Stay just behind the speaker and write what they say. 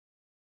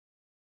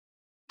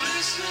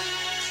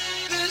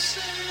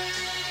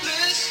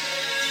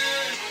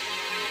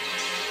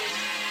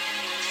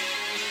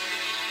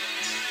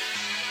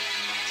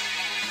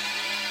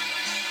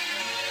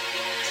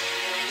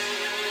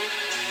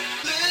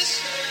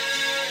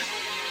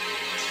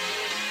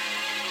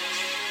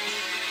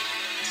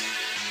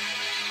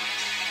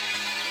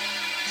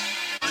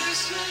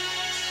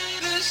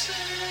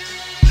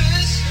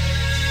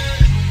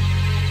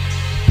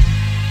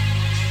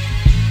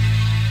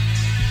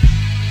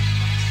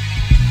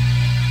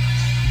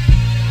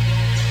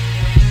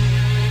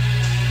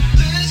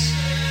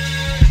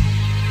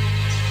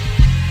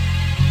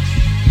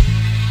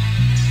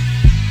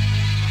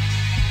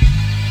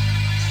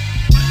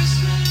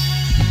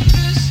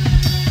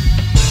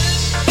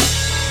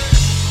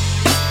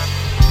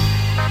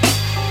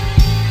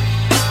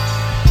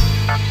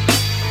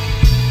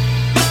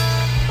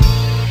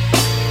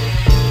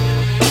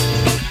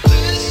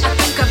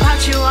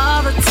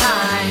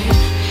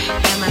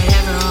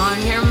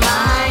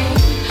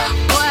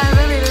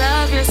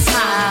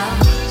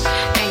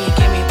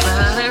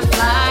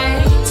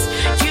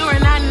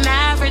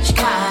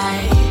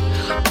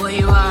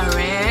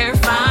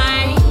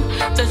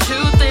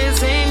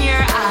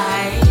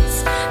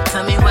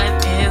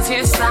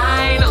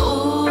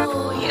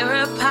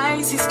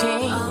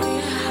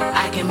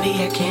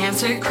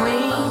Cancer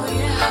queen,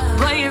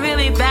 boy, you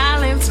really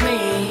balance me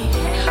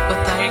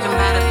with all your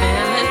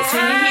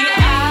compatibility.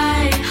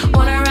 I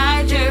wanna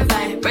ride your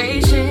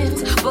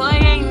vibrations, boy,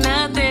 ain't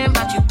nothing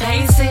but you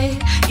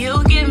basic.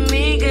 You give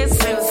me good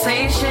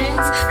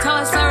sensations, tell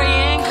a story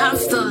in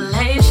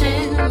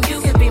constellation.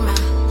 You could be my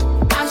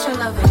astro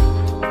lover,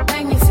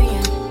 make me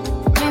seeing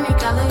many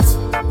colors,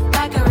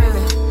 like a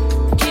river,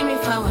 keep me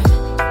flowing,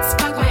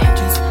 spark my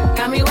interest,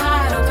 got me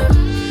wide open.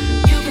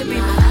 You could be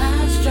my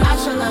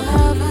astro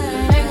lover,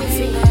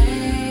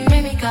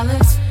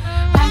 colors,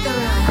 like a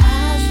river,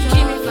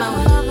 keep me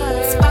flowing,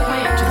 spark my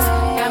interest,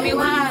 got me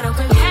wide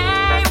open.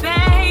 Hey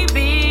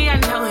baby, I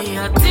know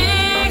you're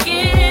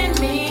digging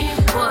me,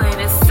 boy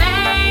this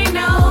ain't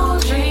no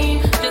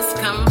dream, just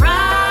come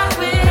ride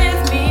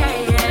with me,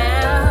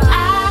 yeah.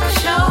 I'll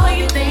show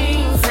you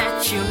things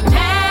that you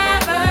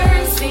never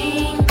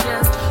seen,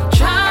 just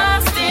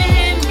trust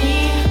in me,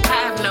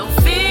 have no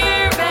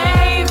fear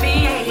baby,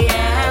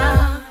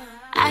 yeah.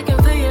 I can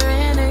feel your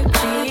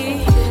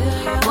energy,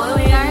 boy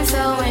we are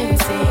so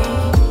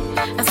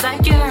it's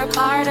like you're a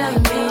part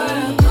of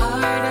me.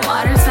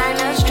 Water sign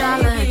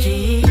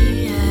astrology,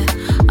 yeah.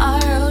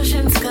 Our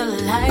oceans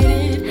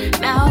collided,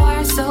 now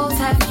our souls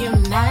have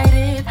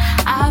united.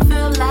 I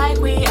feel like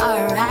we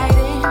are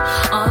riding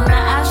on the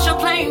astral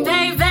plane,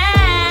 baby.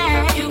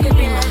 You could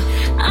be my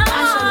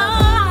astral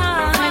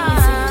lover, make me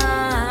see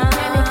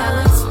many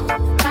colors,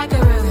 like a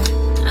river,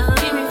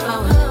 keep me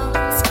flowing,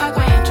 spark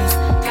my interest,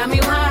 got me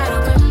wide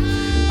open.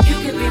 You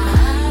could be my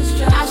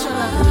astral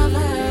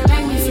lover,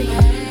 make me see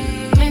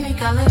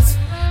colors,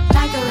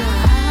 like a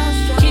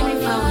river, keep me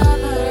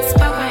flowing,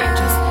 spark my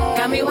interest,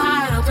 got me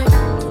wide open.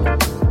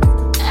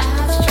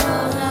 Astro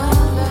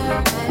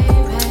lover,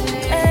 baby.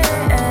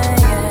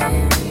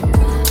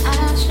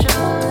 Astro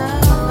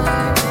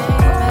lover,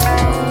 baby.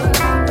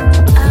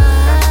 I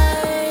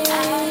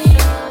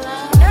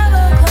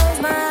never close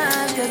my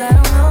eyes 'cause I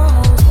don't know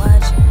who's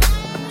watching,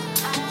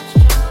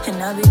 and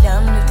I'll be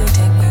down if they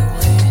take me away.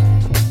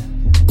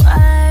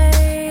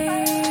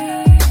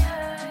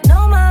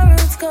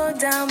 Go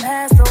down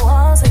past the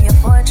walls of your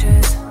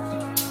fortress,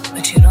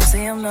 but you don't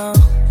see them, no.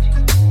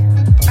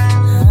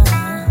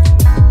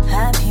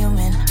 Half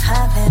human,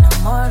 half an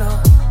immortal.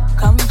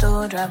 Come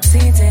through, drop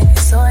seeds in your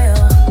soil.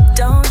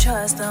 Don't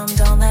trust them,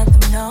 don't let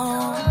them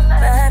know.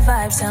 Bad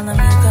vibes, tell them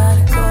you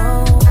gotta go.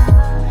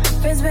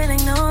 Friends been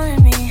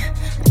ignoring me,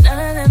 none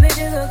of them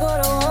bitches will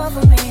go to war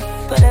for me.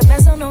 But at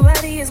best,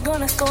 nobody is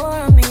gonna score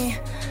on me.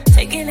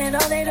 Taking it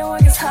all, they don't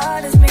work as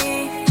hard as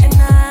me. And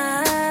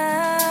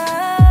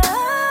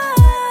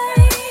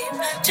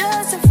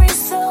just a free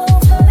soul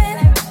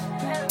floating,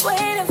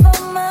 waiting for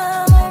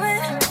my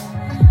moment.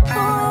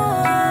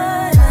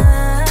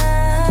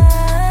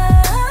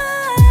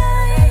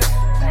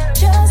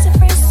 Just a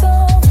free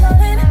soul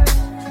floating,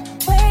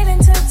 waiting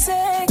to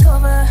take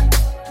over.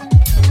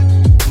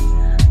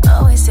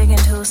 Always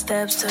taking 2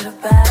 steps to the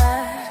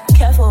back.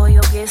 Careful,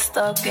 you'll get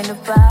stuck in the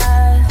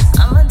past.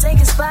 I'ma take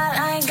a spot,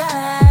 I ain't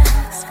gotta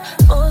ask.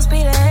 Full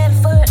speed ahead,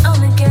 foot on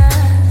the gas.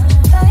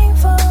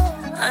 Thankful,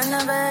 I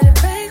never had to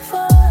break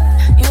for.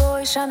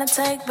 Tryna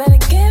take, better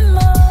get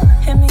more.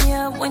 Hit me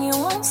up when you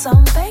want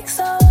some fake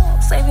soul.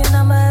 Save your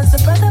number as the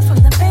brother from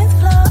the 5th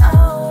floor.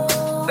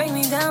 Oh, bring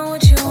me down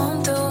what you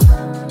won't do,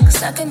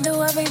 'cause I can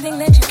do everything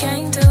that you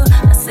can't do.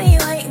 I see you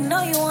hating,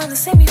 know you want to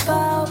see me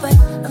fall, but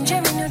I'm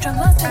jamming neutron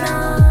busting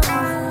off.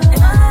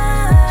 And I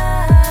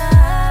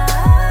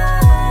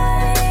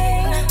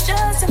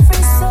just a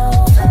free soul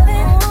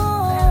floating,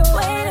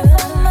 waiting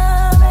for my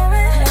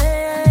moment.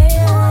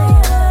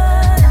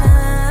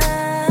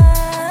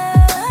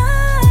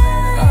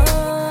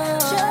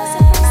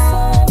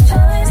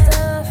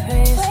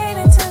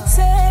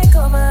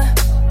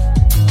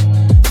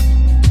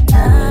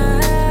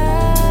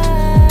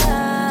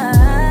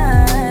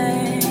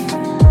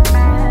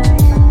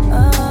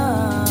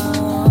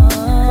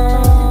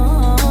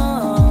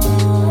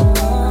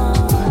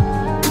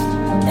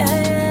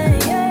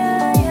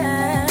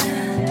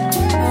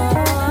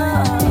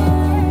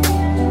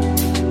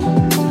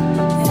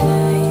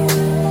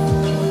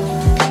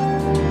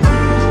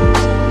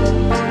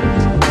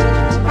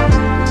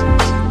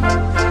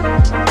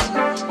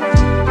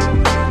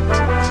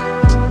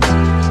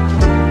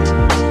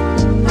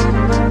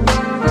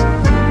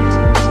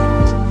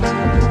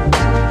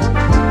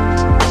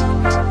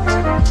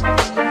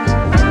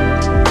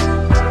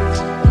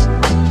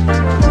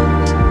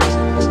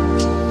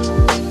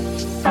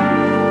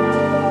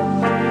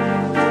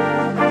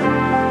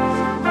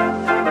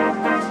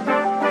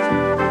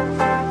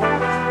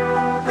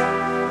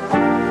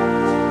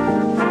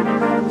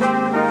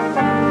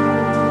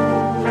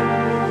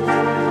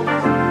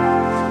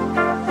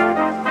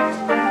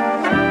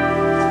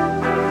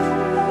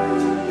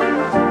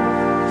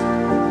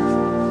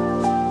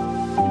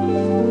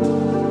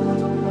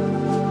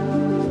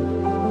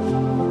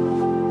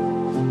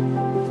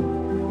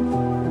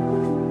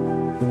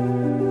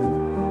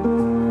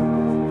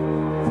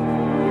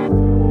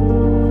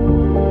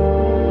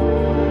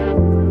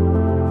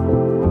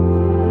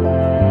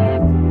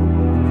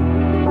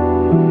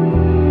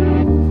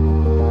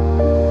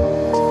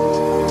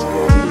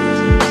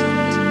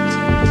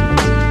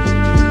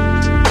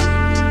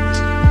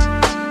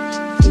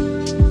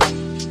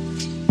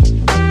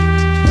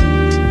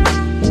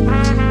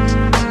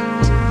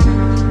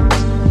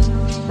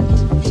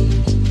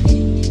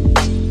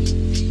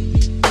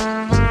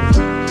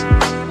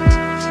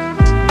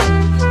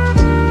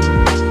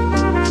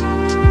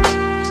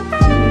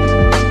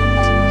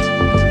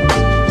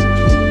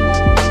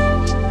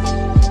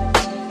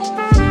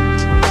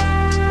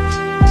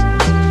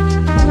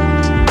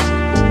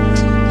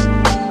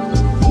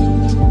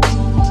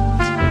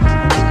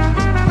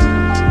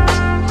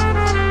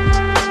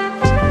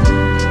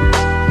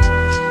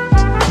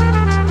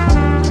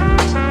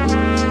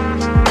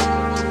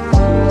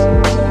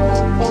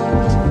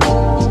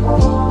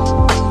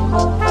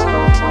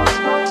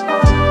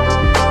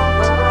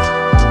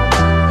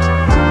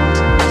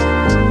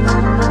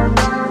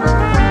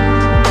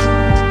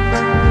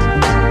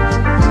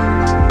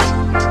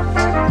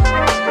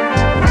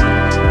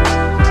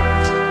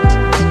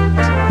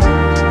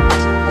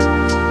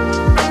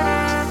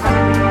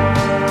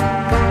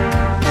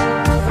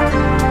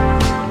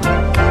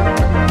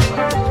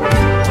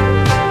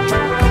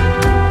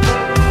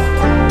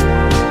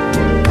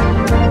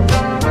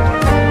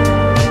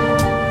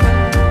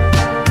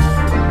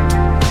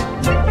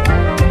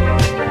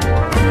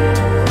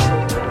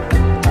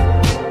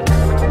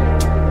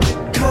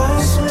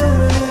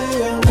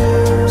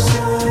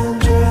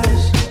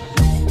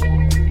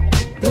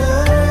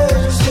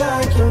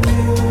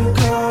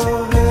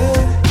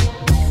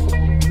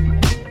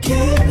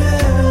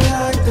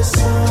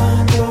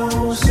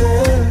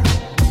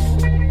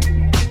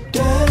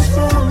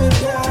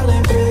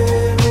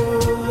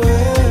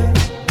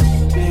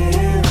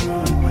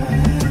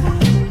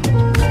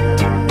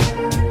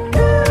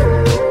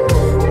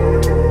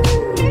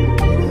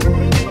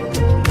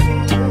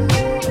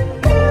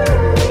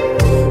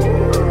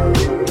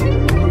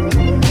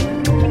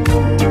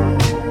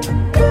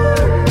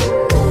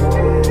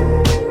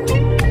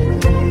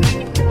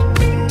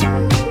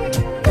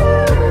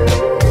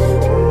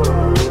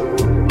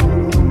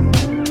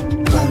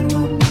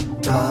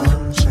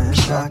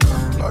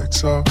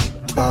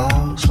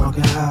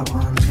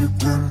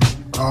 then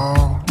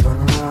I'll run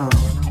around,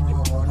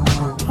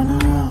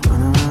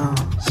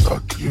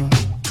 suck you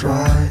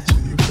dry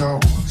till you go.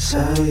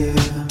 Sell you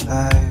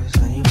lies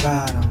when you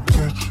got them.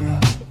 Get you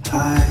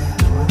high.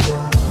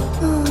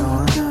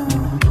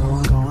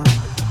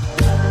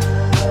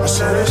 I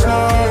said it's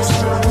nice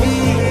to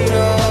meet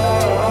up.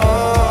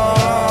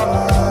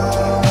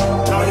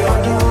 Now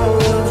you're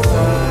doing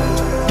fine.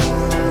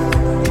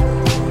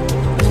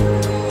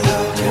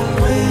 How can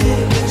we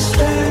be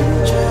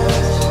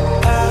strangers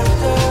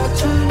after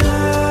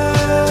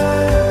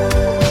tonight?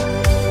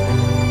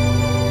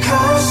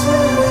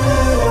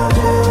 Constantly on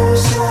your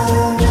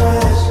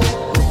sundress.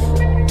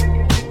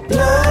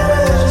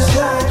 Blood just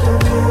like a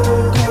new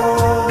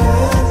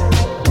Corvette.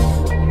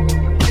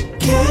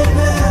 Keep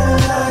it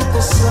like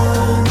the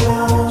sun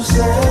don't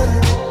set.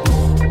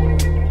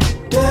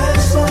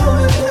 Dance for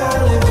me,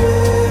 darling,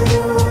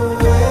 Pirouette.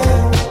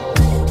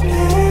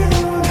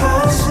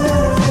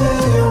 Constantly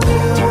on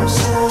your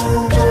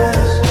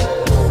sundress.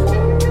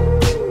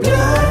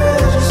 Blood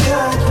just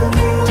like a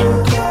new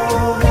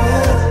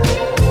Corvette.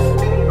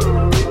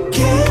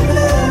 Keep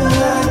it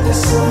like the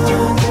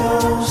sun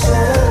don't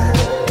set.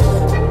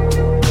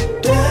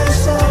 Dance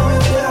for me,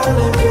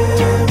 darling,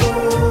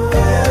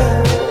 Pirouette.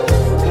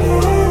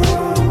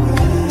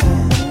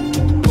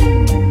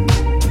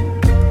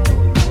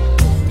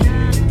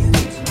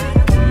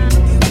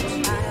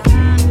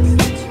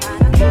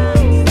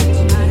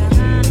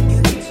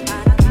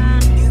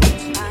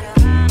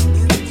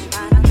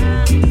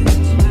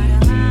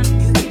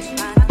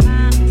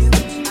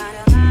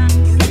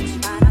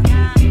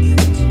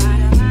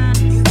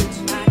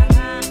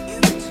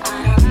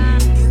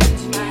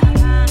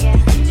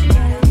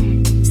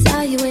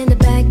 Saw you in the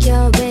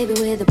backyard, baby,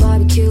 with a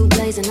barbecue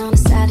blazing on a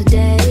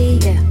Saturday.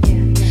 Yeah.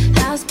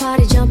 House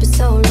party jumping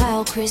so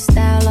loud,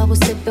 Crystal always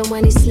sipping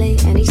when he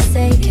sleep, and he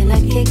say, "Can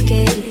I kick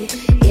it?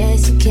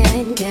 Yes, you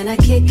can. Can I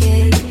kick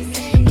it?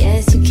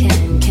 Yes, you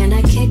can. Can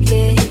I kick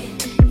it?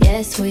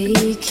 Yes, we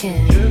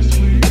can."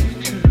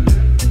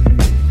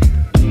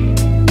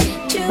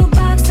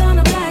 Jukebox on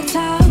a black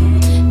top,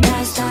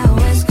 that's that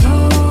West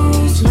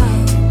Coast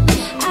love.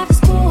 After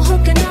school,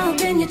 hooking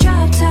up in your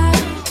drop top,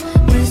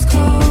 West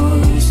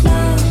Coast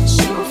love.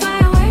 Shooting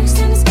fireworks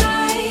in the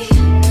sky.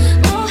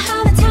 Oh,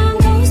 how the time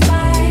goes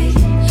by.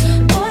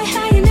 Boy,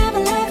 how you never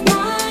left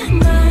my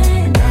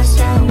mind. That's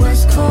that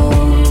West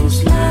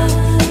Coast love.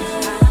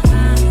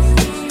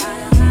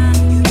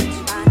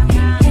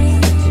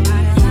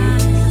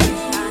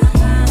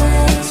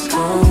 West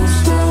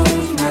Coast love,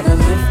 never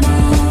left my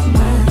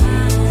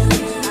mind.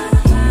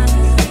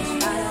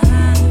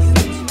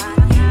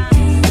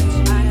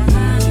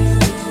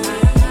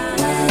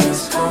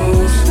 West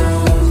Coast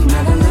love,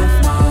 never left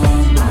my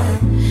mind.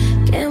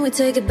 Can we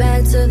take it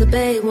back to the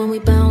bay when we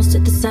bounced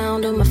at the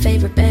sound of my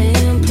favorite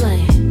band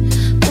playing?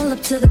 Pull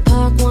up to the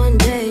park one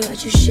day,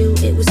 watch you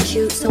shoot, it was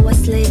cute, so I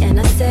slay and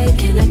I say,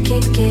 "Can I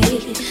kick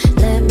it?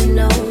 Let me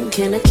know.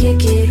 Can I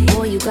kick it?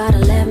 Boy, you gotta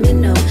let me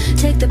know.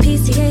 Take the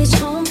PCH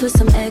home, put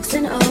some X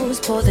and O's,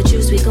 pour the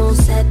juice, we gon'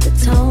 set the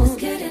tone.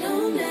 Let's get it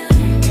on now.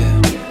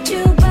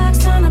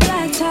 Jukebox on a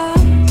black top,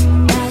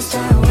 that's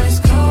that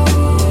West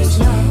Coast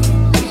love.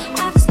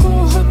 After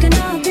school, hooking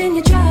up in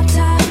your drop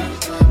top,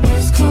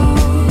 West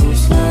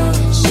Coast love.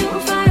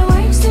 Shooting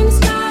fireworks in the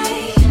sky.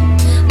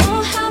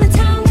 Oh, how the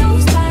time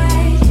goes by.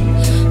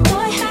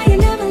 Boy, how you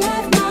never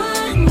left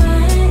my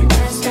mind.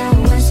 That's that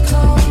West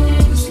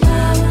Coast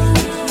love.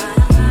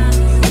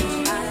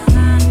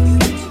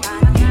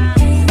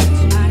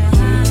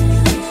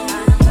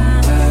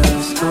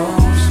 West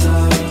Coast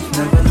love,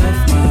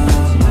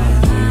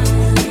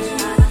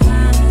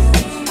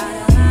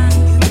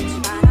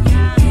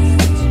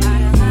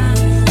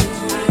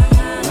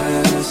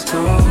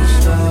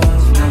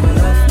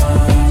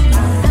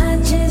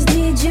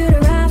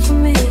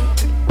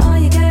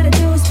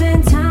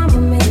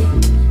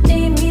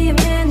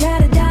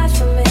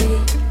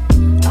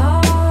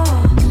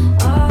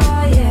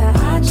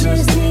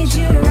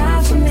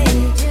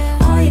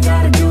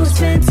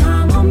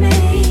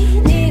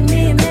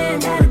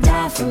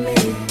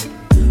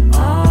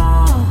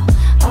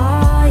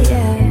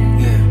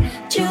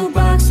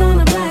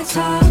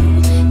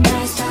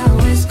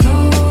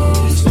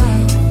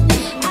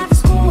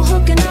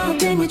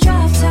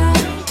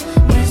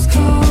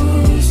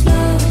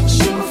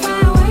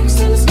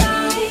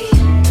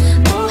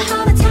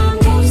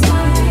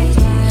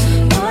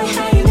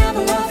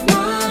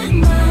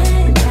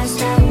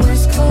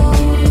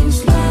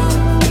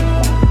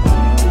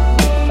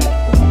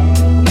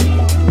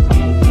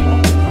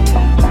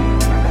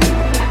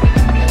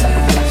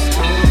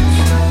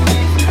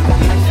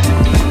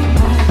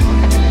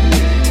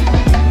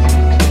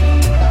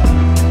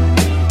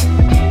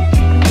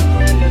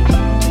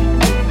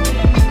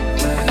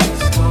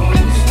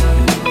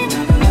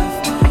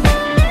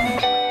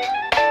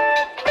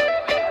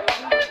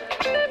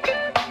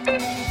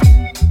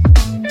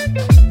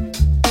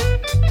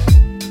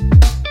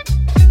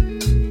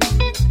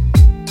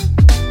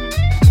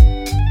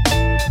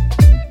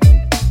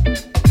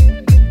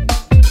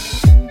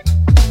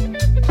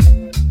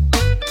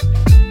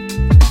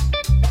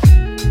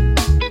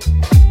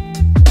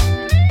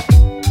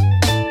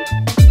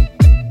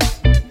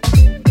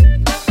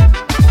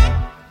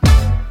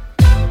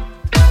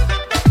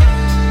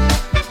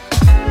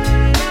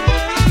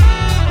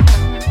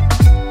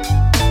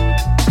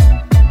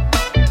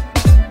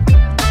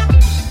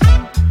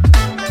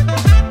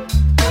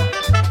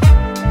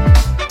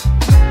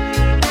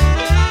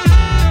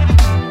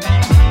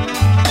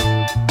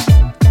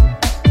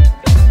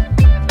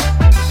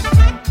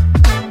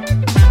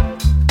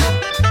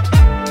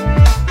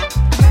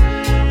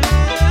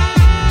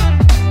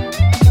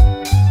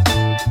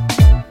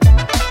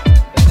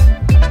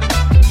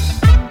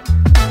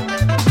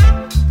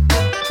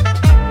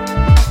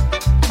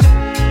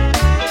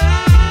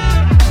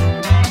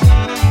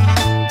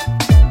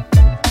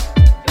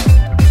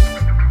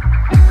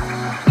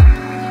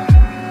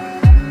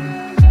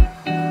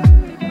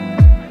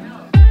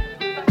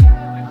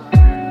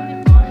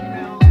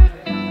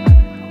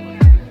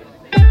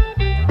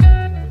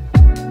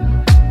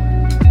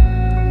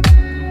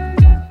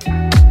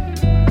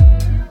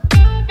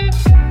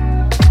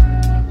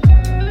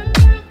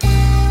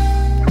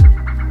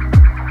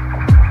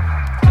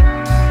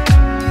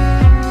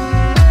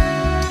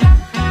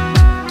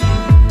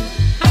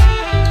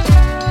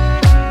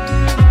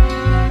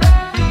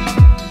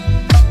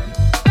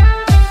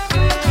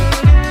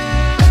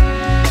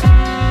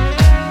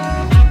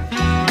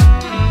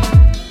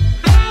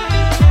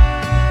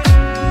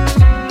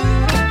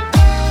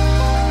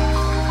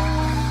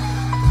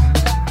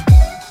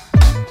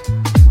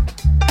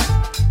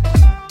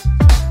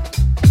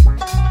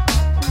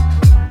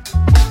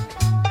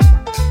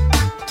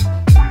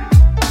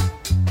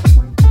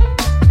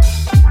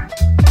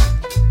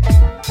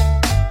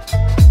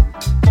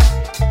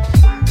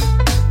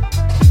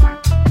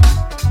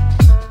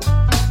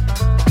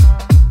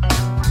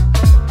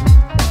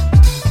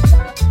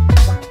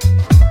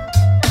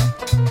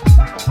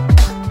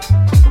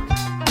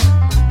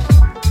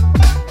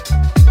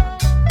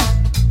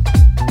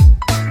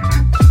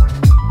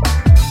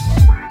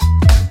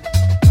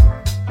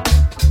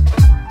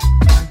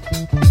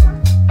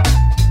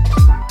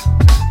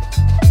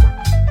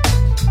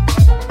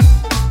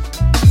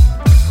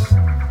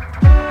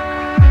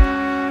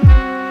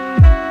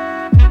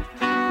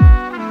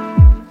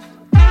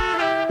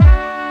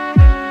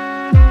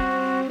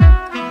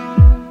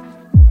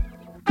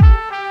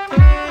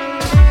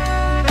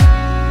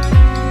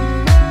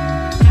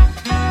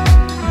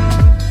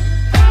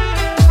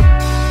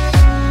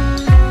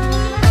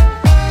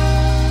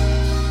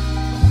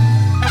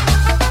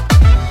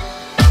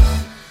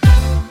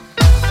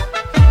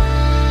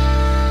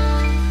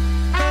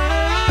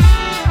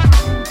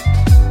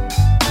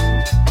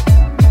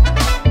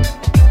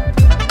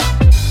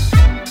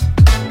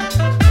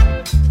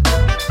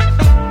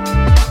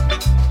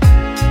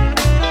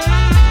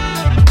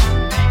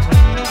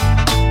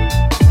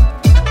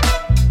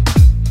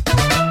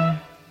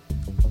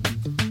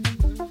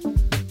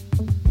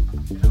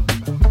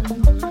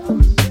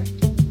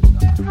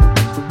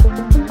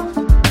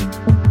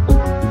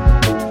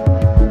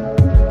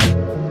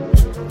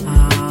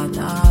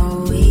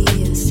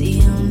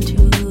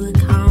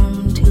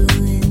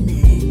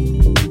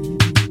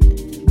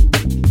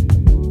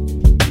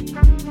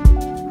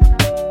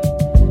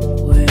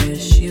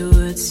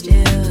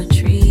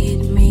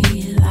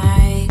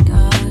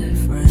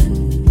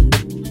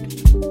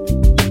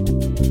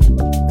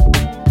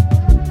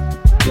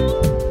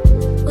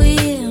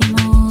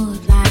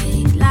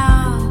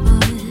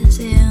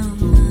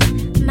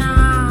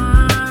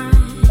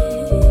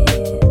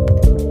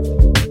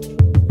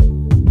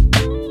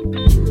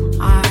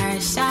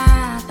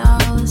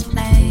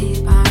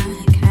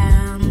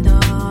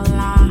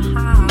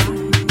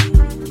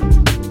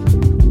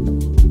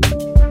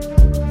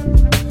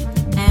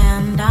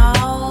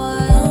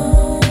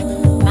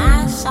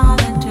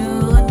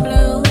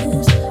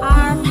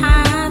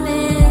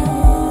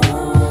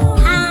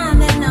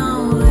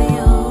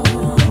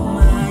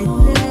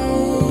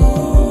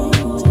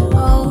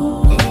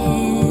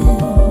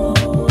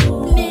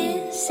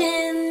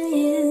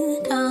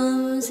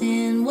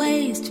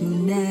 waves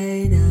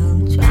tonight.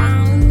 I'm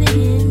drowning.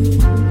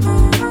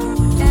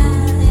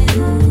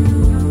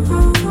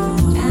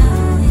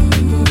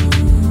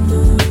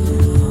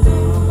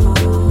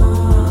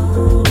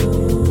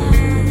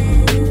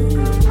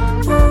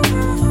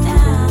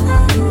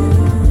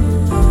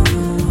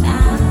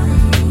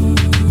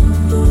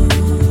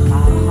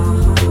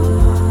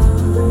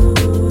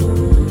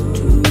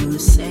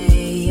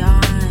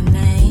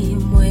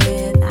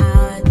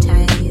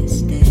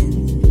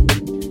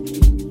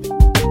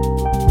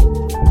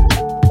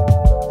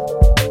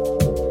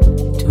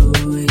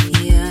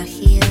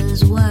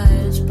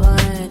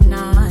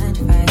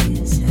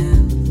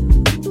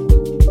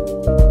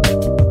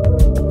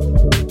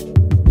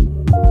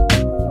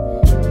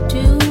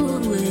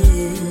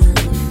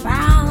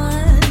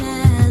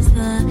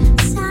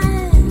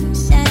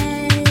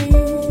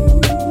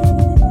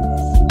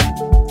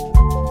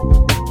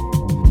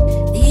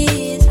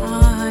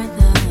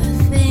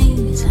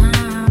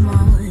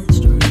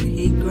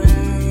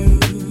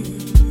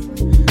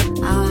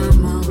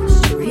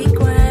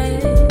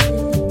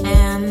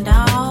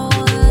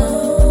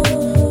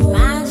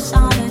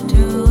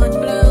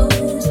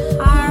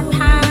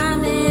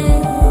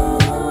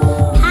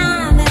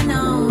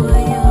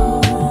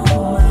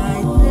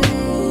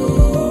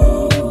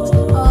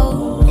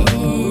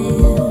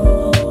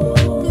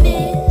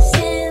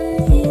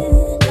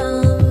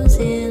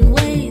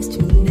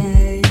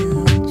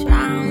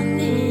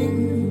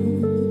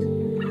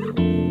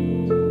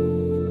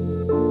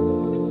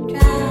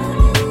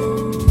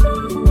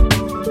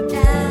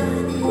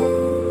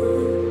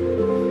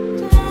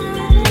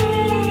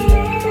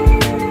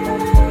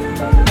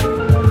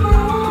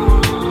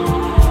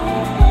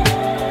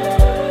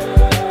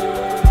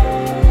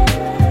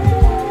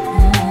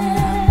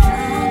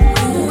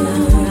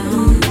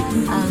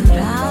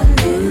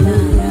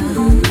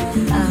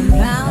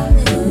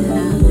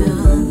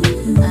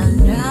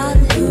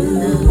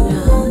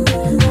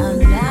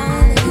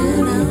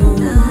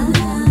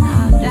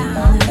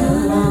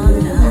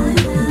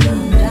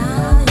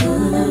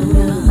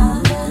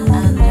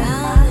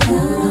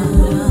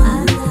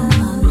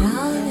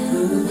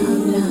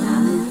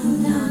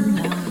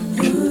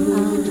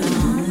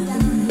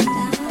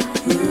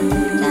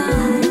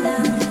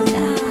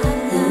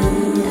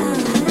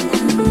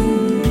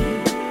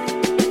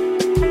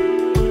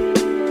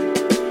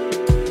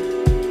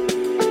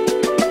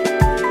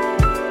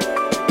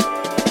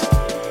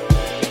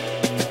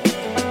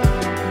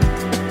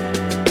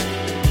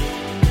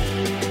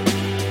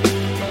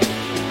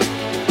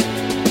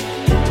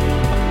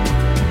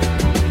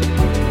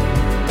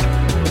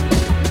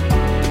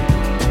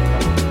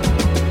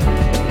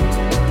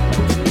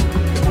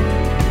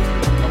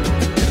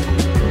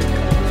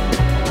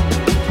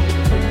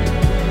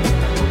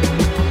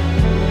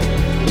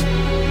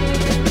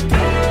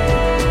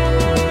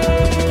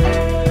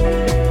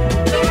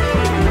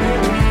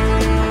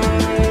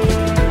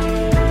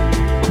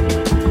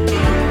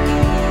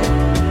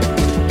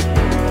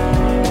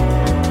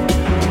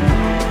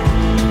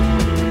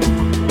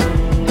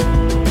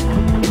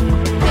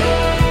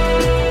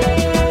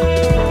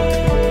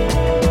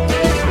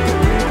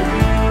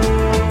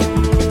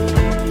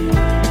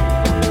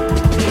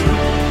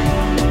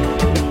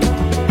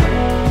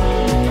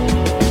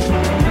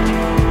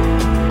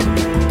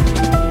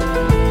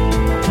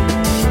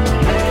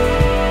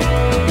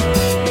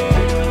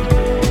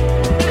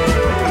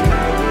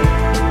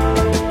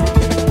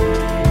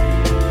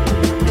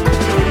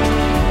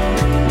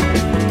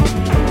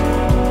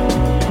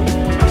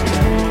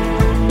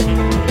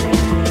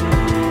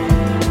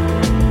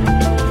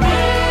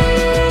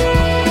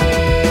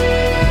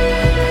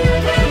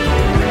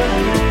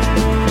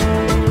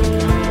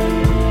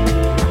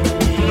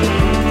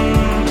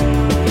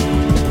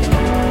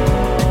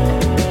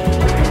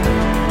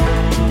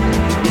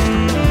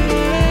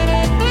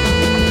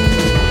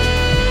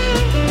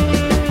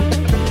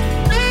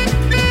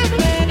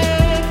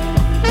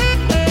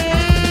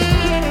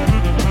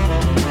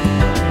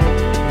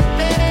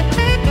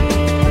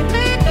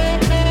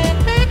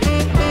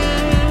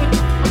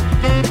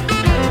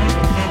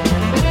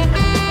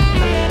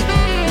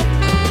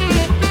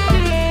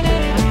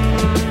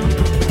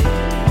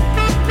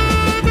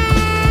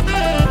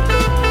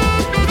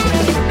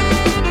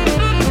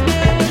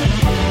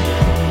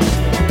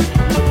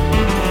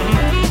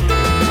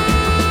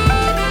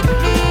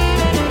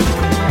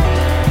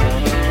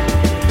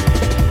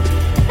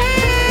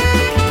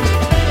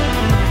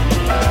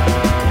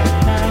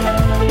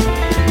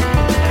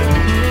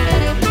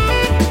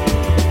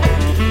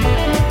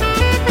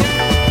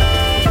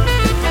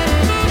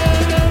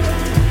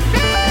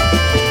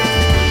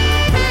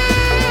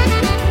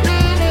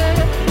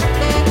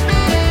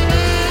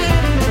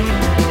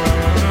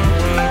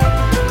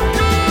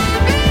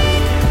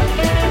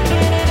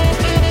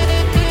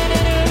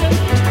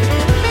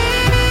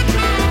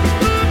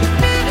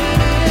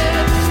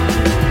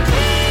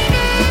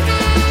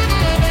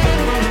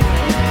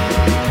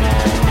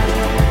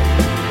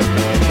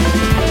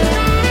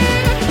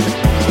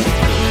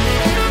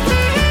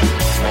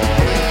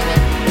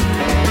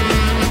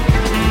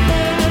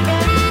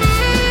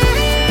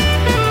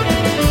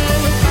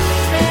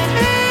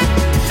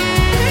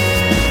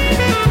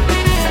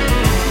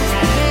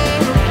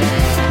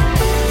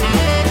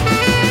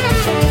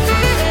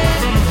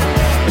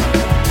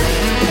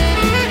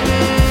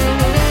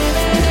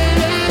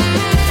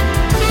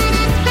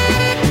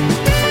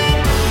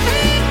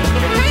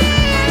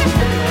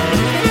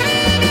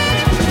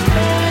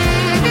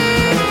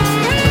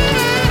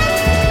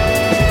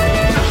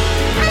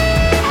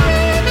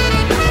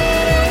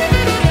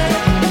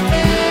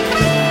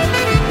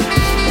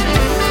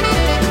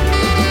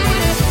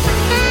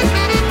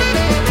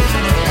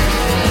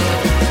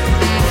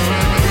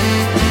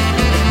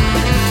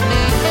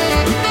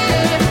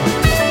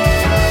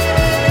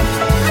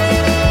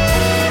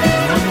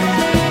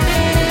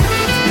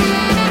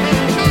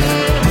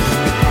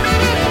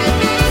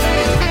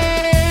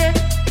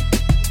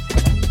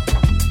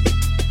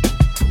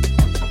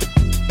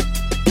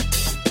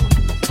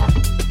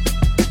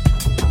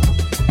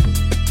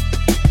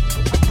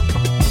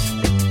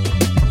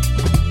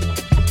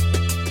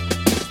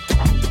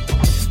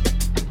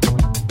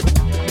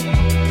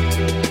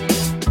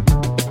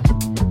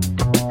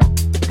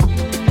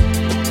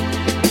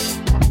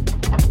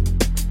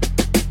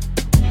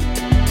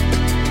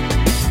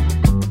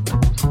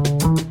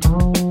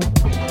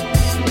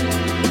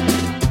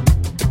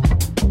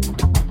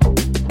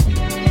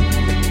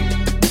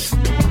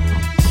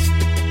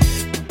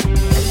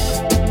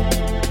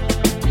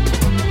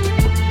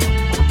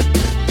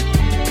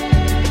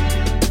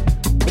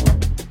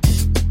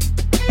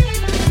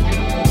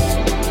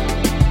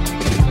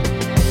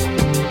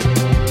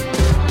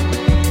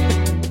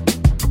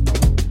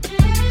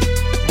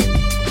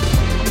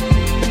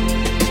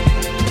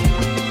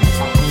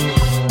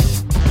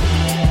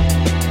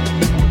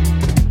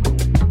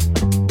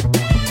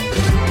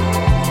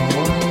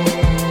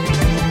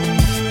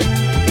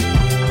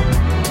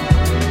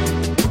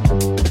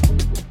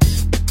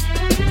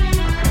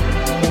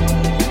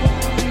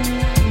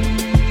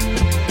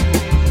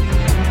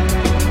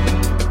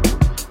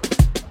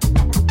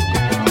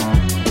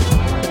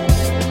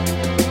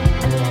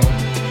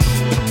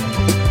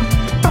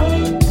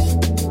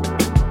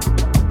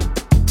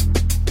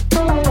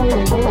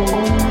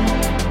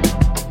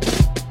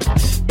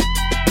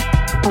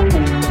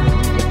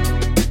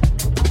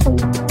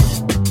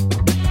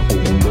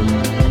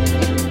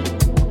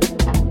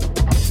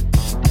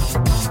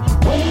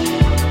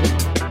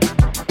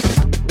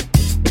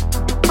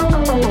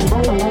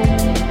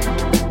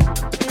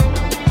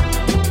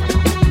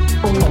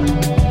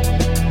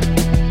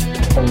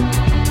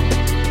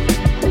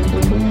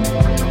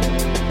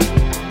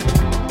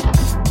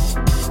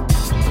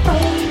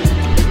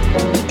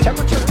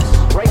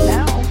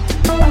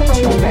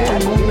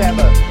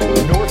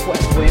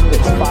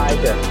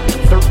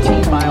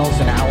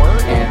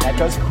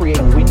 does create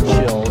wind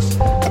chills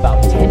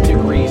about 10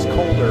 degrees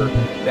colder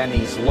than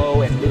these low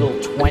and middle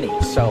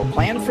 20s. So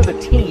plan for the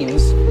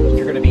teens.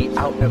 You're going to be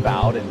out and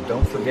about, and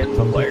don't forget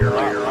to layer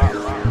up.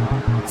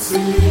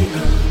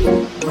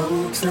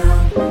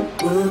 Motown,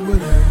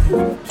 Woodward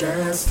Ave,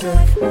 Gas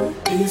Tech,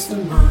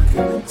 Eastern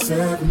Market,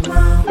 7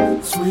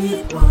 Mile,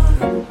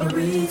 Sweetwater,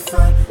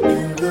 Aretha,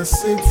 in the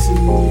city.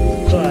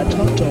 So I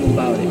talked to him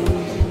about it,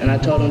 and I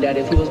told him that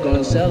if he was going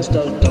to sell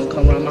stuff, don't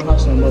come around my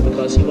house no more,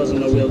 because he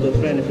wasn't a real good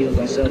friend if he was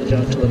going to sell the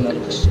junk to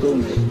another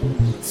schoolmate.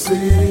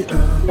 City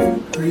of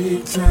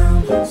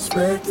Greektown,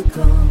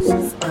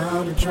 spectacles,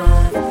 out to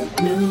drive,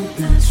 New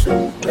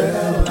Hampshire,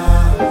 Belle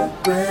Isle,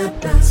 Red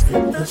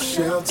Basket, the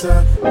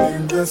shelter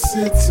in the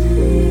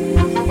city.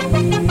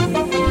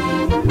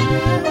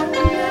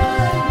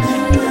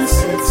 In the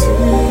city.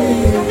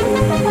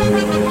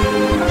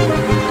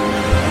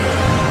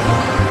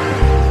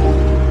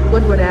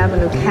 Woodward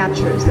Avenue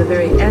captures the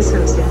very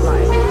essence of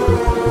life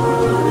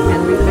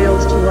and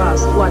reveals to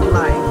us what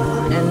life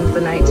in the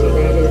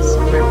 1980s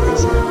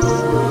represents.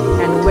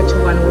 And which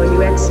one will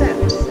you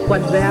accept?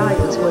 What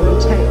values will you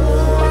take?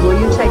 Will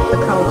you take the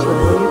cultural?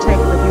 Will you take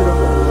the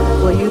beautiful?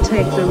 Will you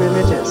take the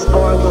religious?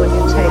 Or will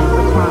you take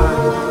the crime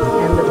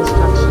and the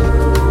destruction?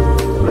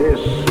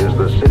 This is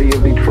the city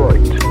of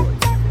Detroit,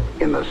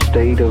 in the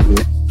state of...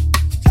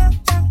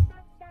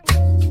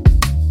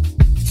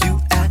 You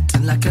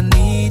acting like I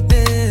need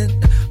it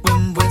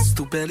when we're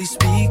still barely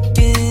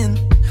speaking.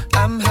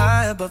 I'm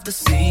high above the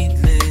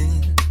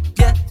ceiling.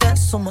 Yeah, there's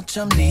so much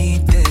I'm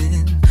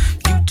needing.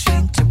 You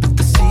changing with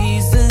the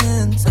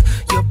seasons.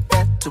 You're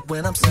better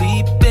when I'm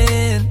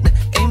sleeping.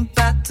 Ain't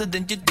better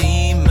than your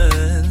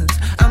demons.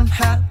 I'm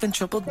having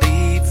trouble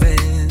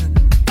leaving.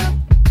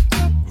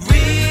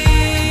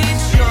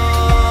 Reach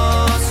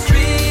your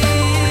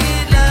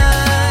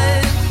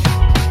streetlight.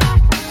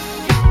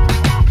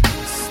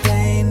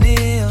 Stay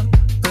near,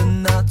 but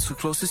not too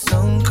close, it's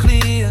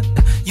unclear.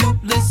 You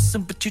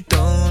listen, but you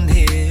don't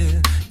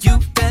hear. You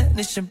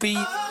vanish and be.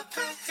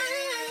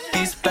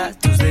 These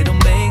battles, they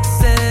don't make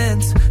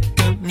sense.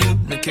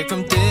 Communicate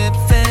from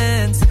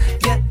defense.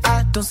 Yeah,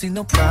 I don't see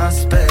no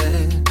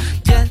prospect.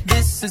 Yeah,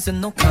 this isn't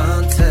no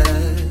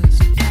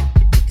contest.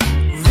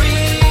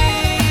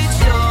 Reach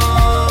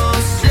your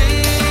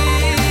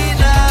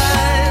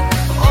streetlight.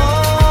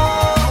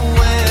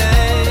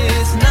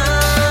 Always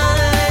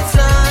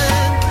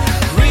nighttime.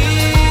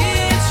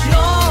 Reach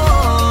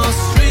your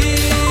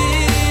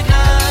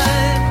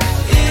streetlight.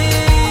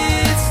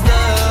 It's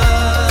the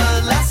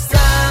last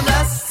time.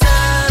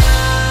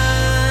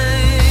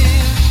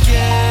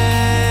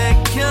 Get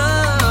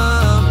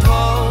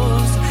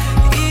composed.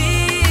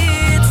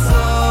 It's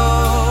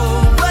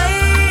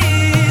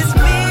always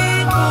me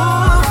who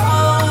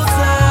holds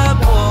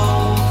up.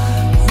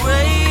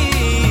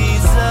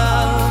 Raise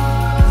up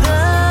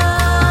the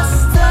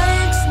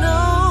stakes no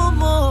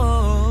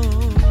more.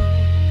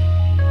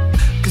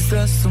 'Cause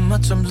there's so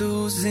much I'm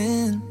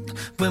losing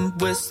when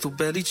we're still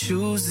barely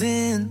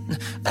choosing.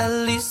 At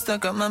least I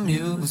got my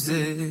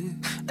music,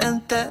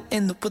 and that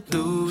ain't no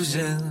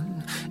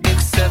illusion.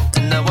 Except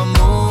now I'm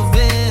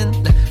moving.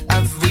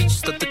 I've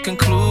reached all the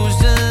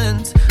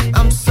conclusions.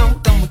 I'm so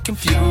done with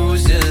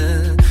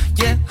confusion.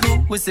 Yeah,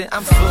 who is it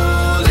I'm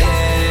fooling?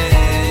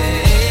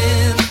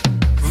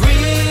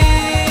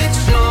 Reach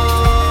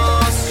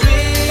your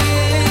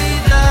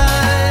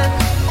streetlight.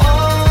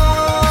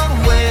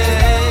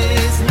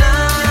 Always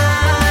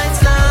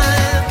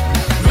nighttime.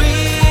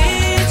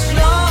 Reach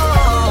your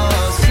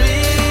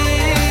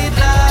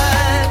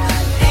streetlight.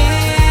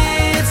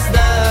 It's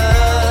the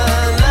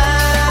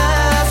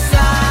last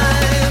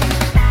time.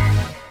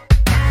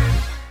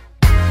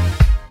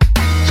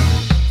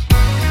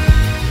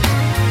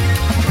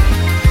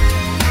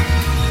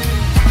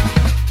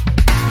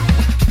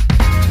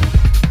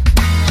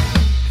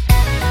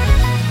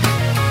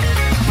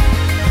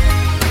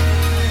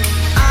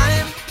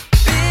 I'm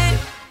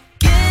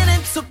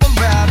beginning to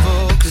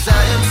unravel, 'cause I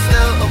am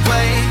still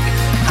awake.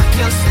 I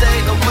can't stay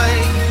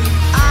awake.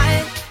 I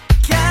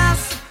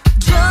cast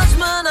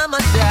judgment on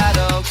my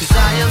shadow, 'cause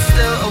I am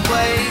still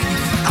awake.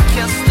 I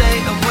can't stay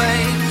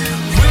awake.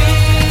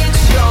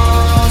 Reach your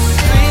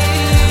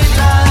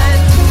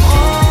streetlight.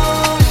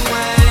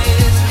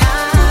 Always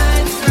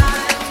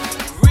nighttime.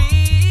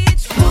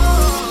 Reach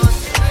your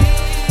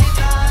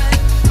streetlight.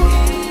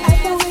 At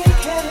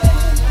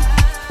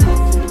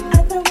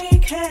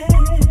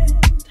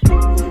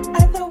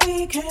the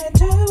weekend,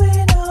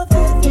 doing all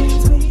the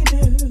things we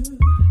do.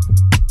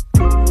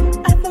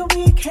 At the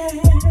weekend,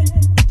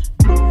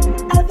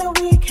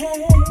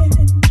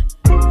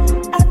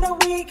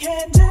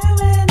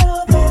 doing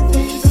all the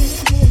things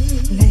we do.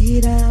 Lay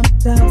down,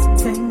 dance,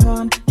 sing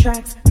on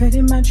tracks,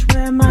 pretty much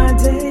where my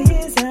day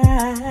is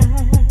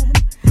at.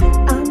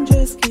 I'm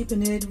just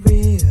keeping it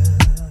real.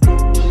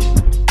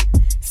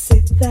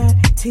 Sip that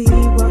tea,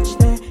 watch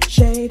that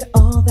shade,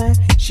 all that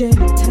shit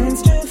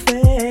tends to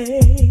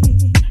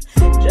fade.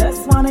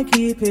 Just wanna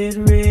keep it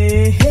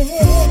real.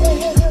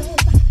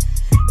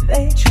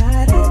 They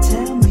try to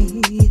tell me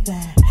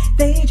that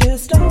they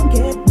just don't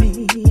get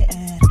me,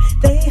 and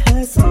they hurt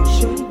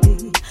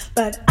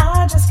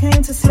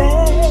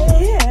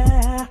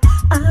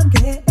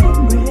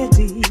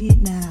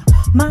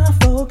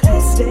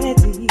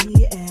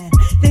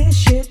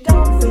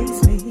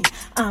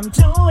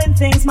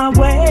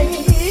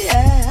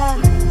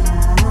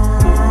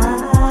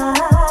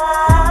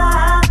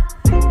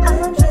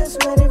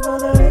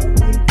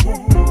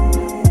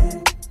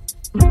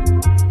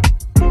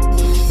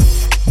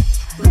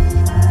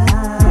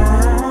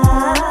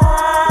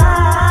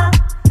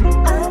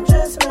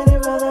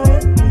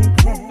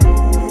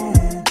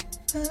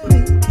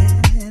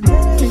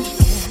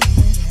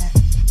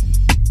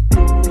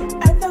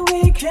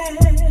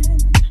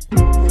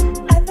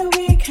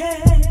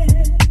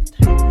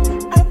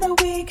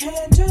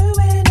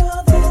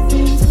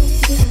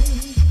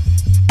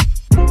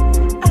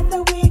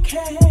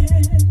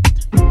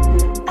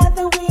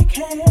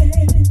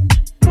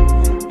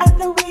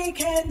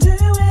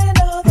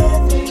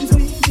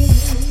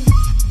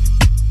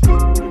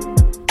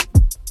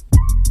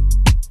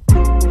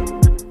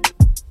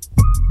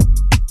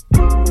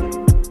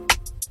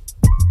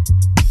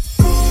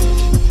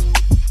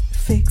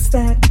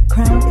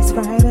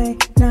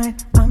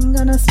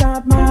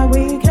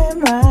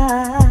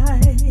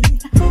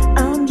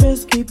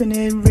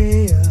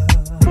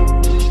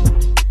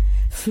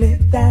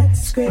Flip that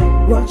script,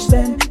 watch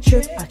them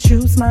trip. I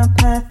choose my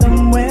path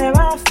and where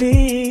I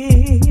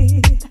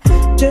feed.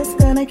 Just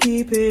gonna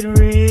keep it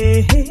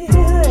real.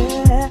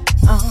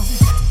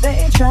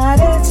 They try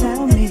to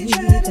tell me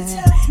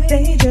that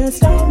they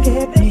just don't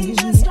get me.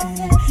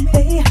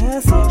 They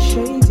hustle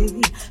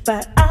shady,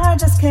 but I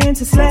just came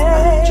to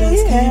slay.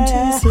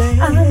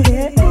 I'm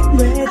getting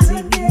ready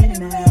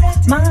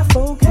now. My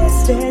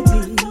focus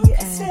steady.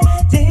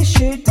 This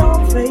shit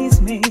don't faze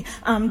me.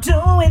 I'm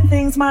doing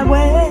things my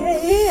way.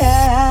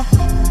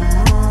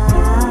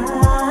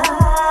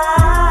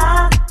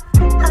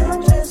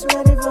 I'm just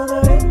ready for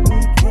the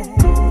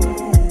weekend.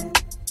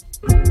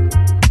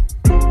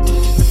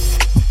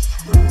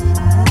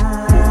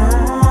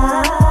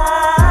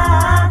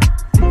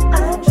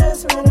 I'm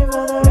just ready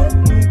for the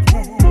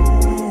weekend.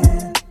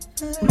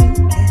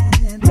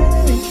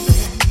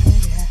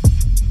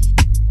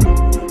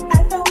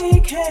 At the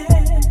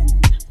weekend.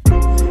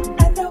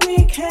 At the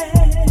weekend.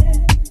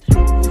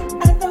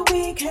 At the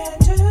weekend,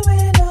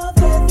 doing all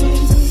the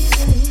things we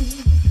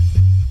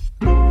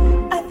do.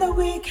 At the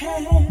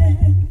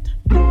weekend.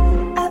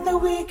 At the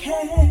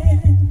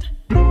weekend.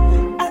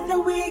 At the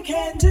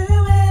weekend,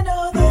 doing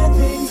all the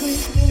things we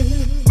do.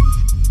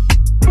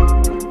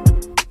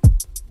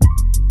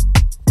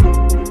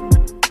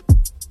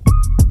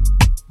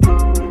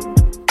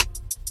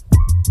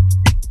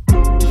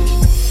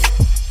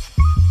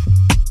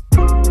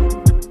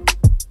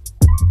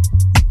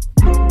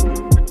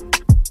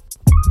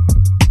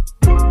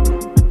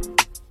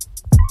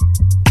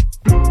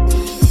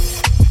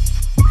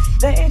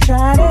 They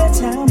try to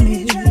tell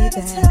me that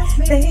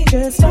they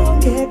just don't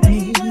get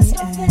me.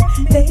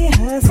 They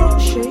hustle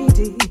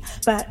shady,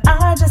 but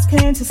I just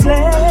came to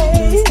slay.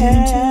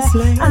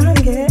 I'm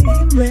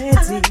getting ready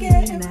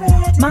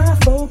now. My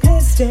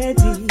focus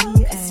steady.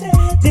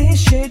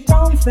 This shit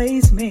don't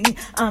faze me.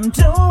 I'm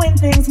doing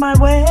things my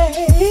way.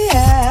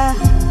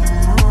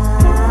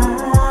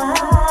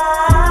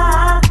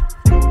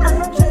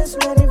 I'm just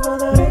ready for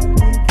the weekend.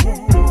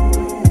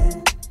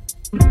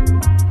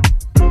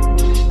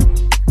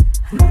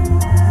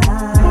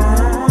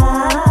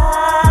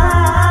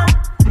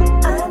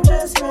 I'm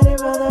just ready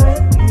for the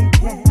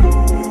weekend.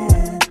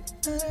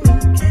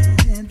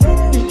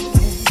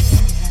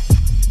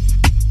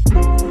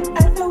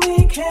 At the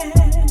weekend.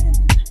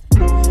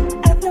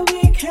 At the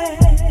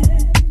weekend.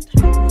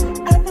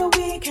 At the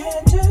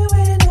weekend,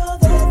 doing all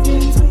the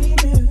things we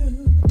do.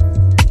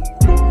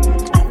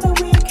 At the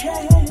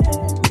weekend.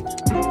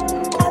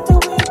 At the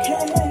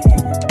weekend.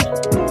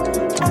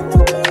 At the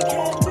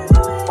weekend,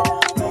 doing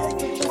all the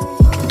things we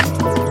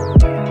do.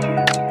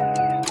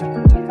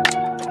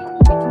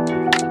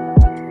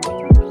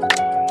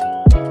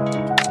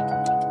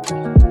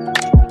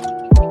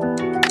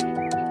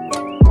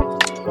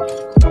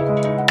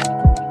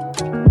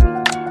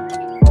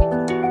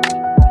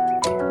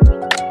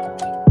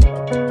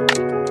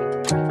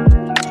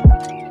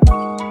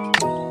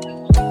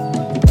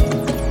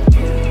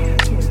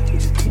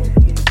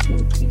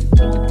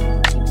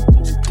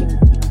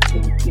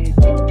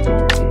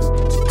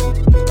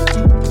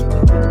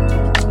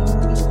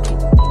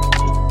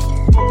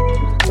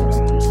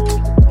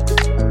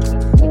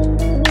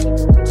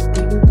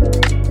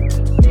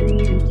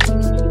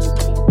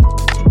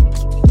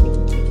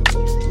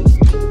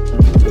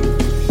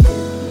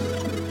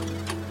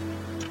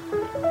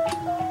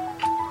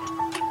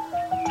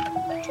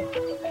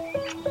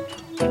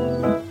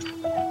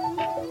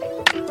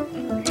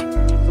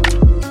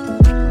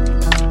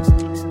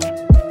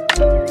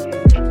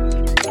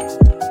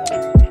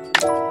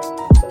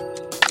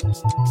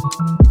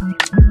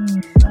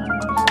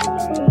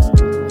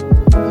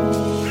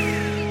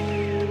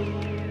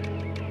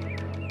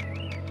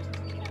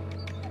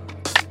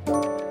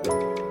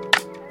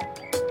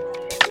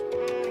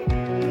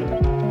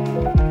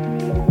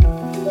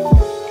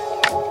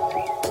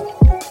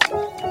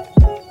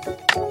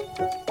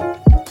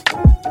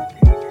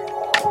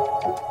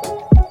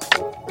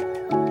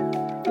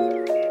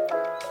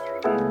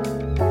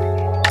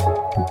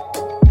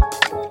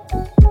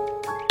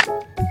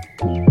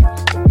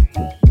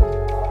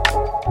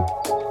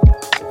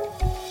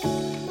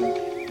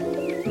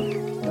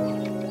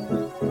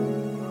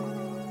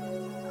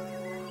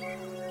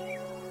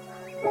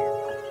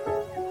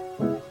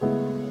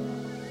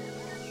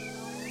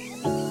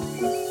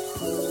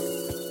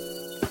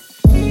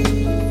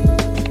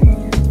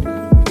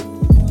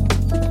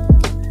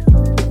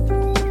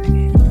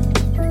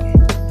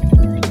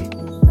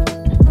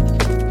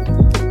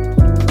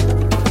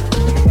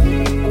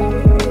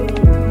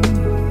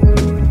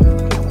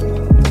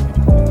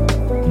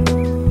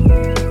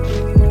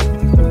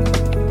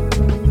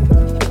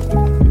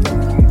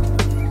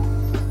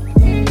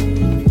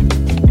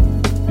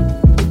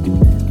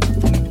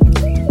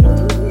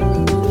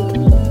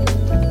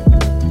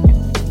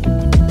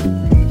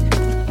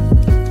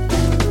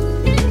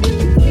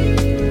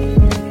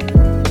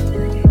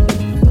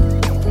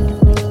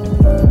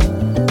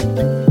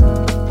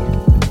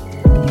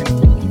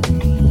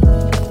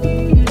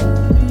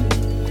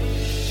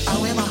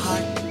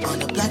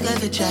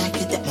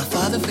 jacket that my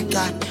father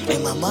forgot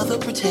and my mother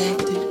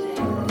protected.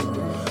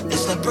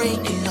 It's like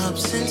breaking up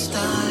in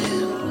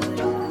style.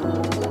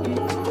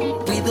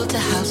 We built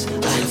a house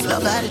out of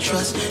love, out of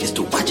trust. Used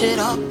to watch it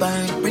all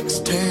burn, bricks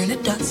turn to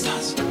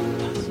dust.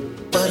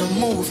 But I'm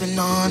moving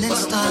on in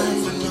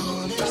style,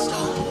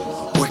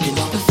 working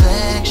on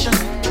perfection.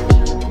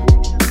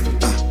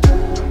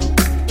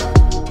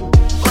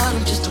 But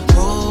I'm just a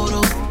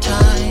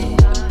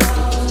prototype.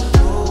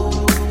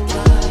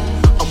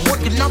 I'm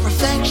working on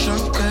perfection,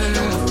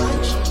 girl.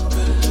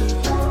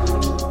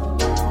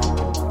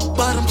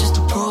 But I'm just a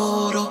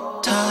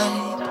prototype.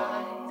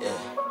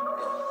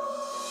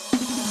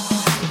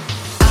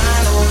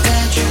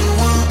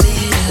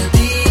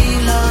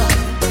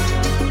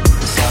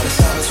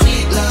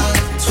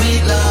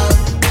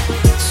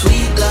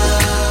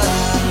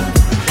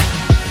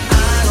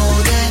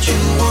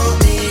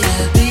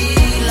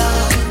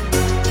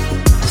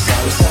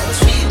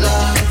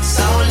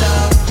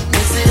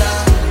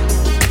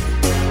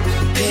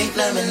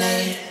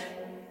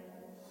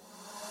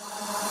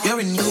 You're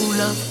a new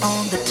love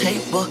on the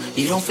table.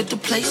 You don't fit the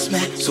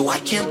placemat, so I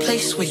can't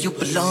place where you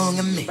belong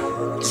in me.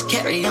 Just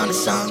carry on a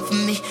song for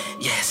me.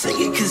 Yeah, sing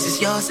it cause it's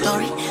your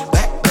story.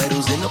 Back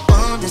pedals in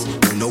abundance.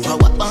 Don't know how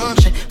I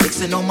function.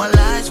 Mixing all my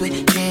lies with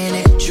gin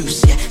and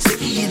juice. Yeah,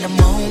 sticky in the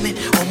moment.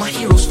 All my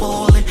heroes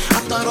falling. I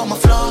thought all my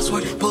flaws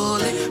were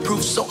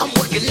bulletproof, so I'm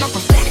working on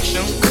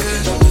perfection,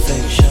 girl.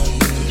 Perfection,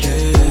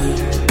 girl.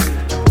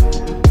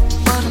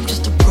 But I'm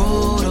just a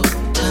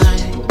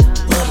prototype.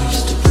 But I'm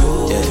just a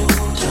prototype.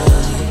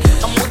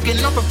 Working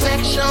on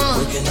perfection,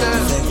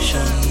 girl.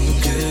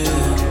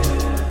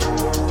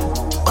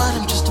 But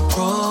I'm just a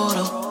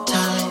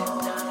prototype.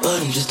 But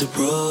I'm just a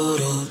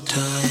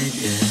prototype,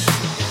 yeah.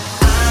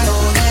 I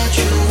know that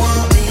you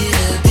want me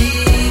to be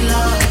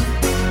loved.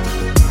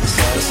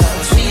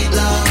 Sweet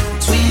love,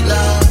 sweet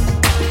love,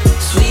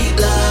 sweet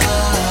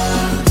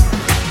love.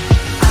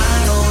 I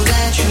know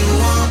that you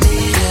want me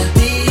to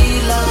be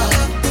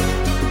loved.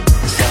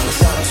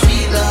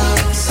 Sweet love,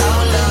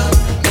 sour love,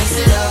 mix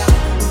it up.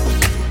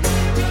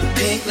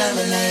 Pink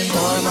lemonade,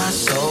 pour my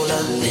soul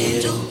a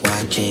little.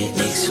 Watch it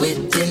mix with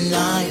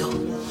denial.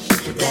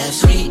 That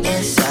sweet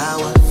and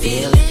sour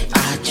feeling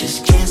I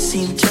just can't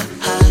seem to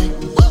hide.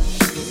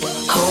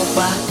 Hope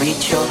I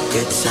reach your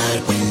good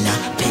side when I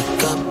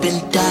pick up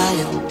and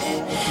dial.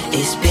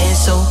 It's been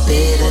so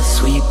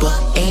bittersweet, but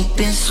ain't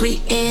been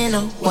sweet in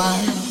a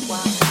while.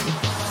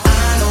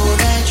 I know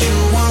that you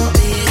want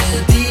me to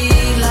be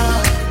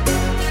loved.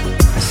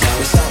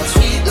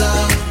 Sweet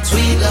love,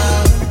 sweet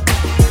love,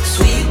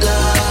 sweet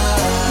love.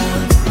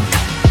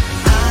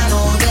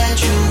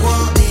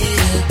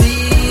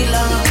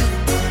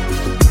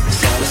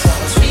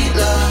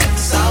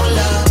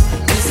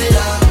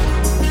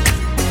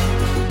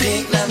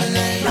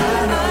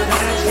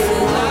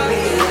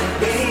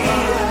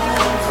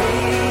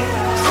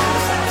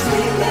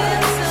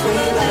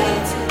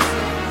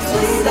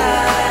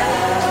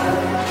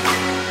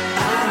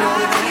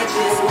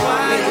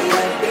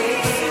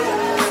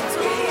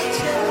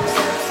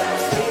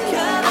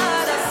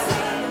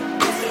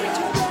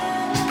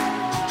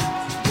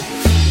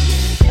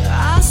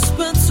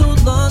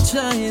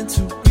 Trying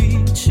to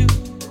reach you,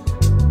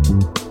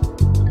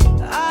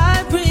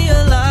 I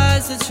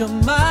realize that you're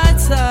my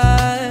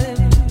type.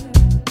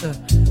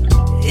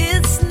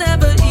 It's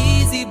never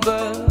easy,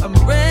 but I'm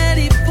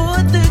ready for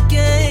the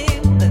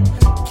game.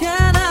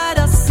 Can I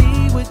not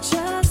see we're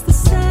just the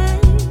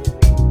same?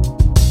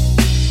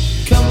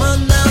 Come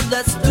on now,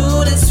 let's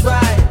do this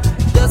right.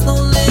 There's no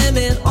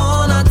limit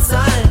on our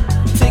time.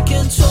 Take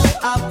control,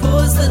 I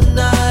pause the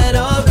night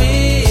or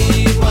rewind.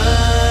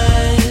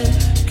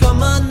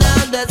 Come on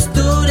now, let's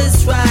do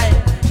this right.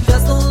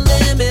 There's no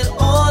limit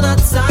on our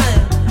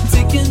time.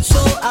 Take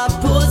control, I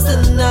pause the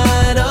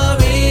night or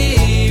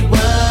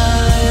rewind.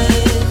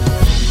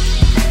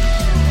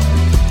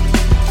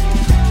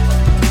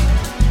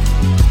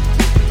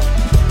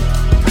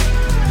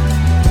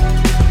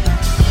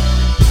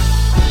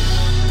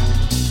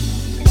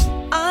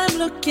 I'm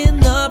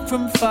looking up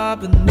from far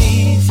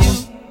beneath you.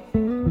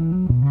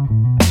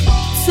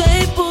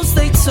 Tables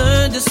they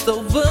turn just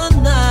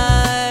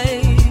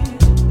overnight.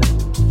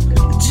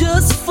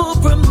 Just for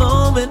a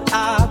moment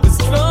I was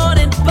drawn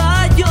in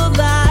by your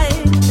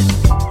light,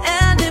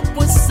 and it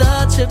was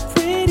such a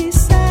pretty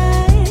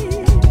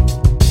sight.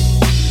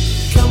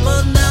 Come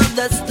on now,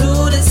 let's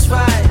do this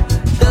right.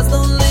 There's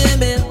no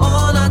limit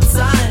on our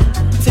time.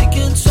 Take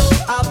control,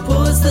 I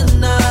pause the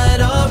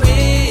night or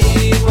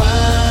rewind.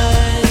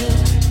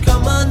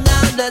 Come on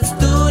now, let's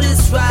do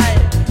this right.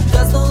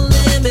 There's no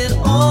limit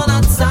on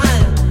our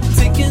time.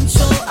 Take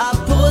control, I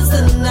pause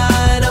the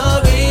night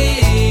or rewind.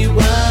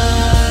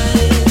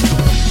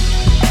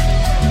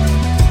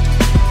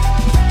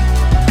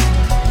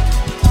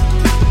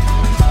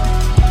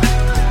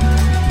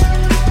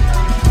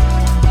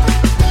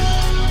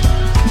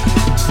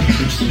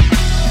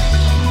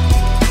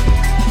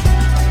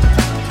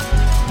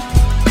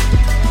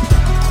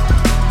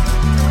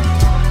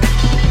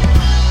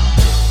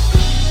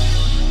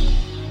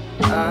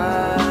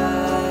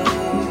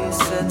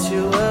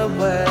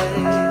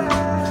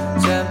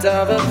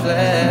 of a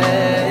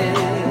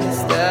place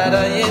that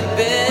I ain't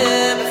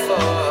been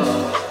before.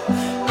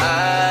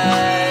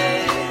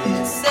 I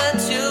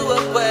sent you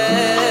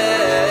away,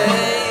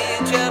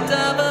 dreamt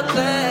of a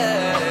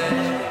place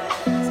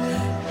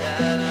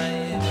that I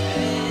ain't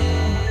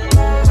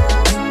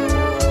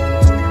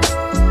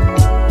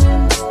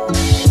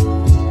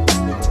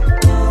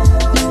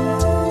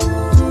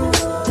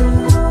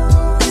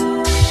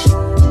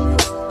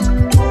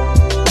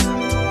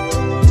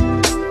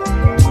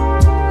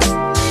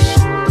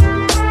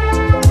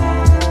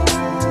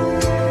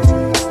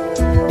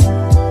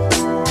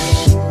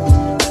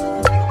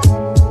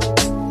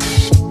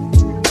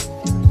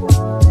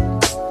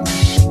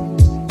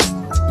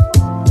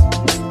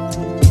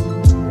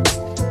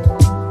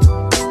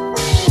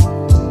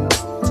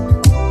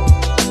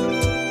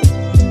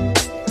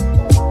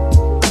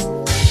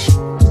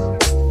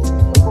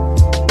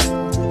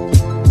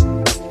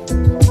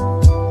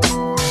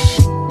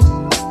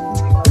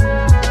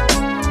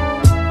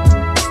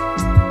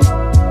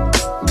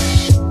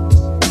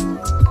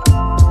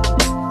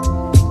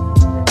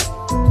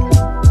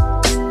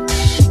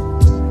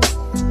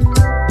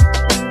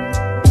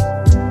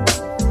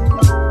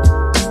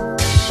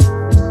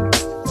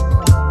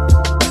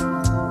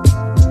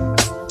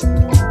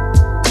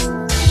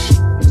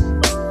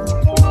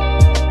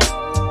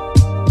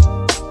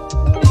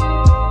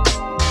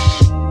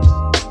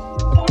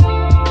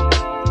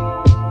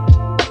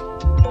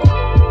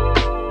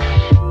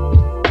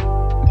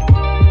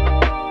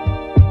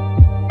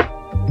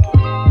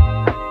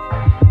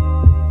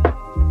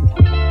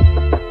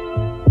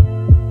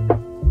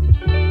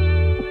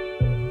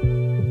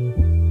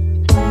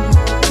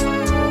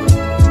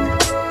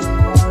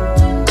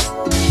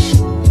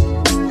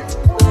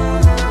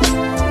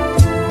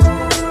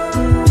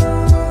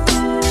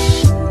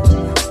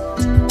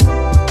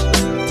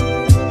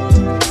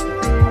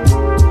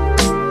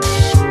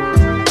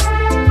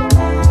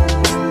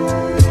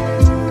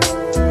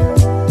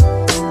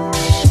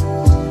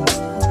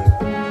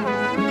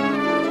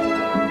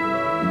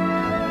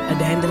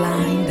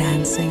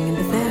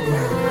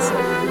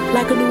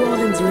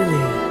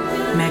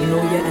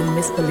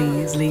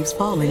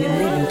falling and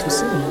leaving too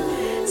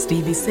soon.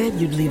 Stevie said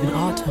you'd leave in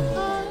autumn.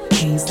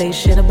 Can't say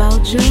shit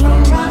about June.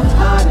 From my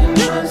heart and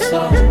my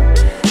soul,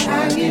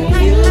 I give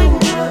you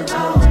my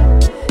all.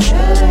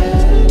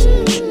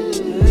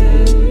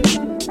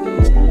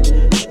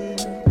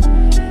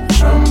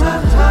 From my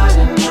heart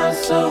and my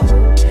soul,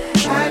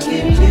 I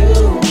give you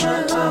my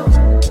all.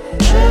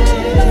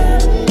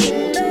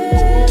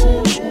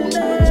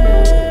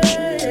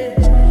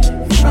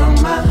 From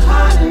my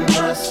heart and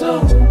my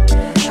soul,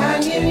 I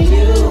give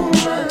you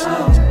my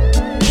all.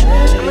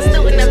 I'm a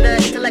student of the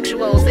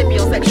intellectual,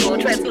 symbiosexual,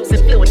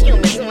 translucent, fluid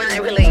humans who I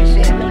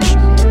relation.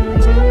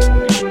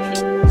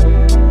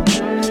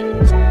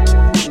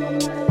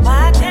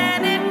 Why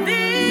can't it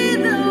be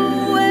the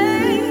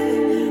way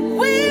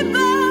we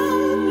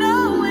both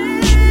know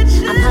it?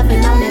 I'm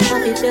puffing on and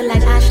puffy, feel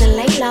like I should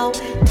lay low.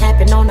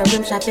 Tapping on the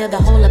rim, I feel the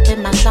hole up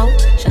in my soul.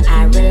 Should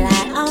I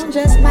rely on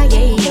just my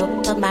yayo?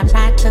 Put my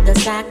pride to the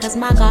side, cause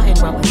my garden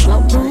growing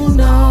slow. Who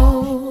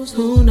knows?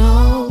 Who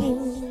knows?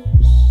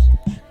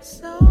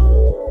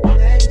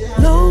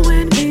 Lo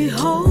and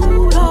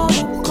behold, all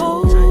the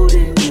cold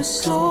in your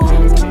soul.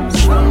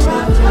 From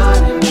my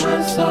heart and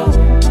my soul,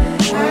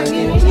 I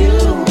give you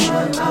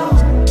my all.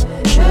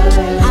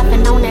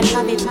 Hopping on that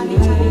puffy, puffy,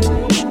 puffy.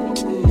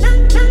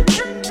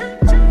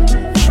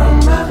 From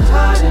my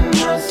heart and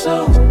my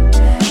soul,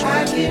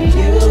 I give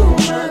you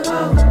my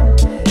all.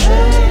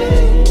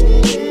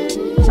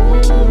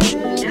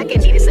 I can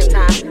need it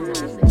sometimes.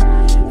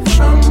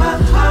 From my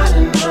heart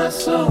and my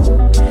soul,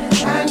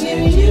 I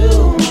give you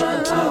my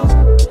all.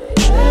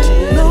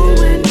 Lo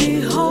and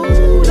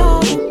behold,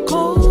 all the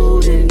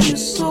cold in your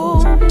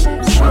soul.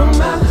 From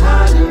my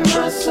heart and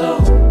my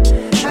soul,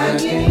 I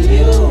give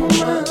you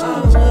my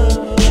all.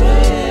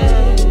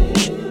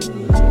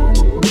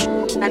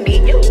 I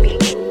need you.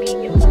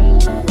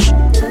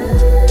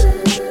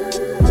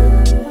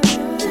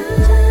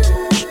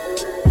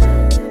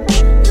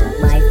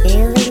 My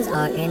feelings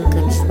are in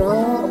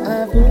control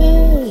of me.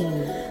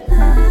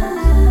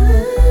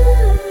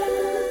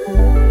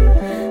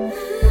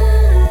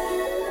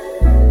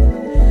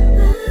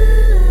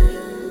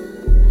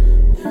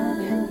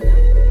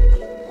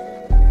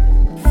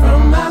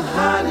 From my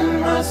heart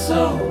and my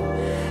soul,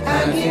 I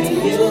give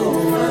you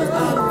my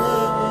all.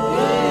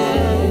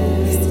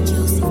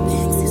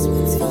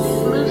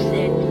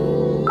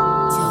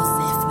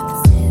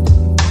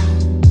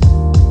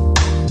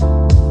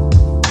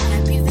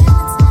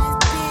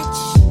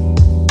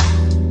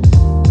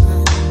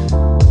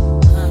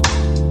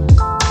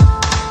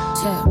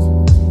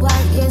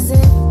 What is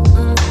it?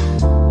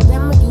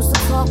 When we used to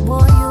talk,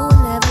 boy, you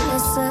never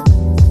listen.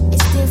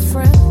 It's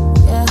different,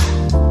 yeah.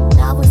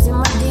 Now it's in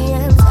my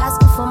DMs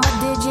asking for my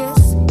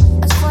digits.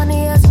 As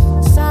funny as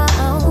it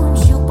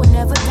sounds, you would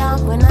never die.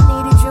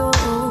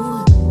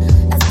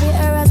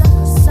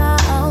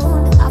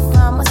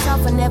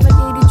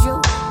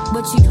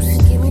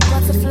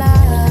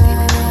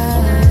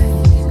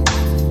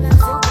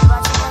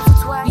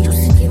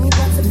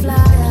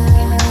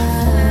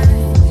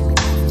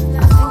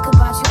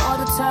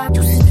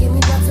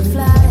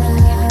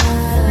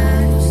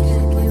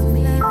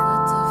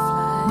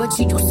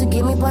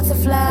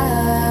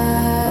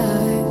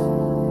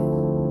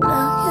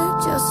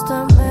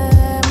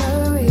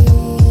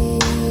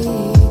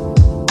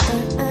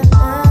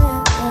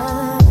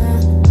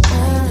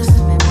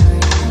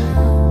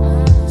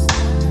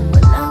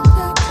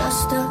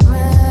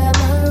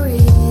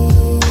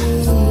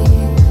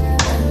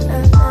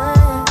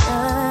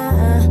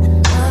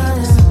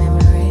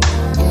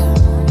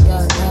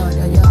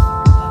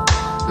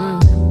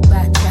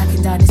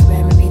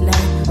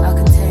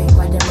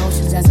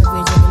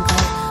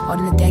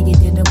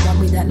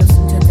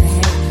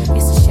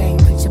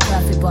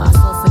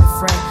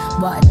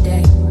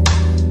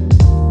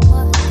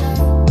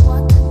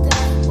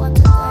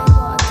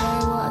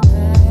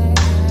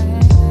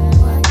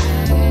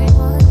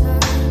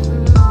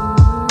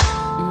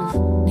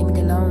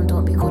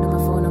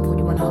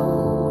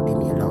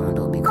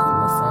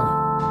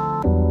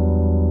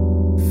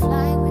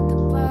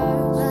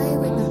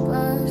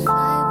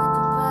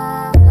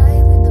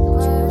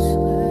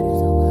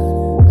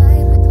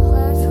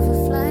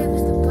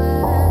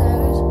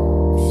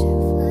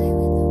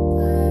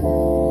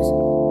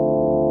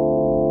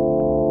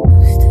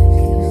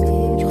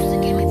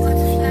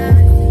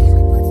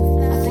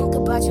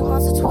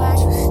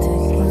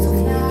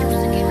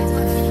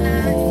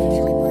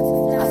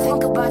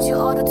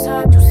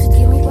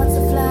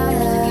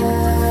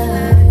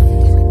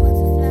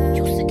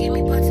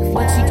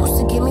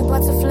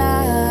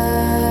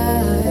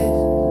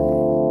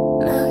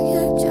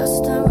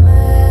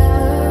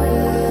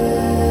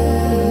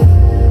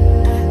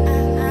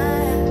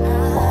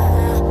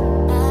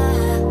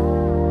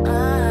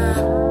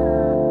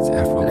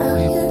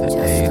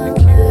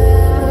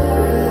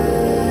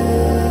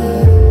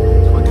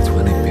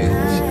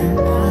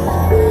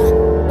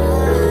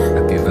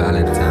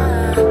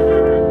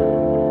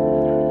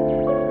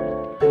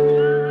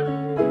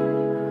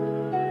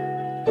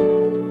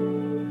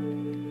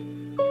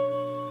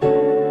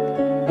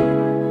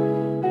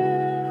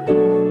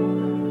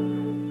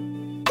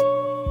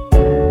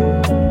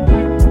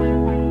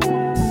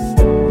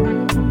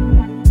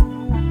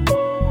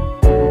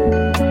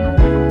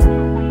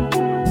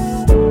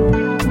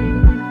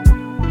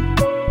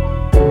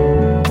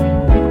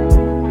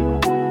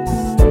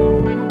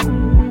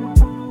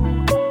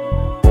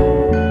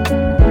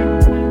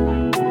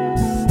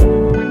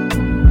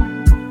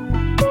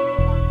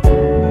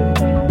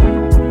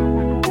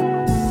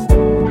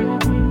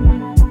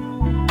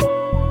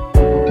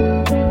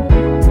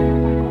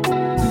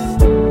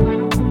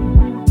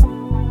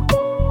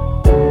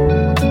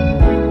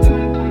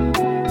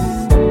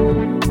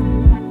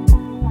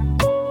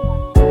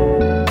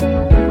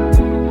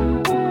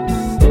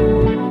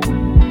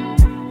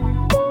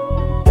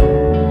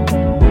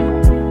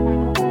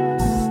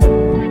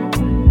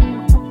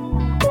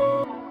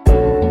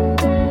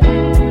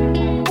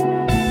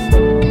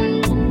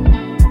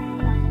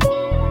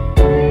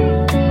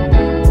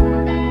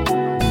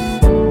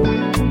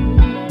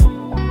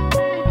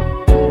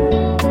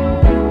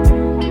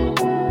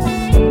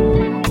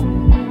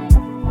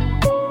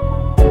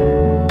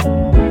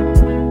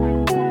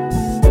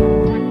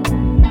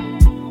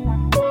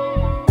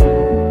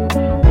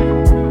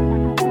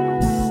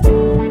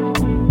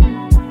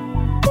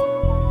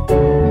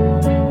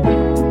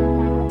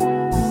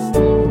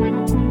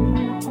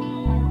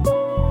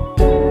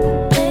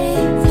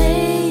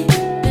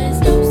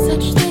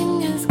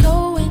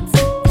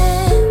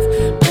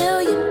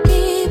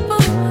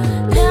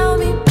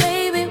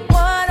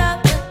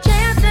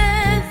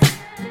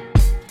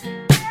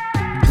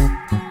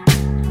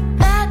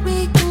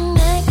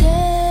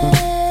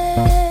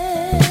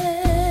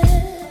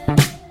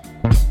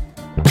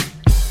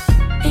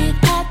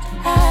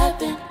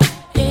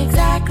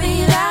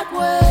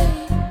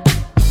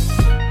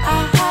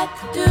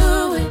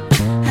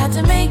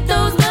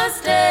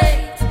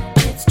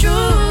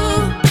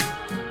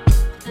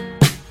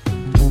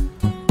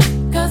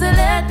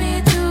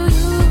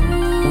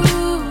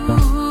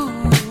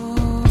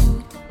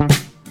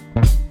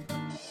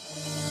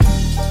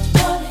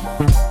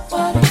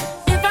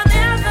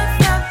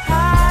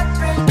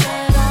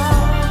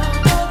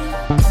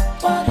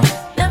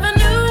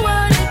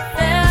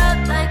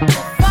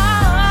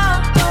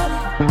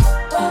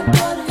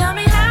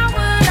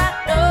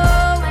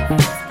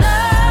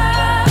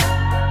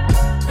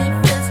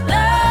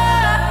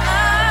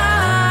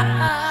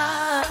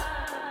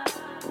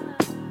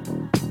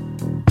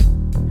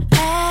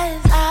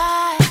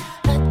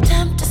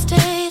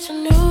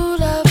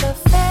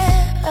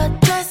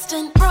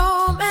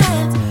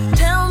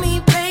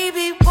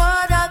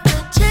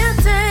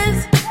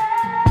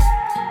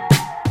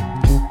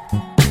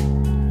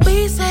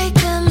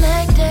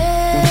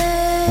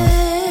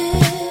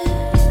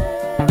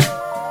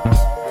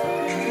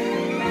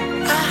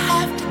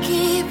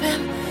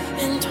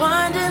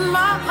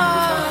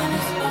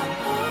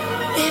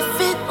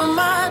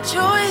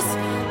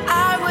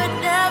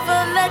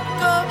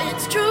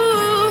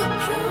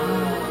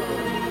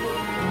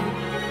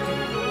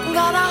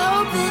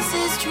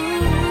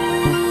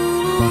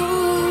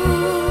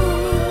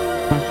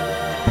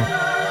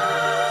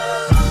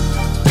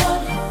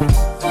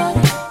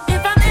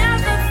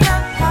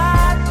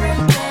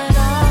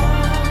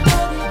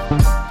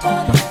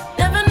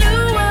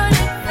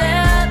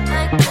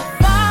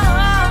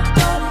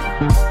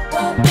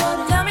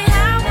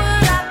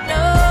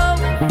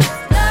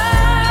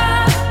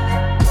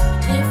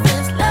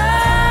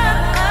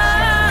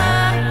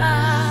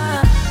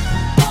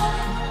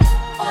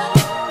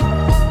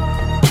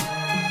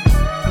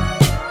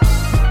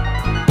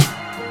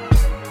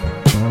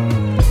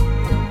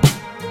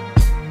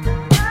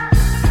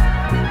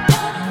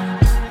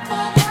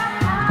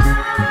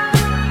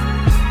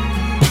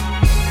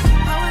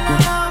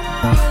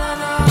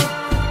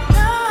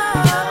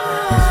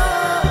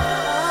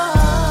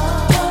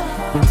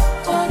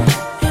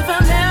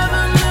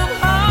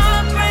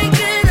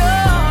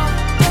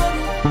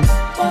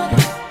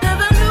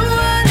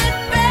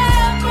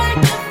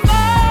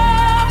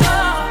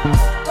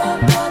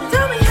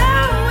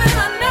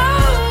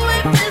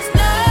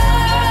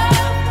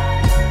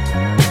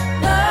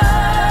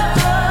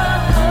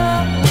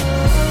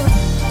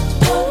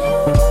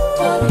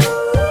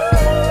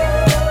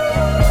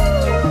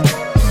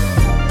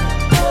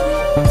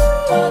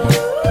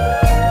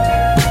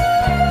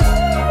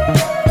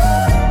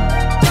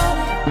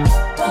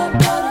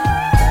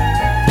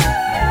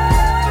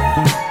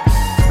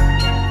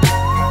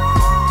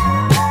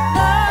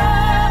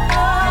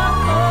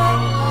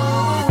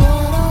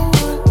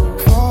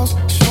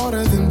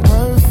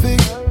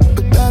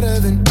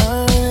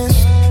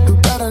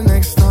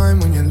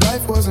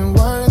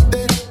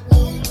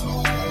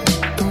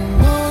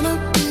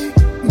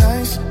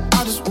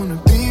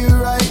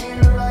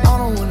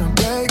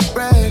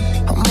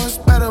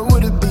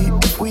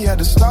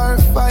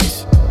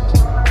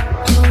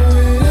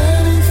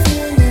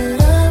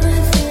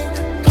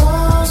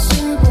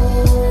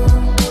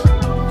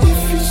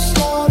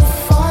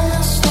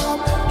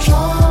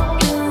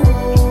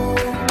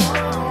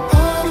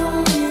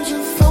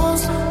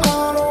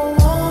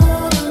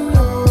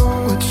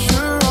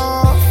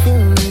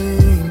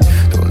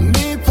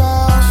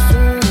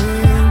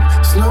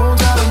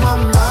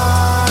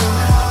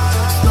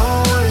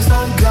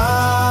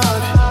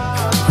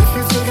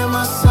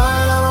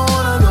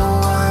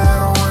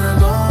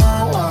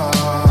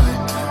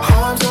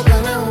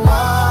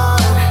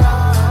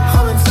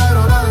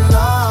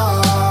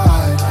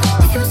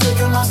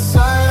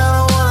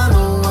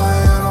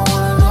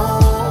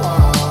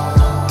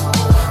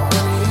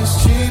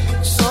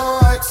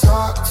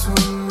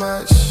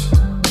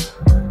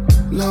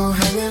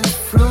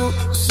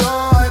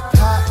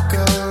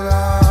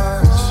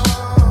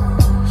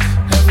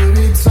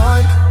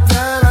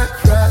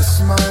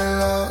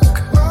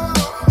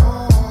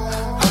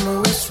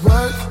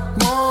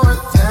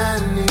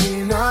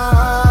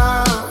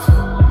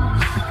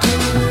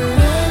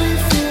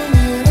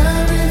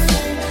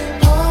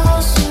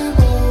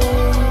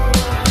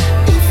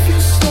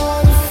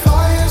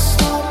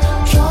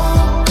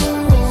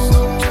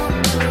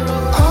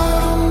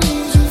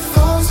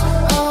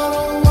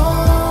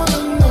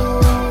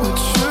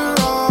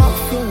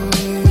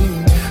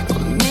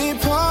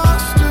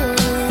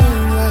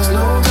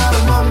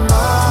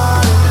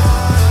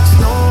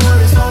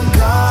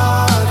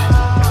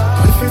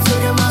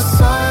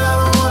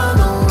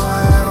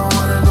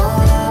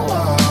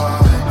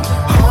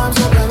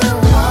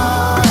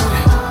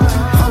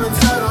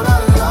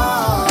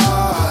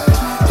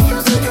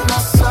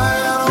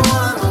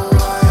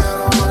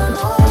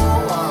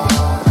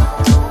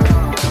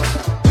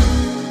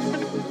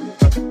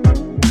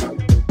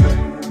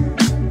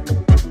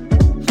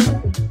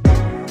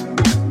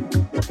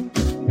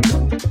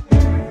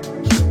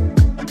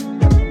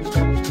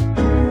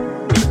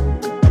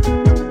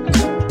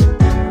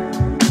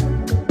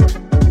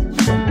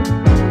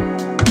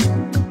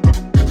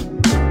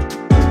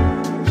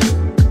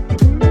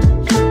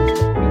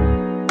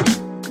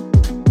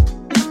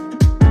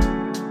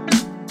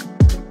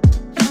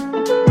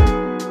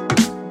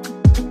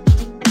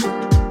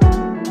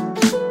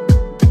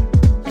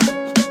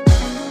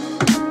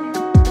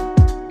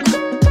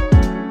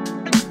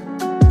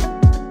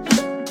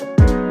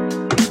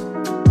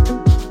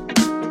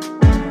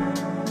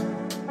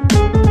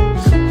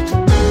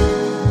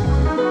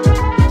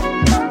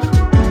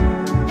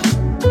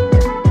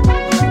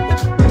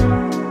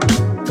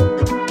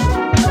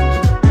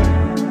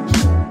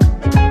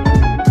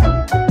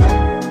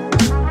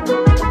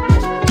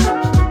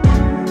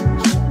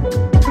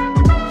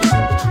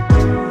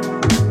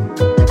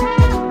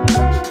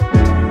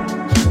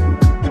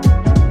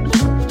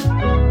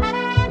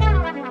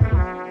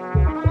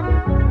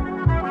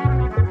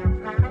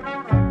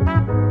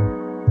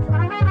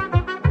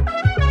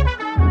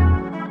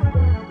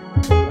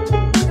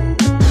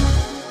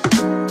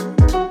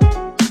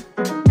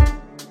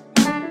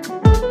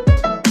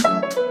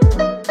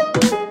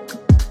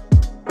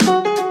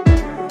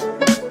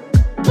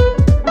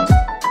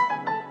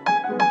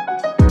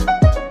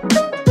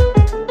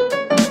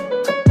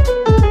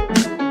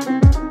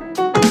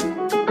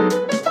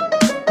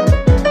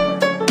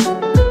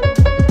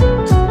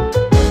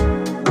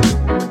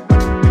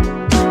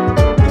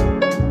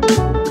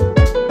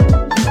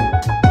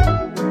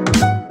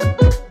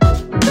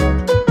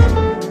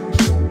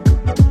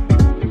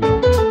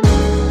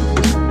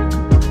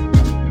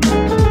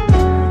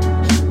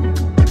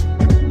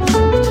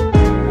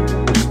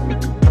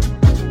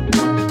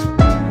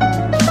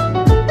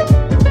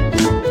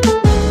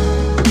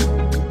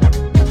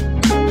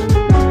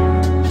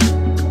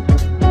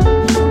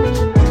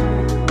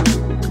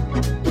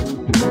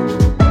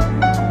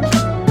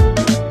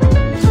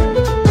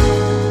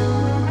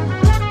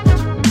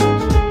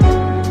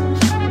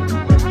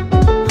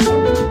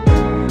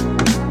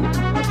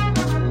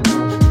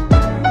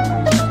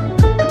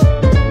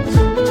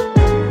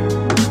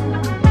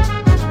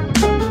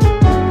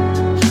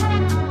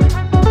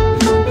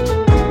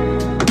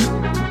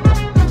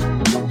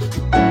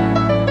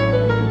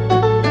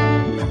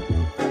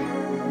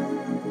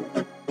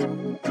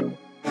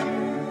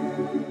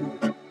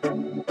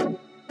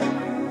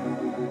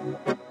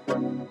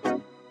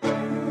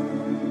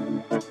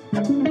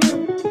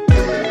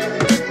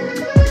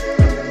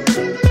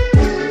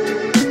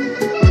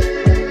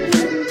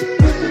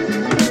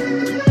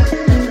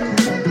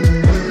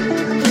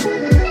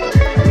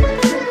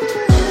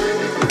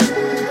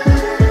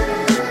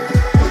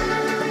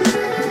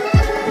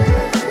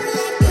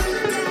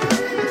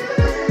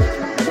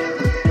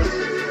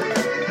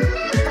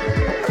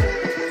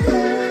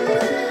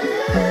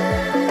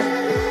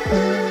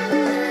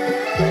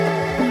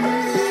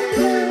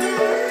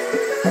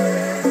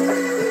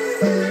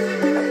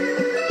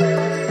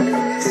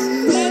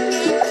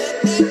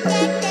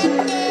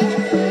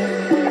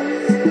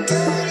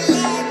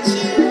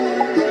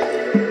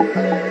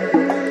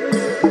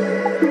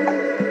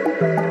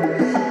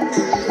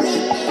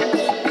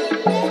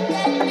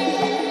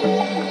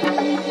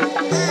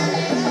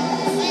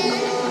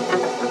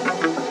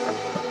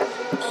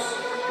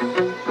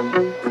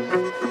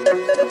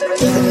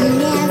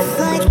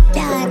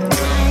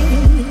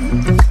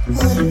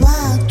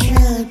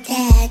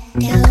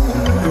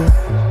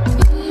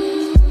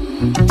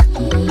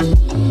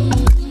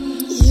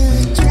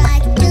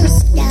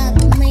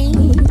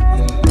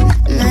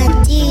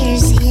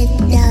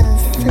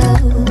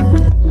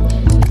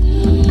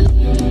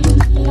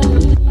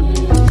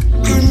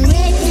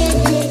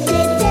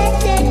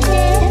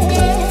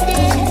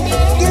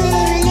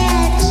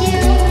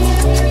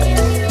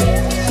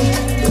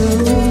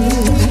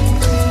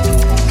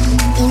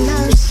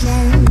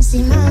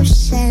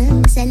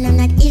 and I'm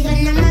not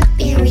even on my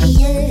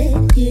period.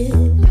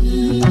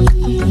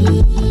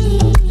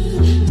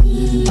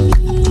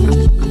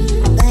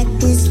 But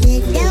this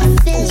little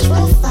fish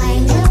will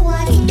find out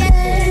what he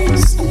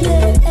does.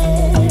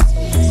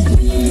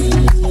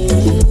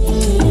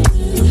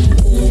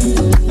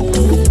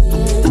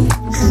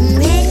 I'm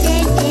ready to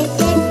let you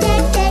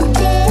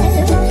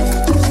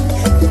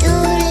go.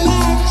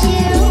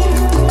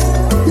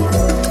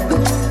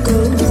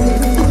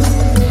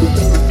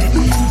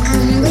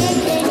 I'm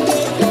ready.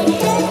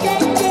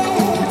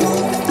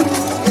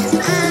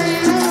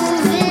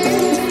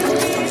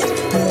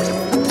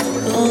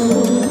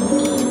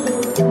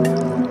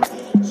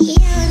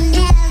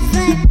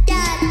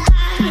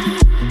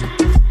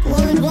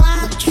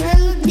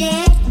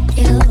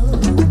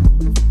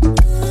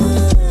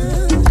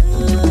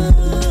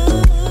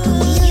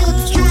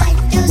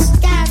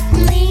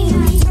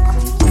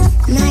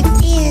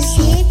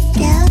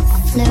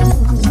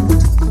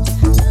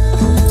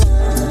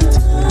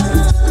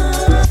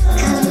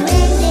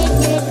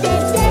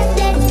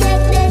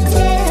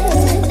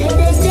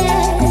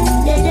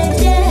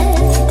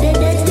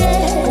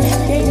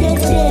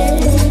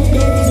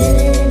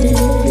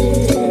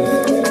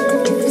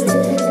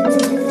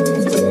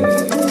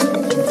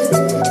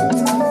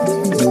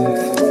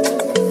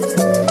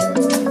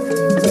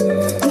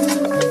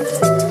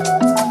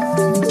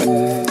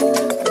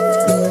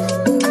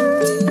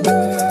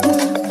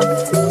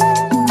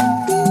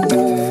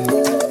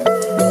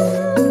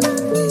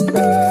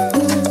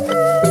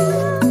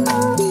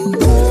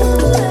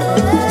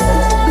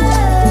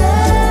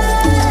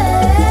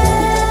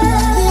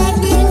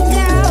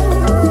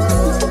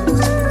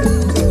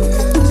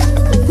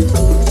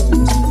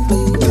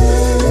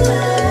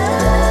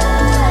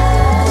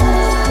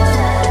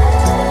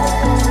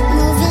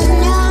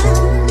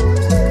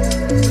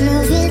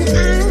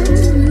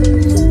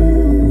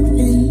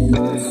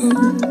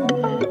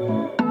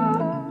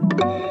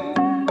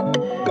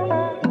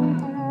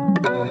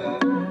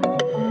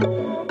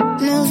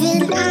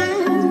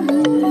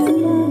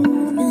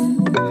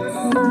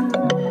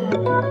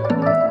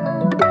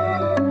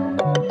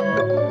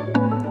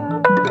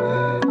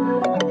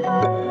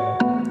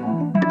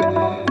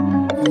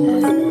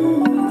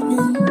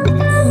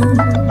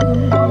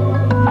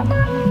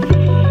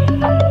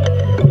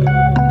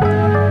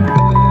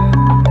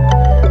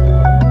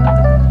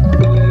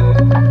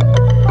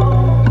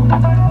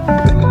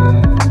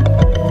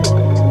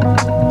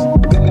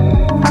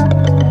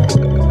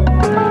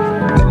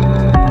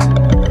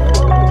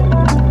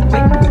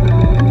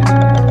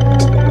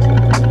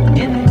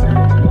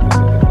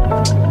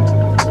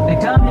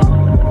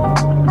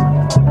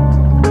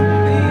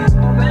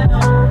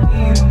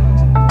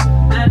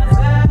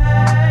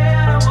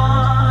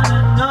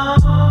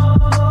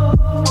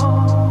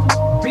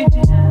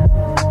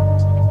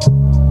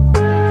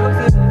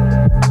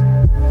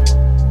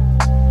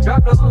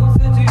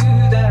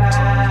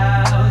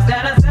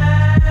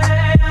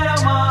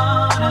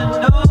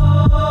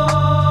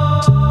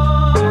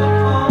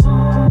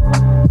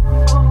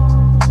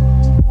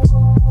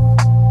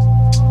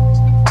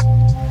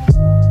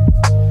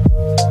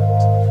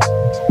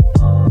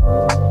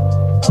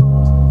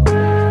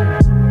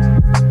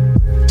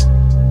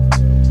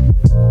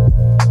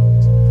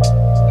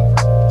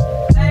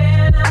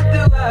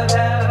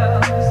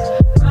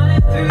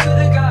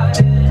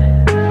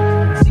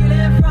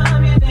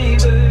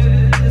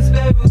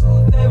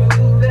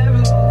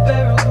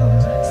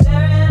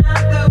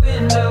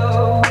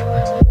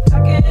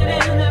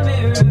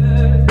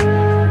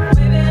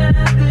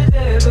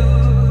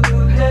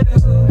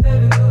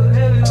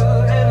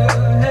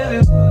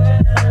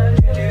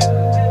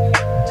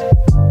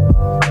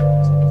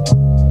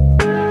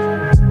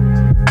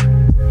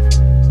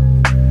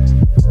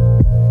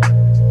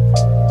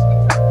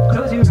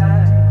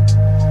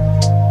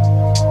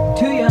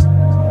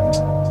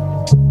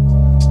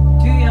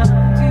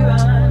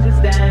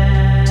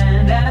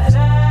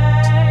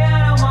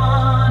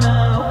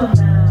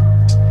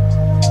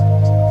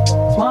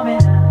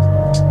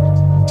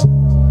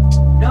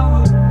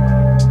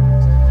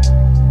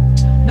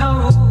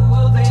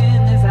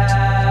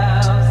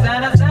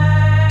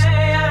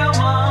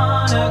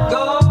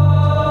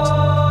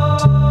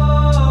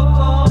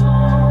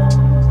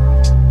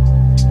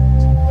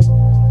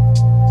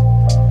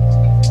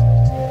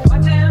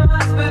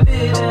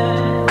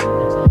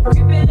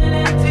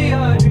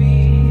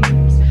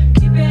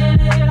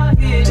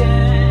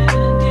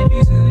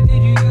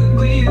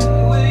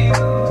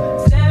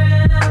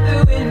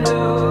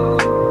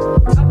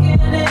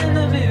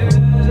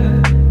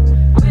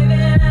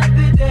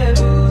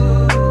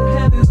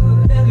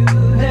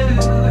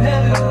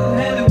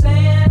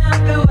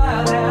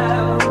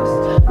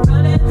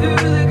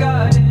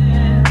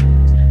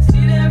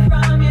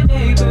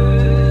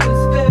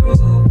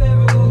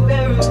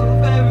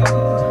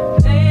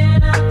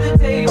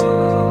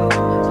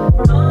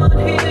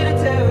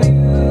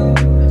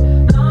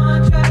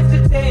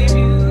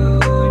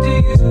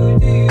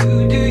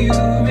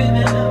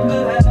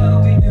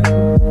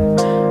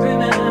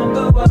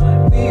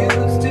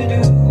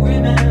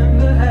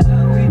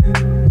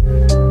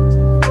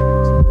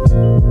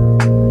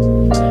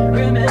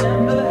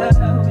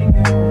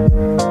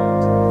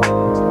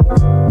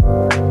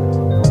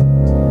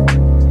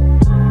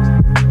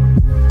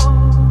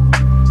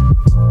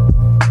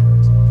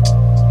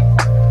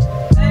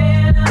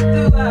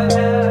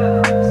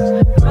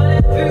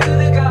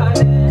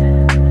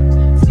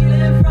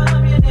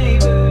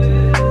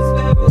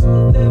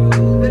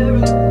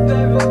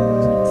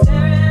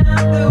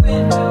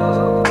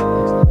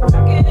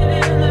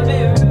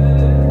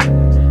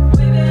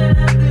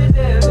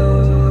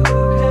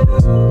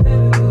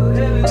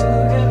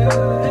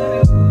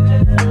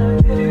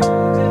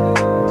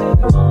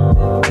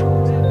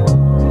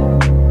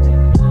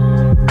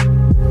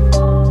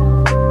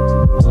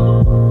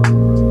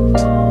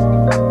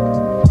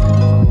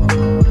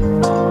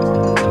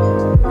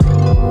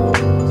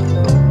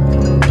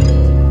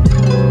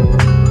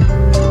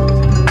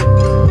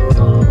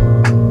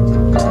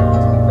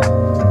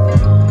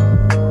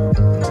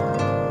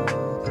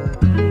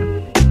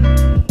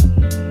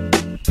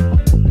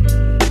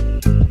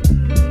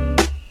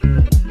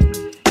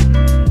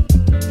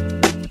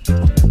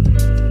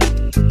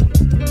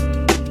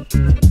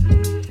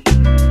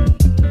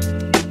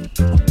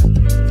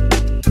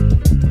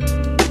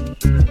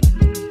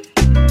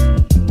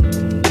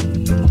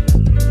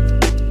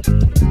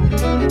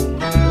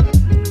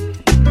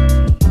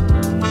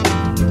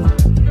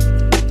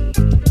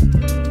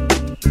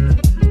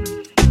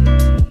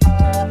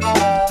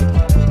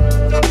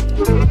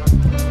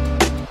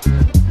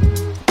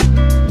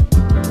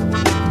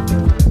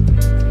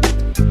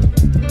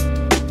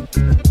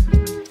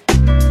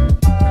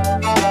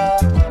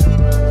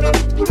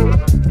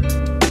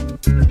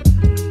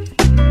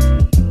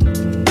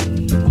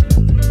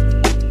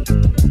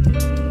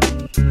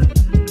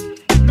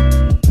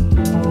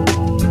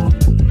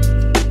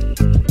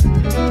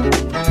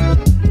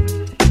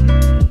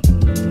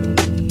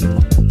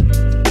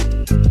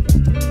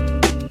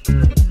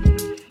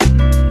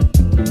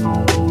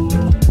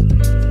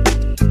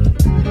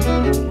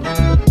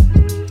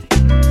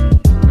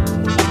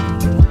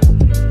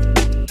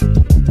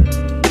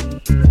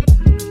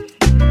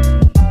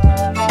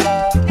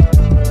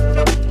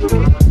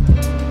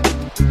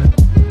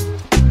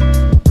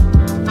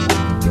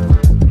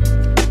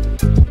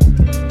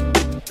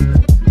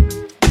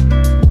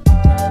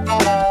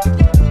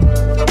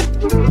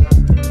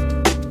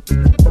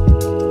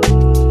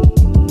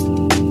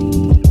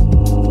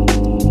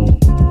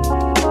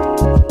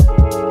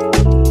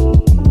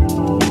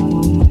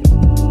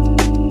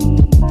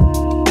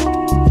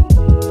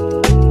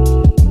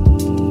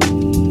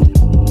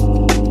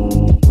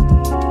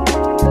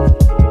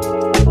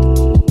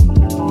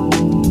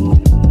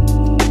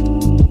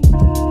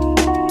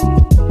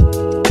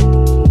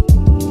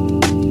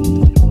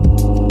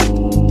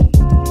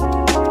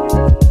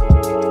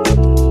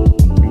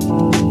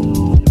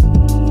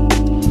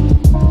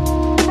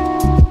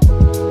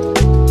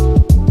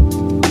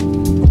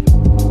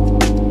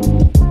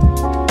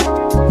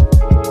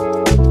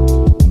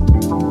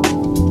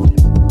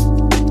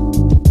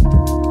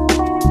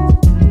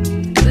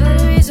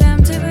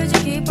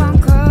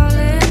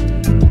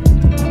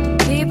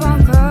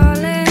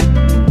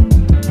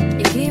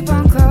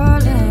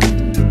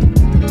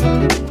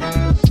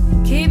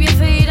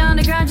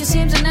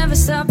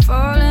 stop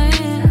falling.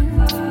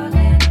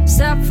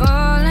 Stop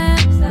falling.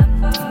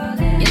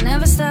 You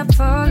never stop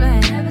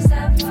falling.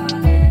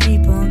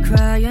 Keep on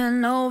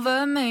crying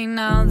over me.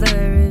 Now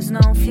there is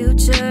no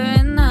future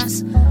in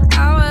us.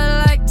 I would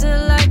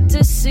like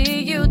to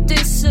see you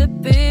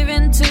disappear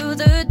into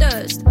the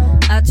dust.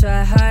 I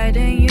try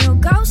hiding you,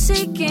 go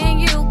seeking.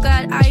 You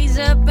got eyes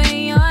up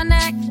in your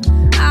neck.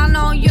 I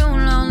know you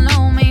don't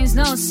know means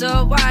no,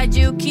 so why'd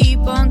you keep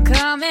on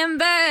coming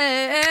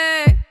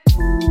back?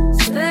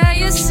 Spare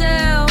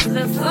yourself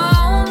the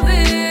phone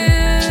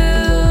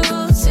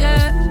bills,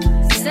 yeah.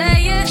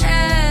 Stay your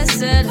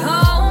ass at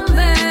home,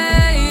 baby.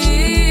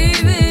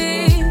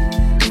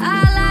 I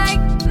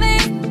like me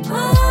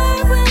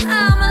more when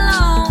I'm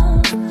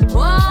alone.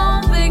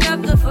 Won't pick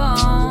up the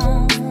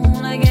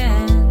phone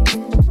again.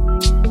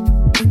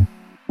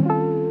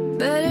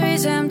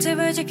 Battery's empty,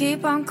 but you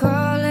keep on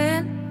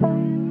calling.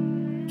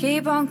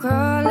 Keep on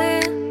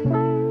crawling.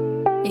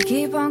 You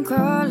keep on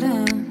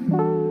crawling.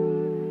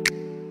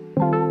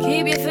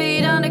 Keep your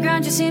feet on the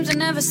ground, you seem to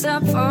never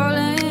stop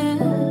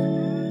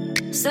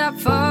falling. Stop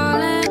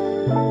falling.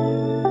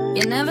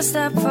 You never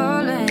stop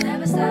falling.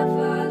 Never stop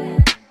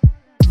falling.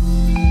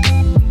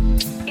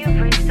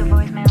 You've reached the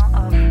voicemail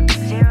of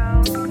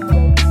 0.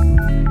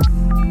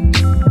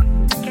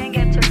 Can't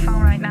get to the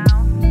phone right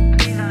now.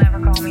 Please don't ever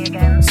call me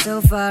again. So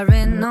far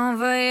in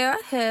over your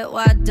head,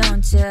 why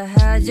don't you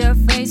hide your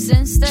face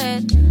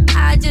instead?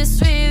 I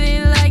just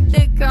really like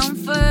the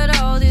comfort,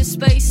 all this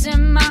space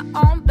in my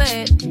own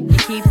bed. You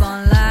keep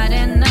on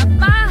lighting up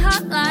my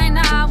hotline,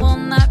 I will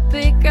not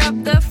pick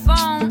up the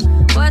phone.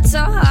 What's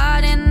so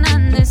hard in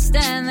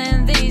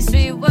understanding these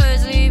 3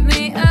 words? Leave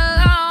me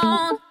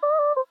alone.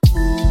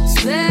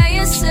 Spare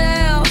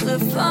yourself the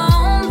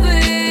phone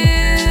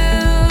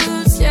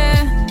bills,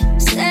 yeah.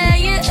 Stay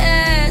your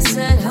ass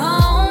at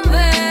home,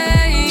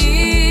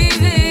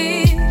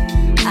 baby.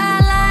 I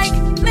like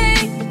me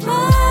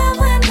more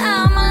when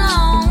I'm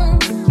alone.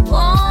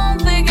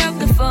 Won't pick up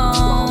the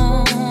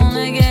phone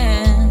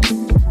again.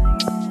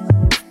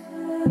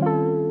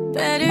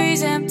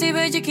 Battery's empty,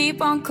 but you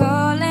keep on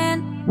calling.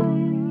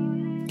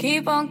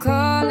 Keep on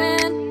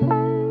calling.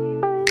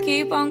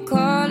 Keep on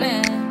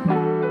calling.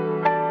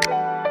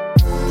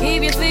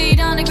 Keep your feet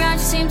on the ground,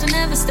 you seem to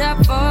never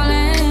stop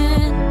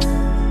falling.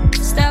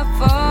 Stop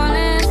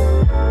falling.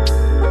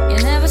 You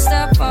never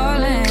stop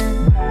falling.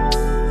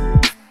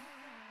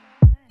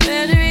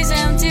 Battery's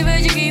empty,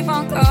 but you keep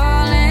on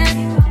calling.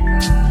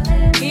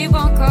 Keep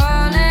on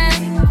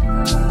calling.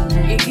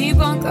 You keep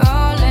on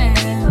calling.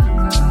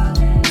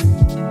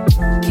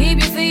 Keep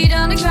your feet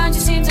on the ground,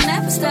 you seem to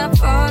never stop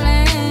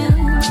falling.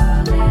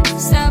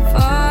 Stop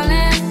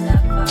falling.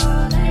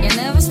 You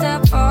never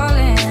stop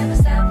falling.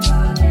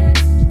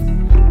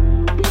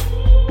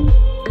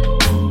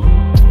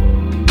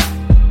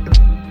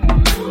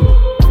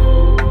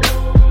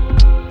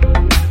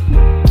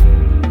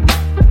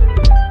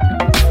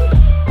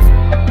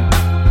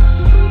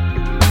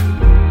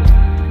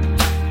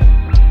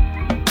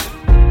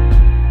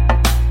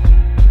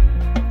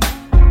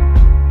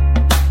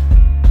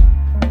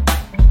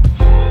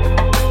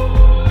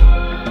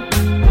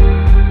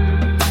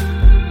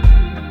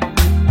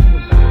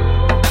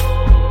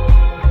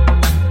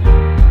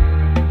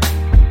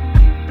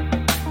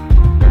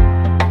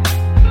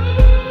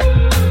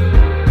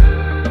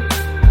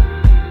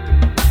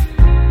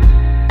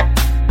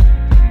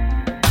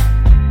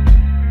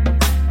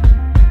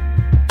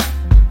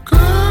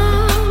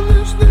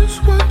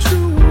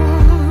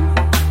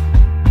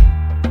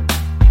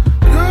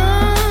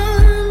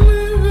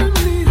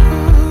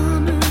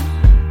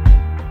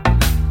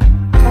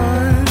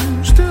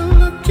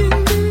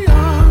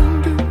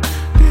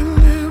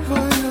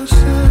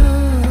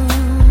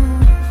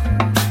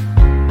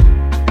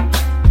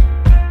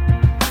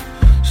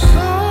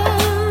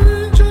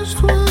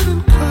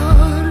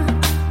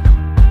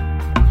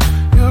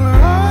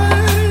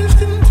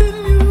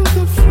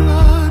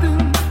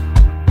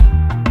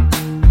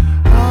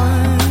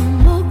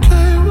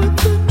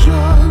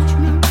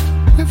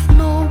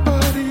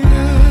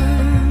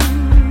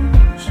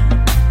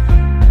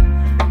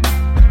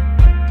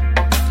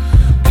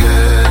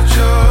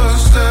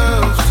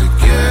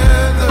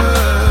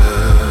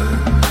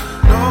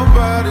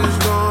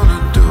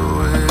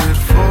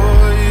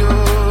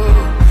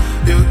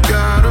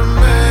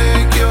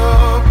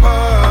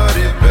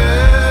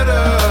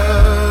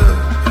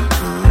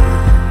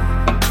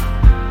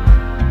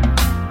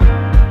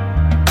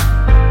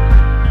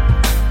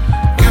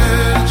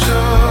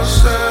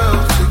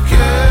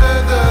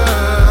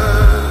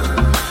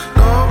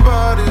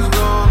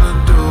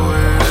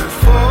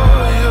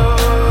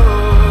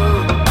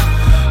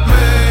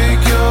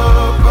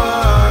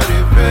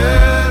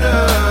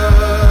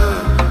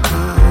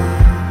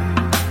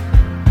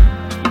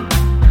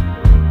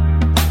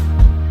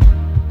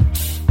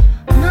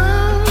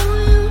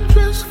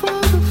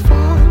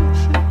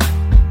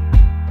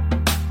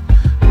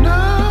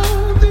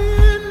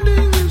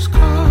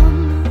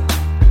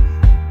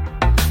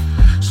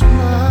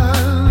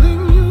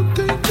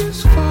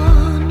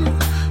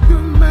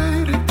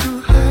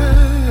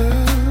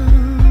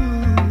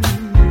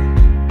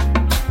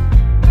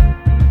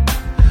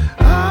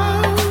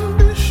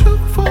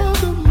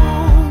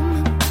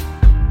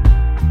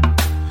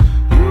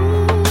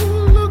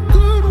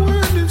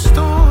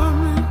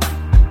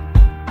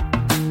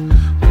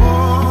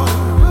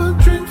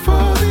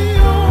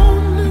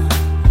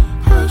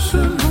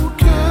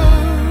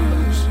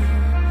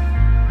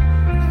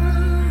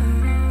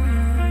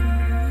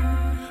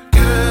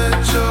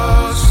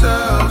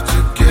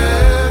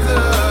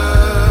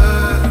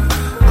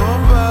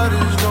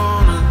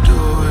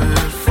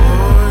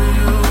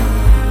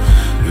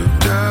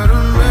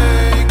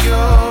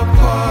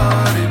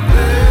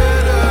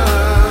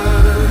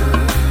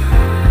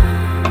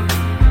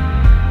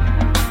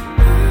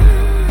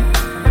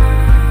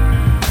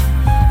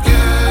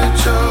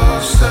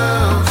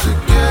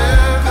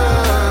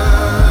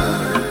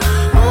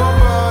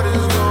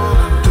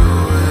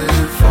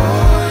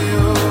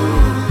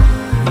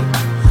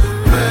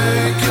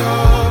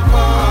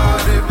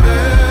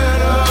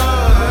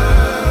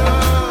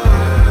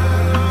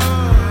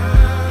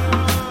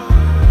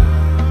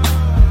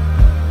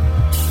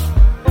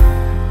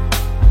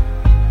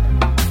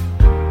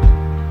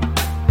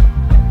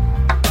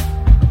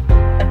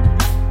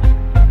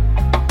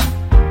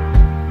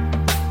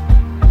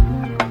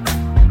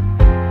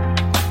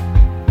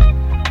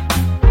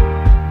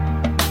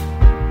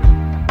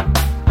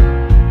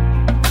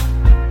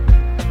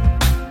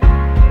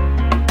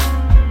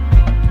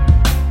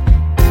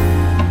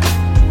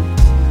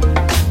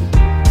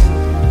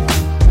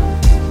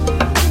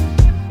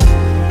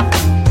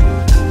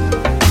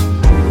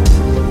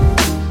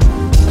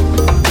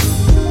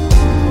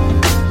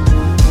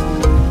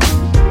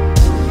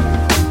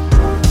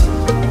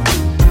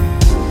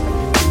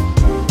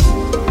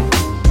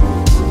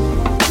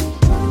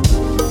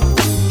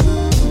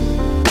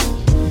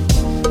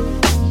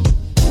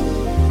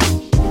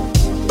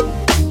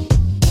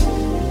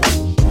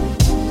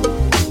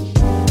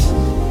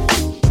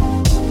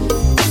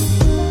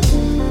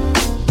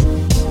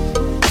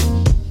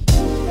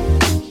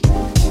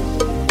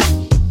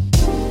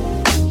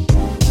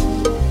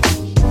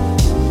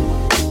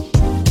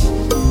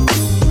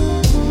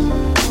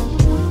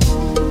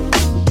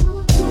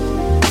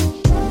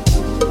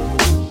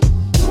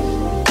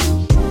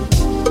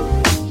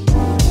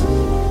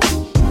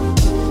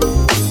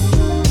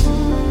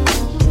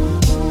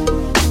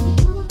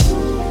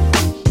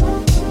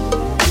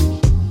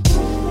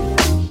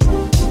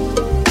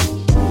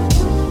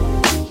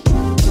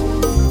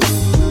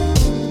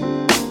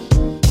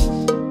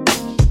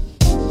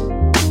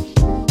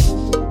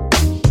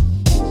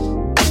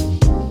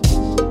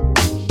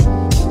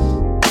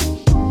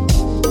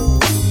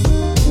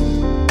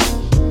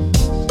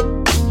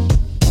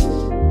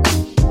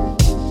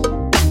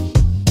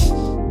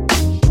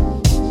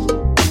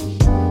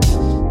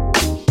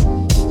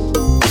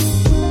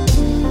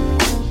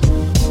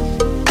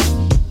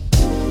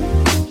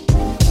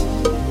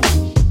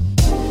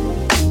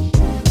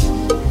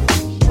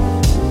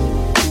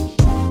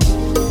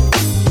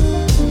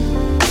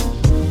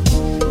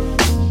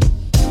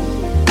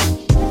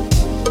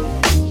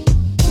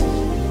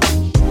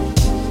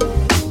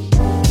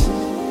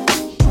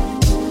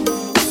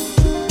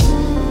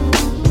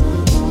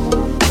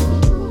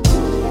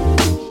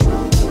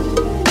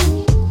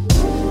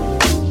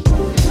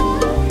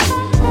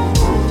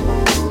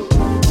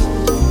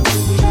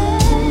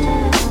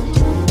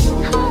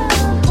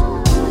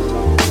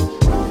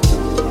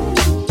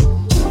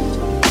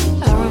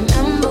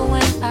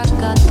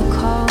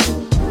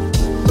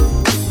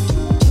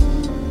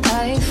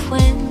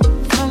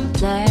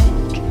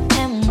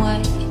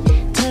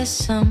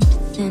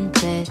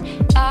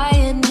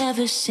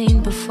 never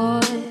seen before.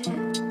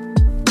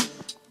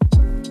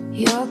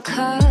 Your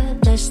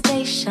colors,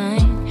 they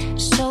shine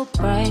so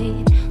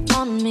bright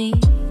on me.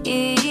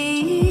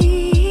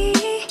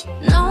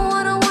 No,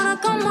 I don't wanna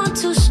come on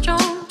too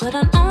strong, but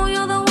I know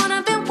you're the one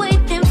I've been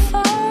waiting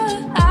for.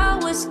 I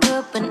was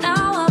good, but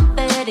now I'm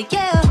better,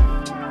 yeah.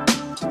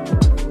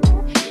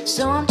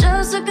 So I'm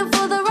just looking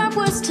for the right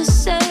words to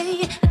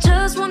say. I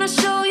just wanna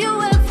show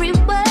you every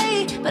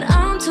way, but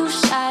I'm too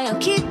shy, I'll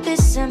keep it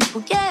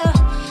simple, yeah.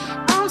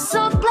 I'm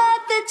so glad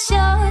that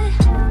you're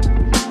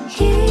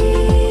here.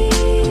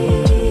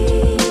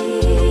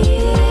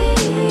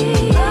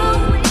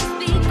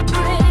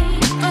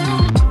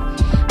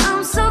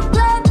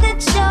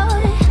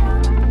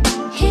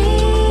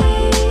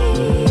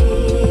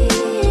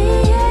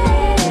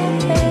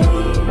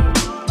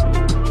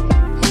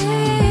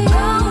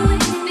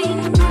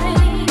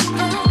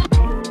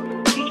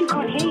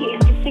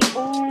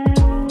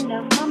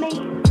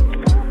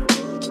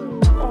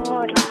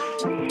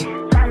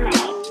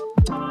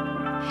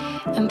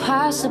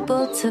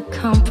 Impossible to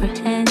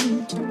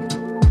comprehend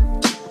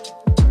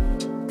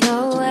the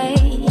way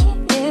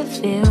it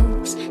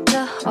feels to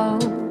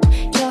hold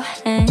your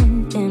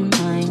hand in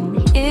mine.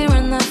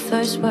 Hearing the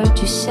first word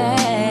you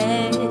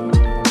said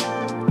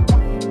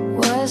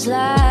was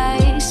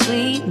like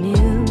sweet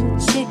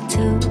music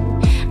to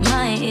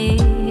my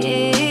ears.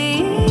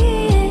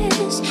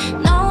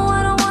 No, I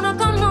don't wanna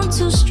come on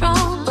too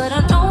strong, but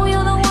I know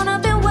you're the one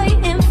I've been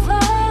waiting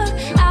for.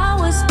 I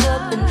was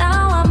good, but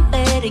now I'm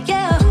better,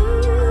 yeah.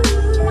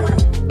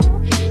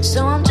 So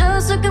I'm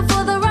just looking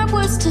for the right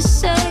words to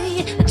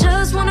say. I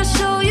just wanna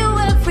show you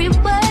every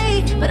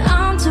way, but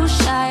I'm too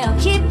shy, I'll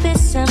keep it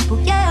simple,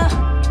 yeah.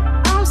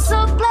 I'm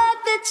so glad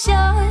that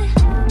you're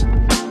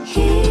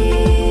here.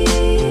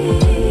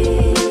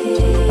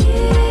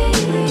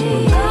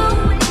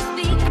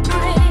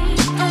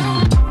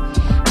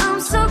 I'm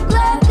so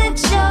glad that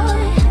you're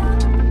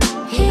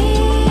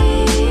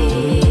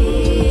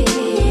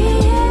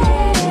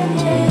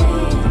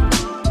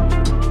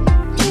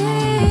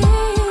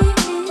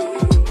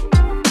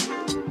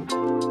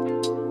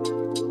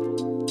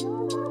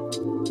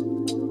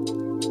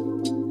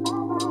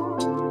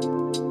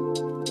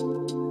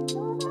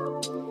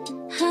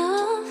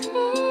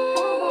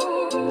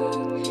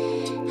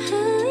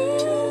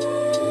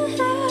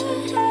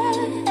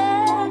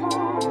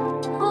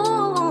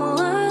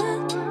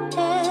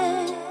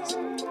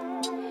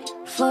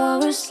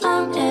For as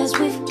long as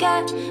we've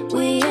got,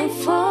 we ain't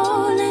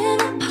falling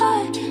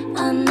apart.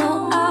 I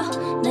know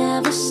I'll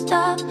never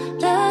stop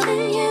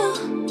loving you.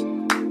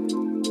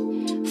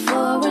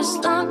 For as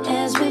long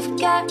as we've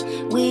got,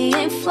 we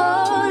ain't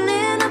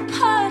falling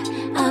apart.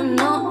 I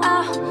know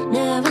I'll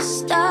never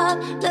stop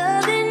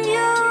loving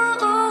you.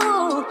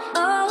 Oh,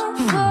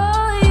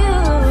 for you.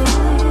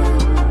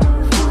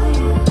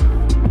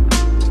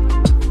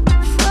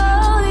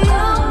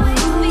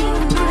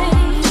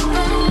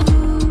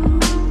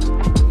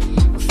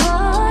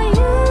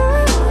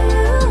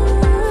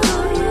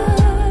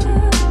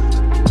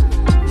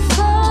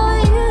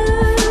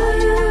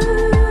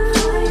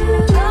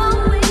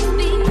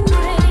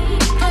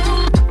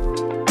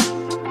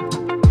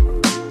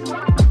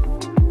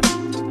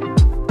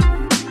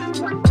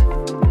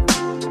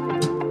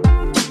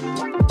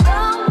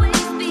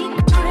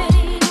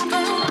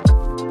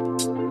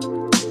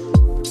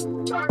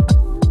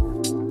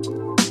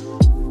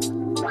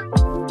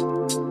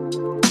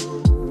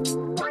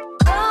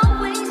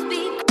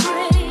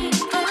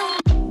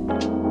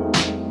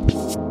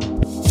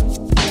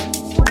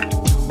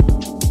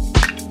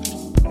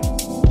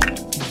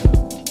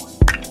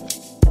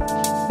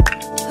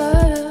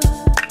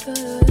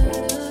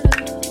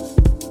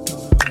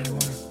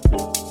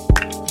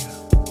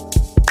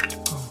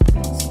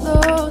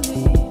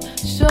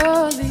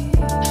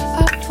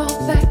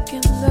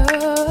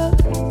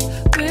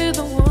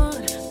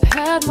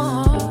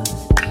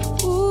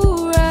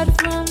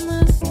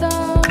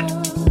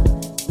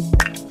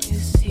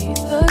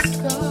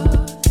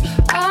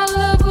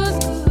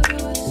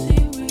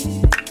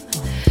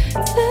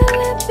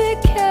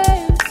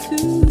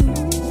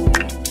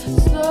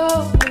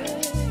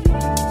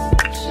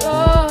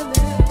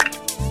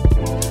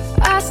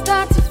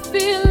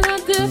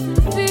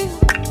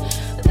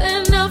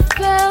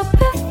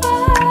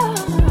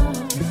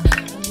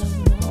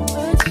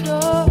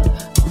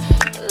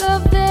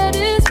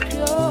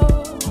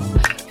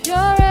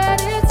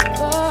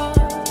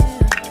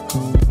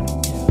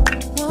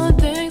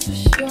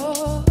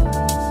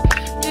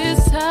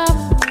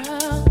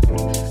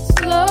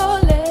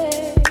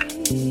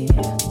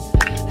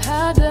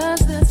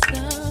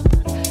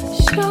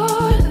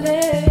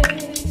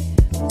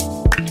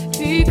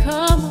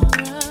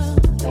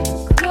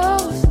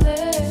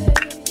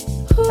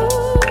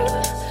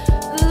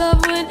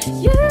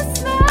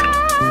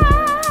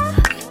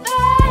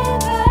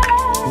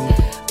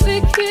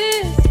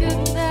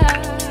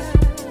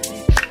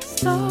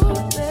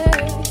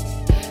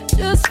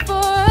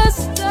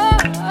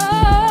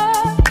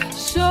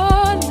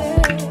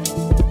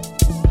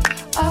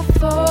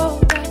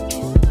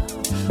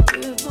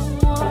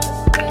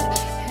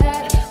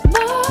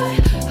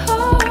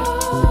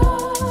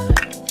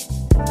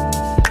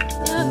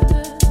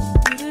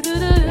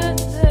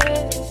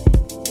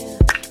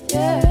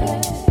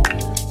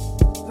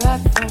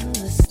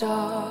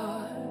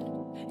 start.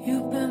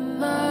 You've been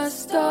my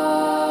star.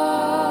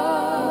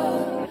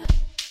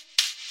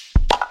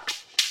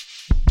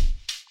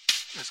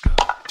 Let's go.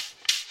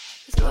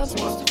 It's not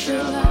supposed to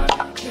feel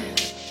like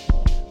this.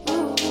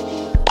 Ooh.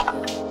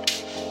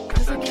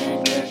 Cause I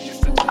can't get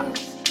used to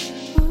this.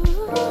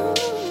 Ooh.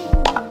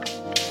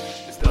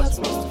 It's not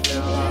supposed to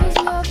feel like this.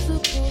 It's not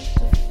supposed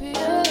to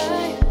feel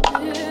like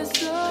this.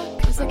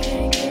 Cause I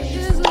can't get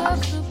used to this. It's not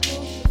supposed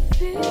to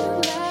feel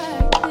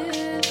like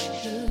this.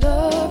 The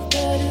love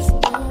that is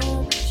known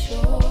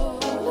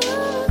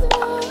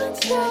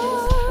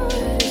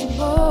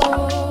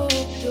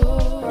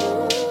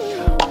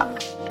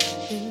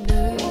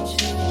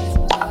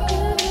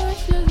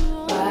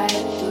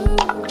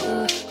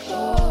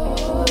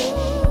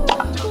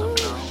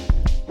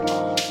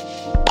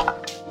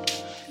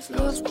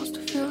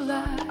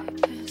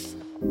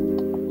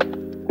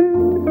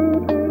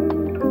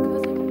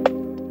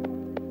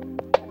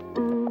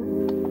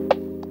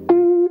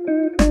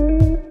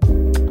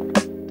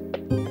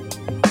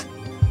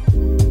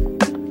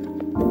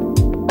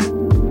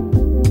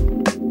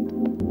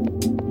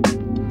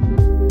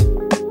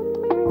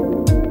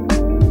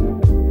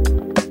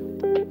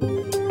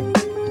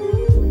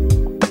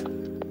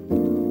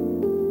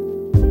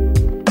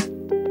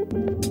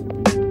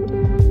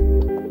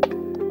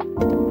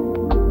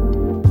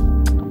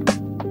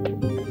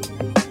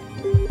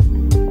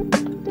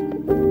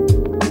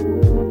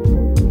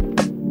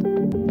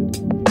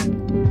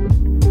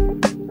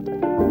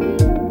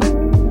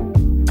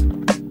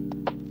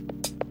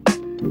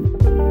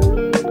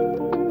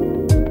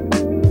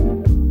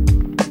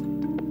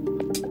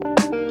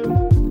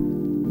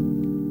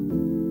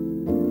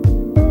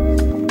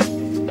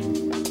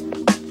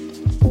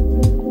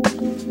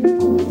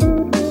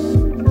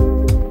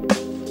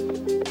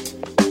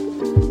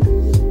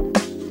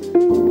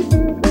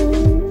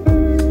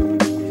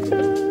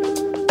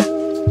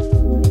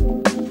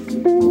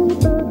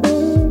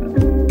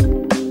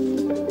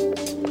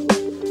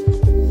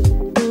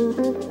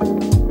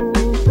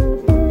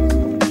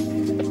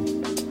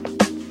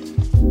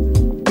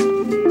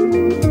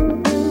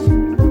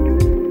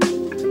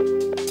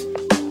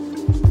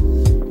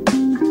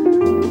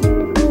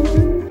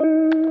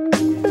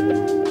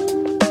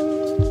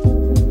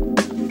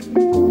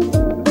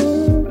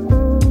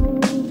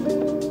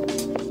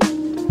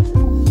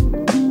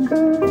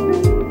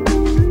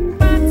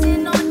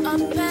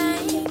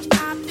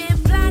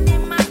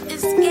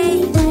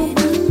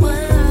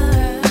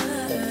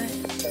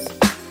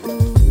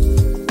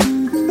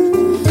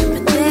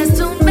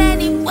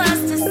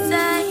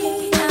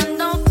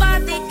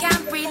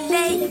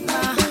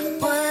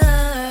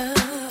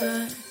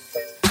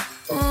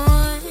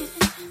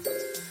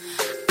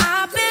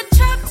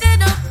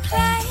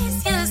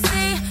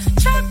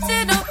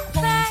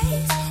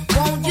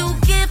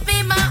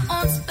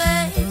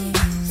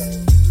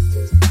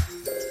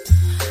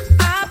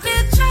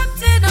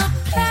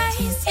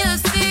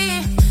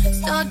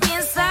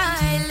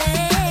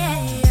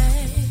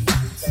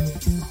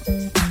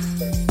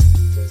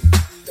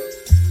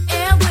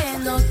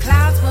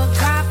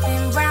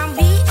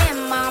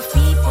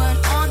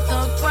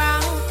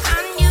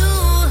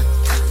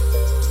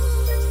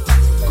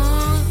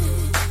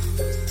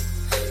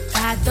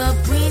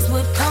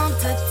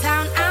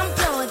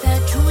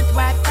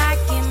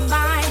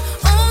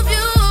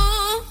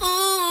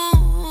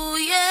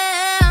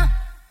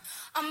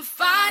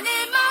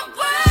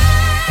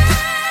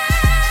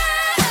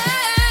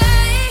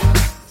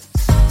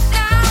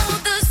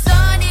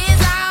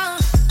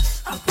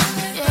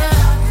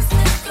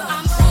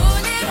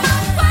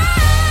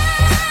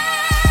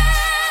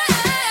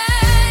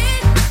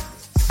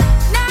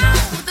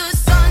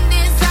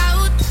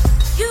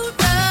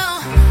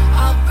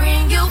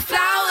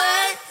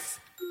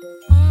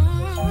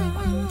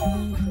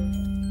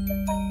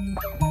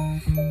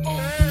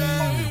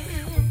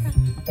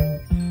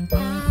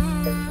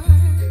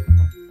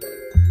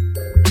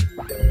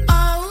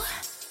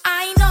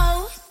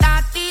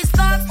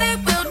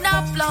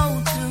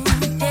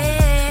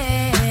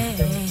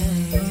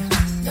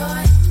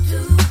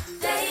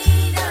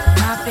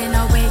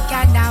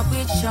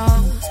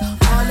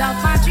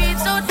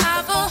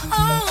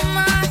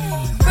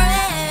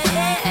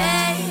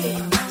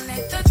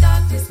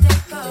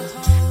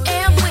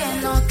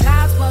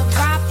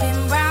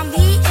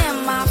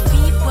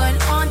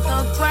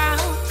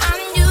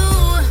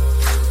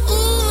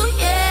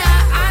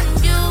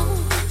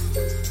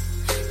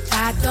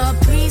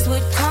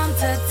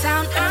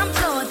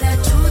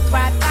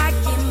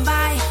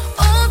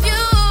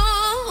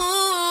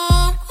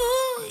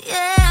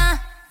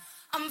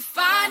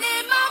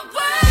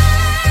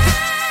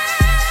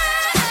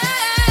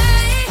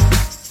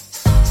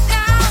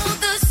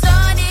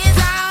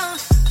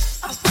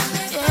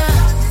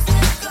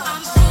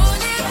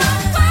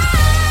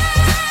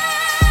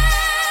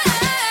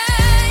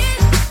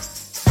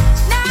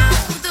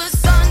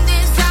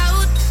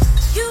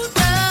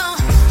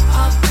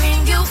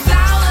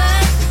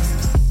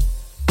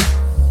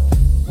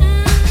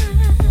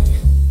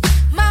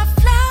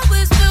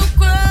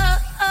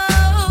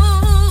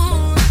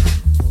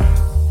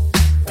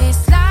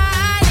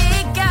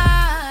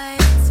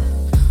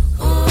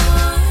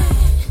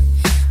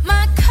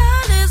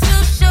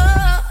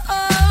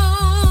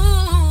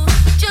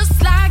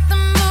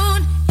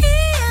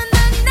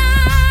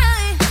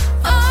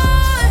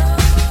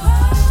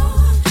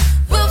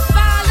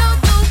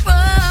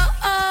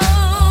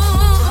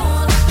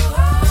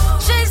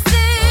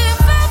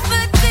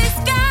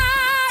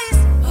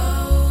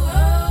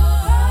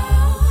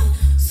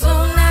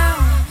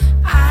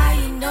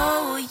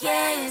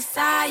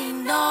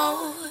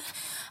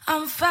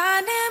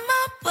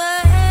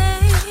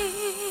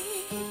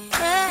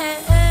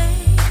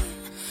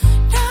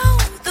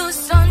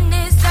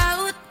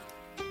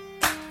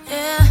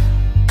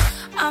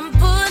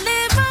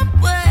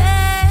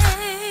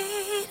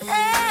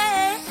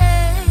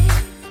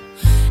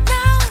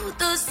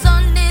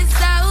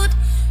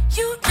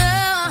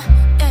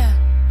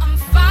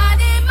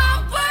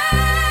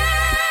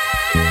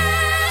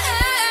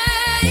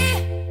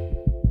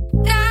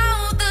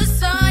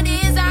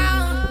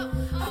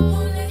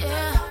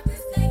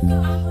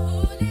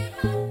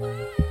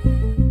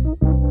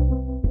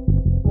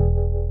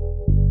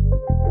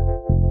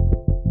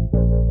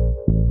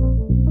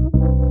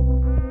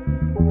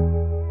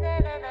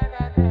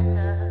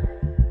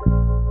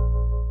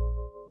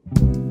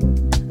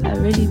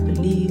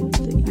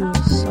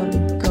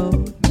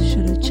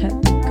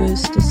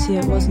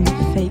wasn't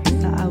fake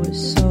that I was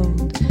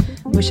sold.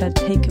 Wish I'd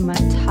taken my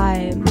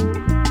time,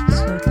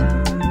 slow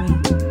down and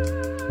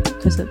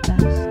wait. 'Cause at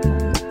best,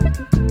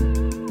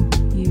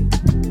 you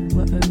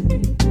were only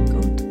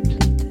gold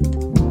plated.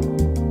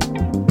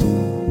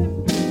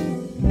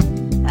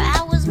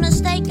 I was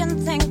mistaken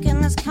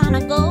thinking this kind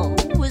of goal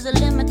was a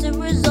limited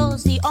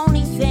resource. The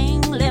only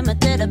thing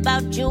limited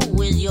about you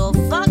is your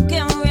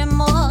fucking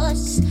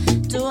remorse.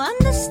 To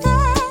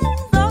understand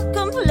the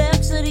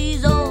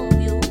complexities of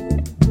you,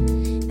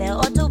 there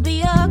ought to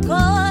be a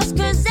course,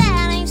 'cause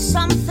that ain't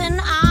something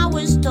I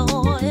was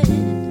taught.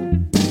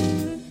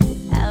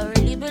 I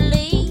really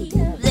believe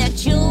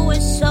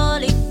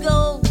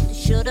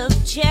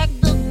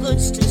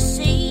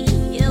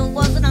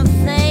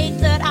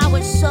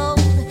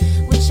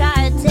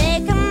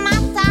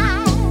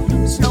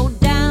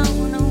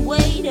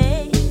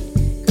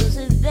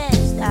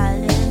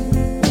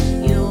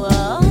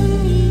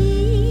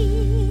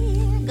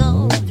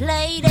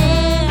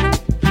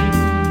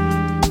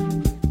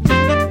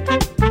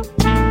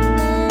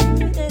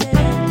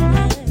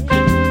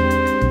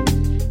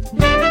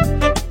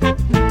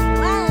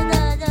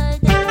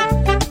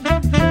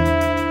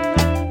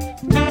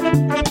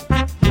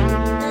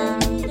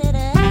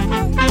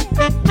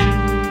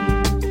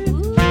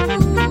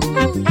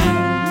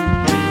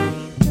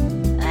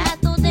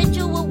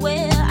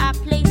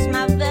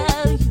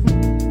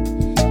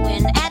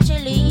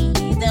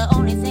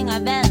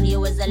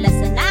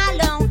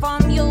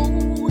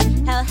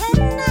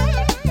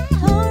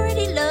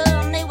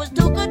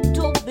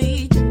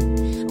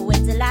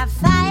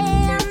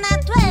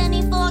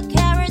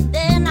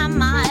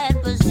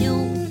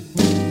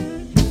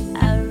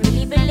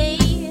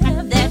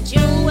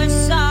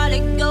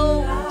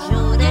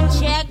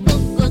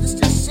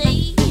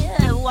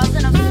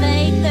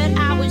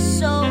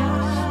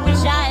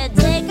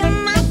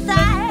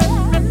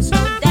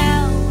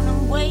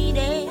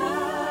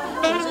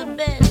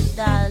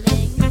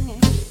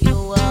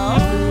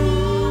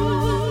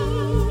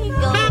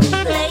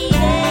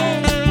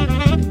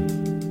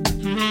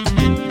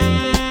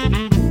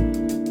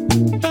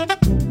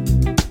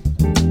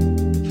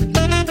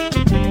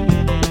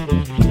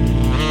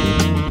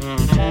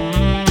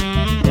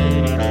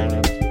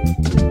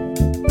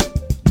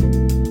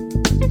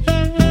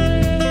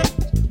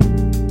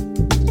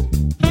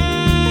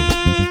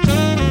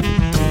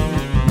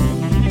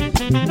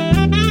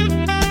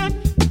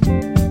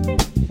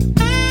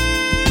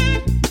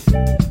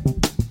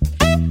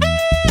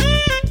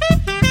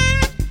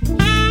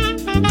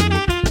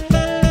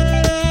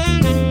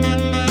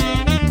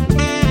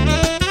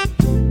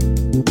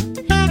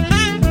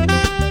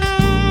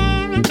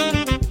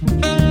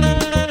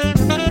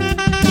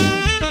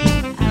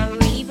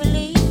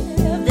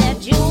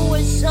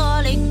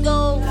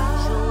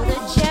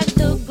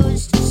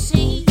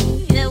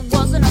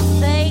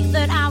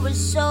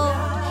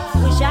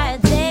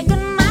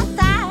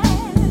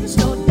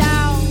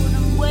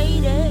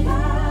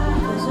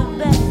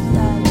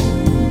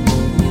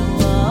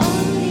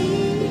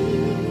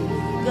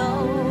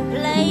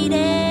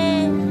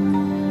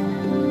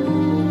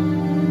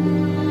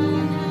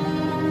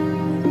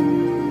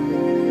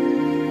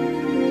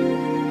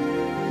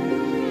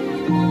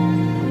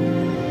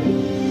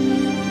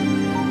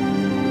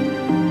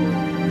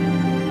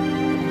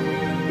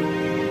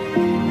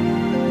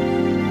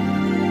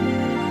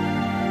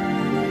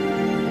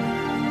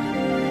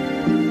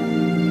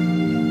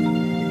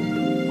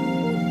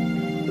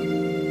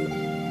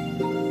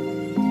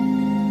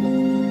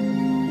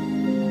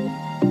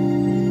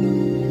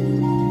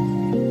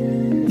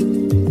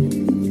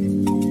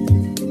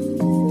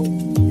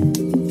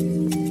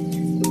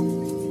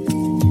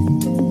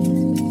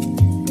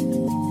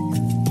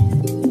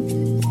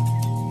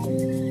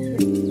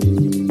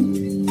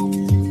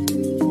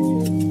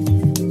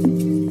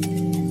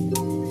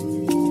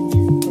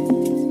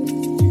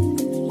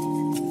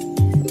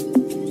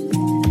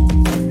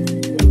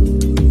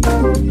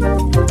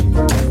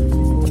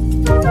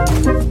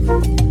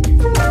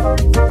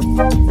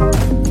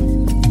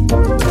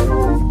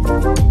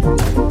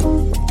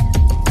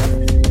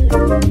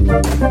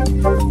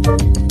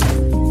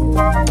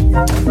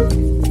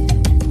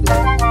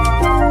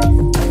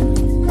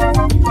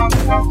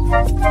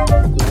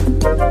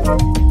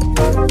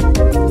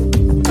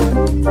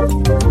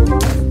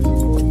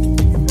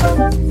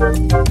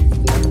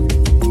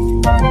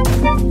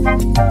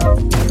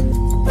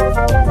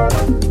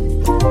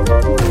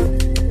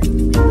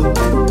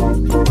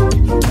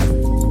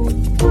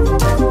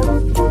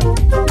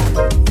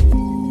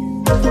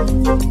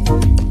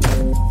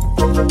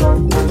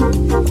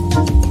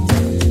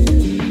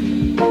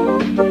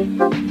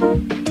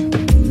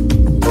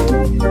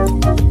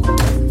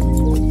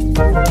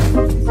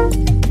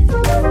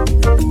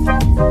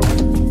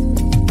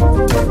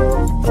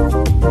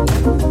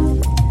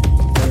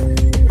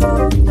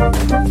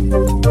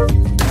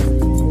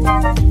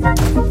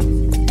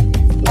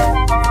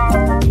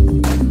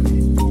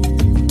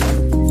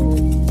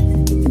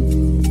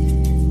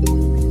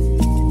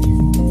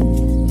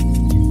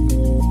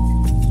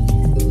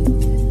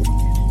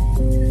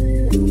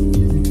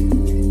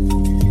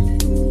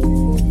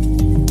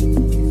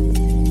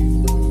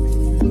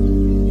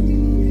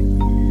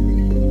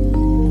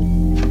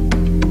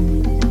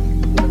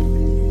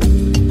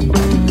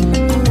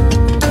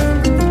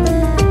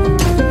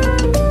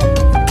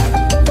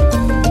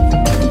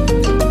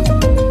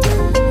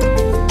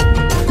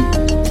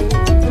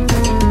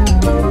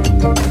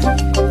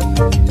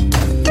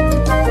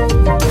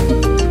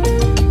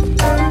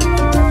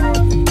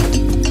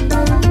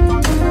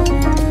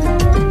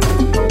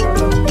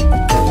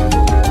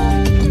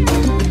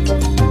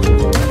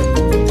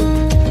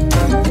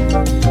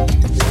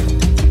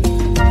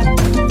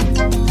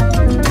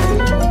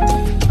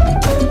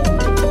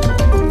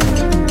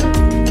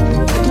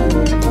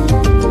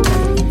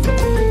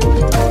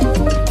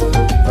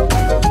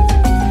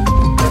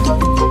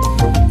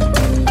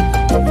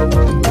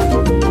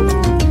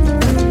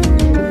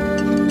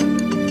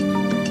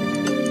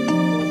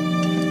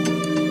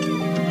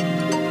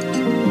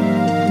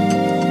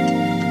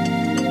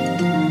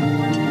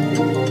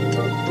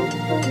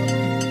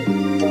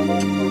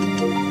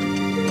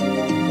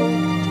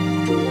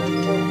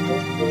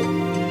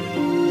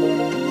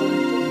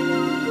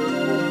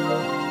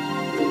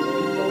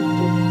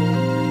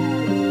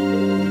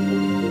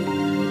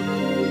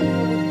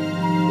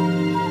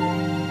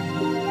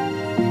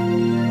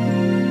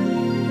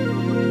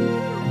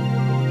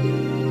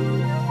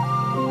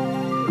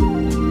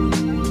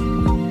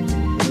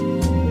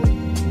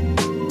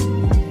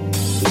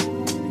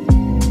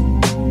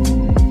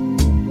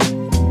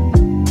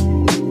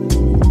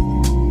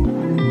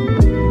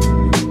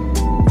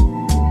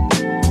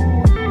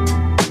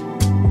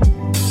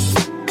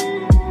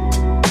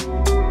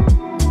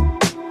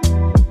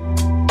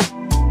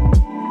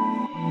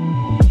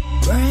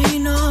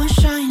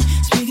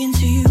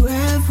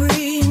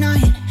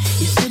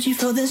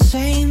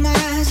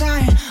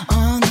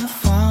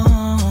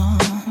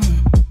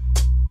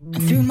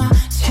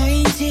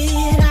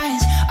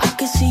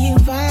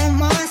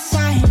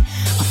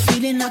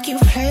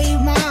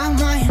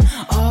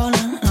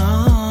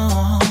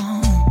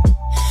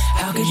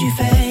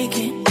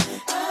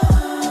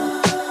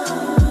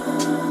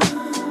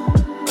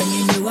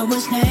I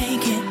was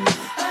naked.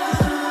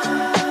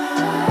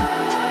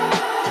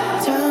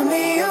 Tell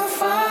me you're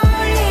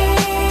falling.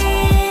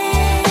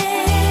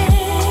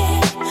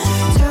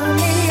 Tell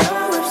me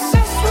you're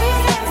obsessed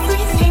with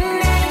everything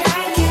that I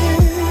do.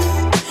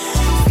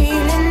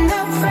 Feeling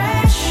the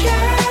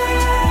pressure.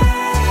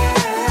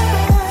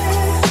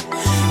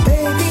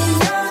 Baby,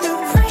 know the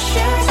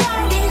pressure's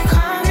only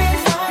coming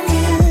from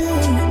you.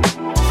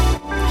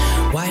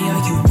 Why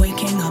are you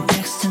waking up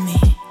next to me?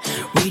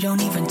 We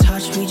don't even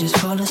touch, we just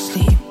fall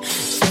asleep.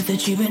 Said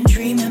that you've been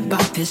dreaming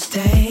about this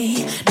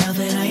day. Now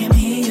that I am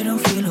here, you don't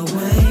feel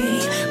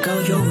away.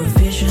 Girl, you're a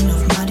vision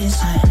of my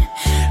design.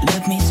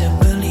 Led me to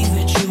believe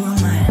that you were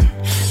mine.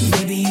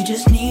 Maybe you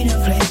just need a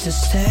place to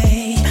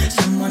stay.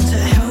 Someone to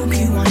help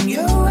you on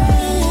your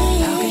way.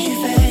 How could you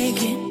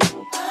fake it?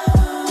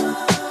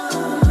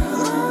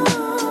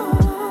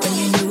 When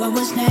you knew I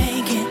was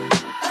naked.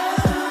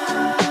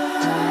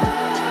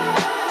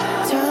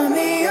 Tell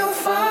me you're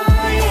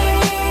falling.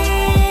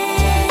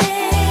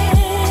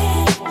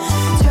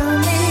 Tell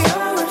me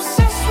you're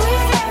obsessed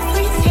with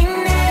everything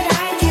that I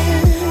do.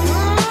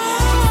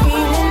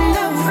 Feeling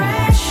the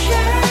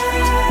pressure.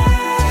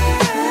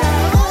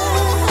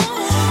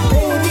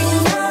 Baby,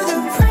 know the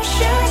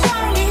pressure's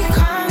only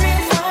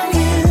coming from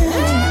you.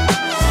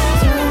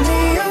 Tell me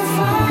you're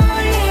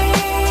falling.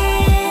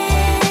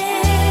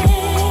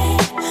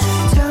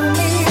 Tell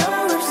me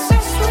you're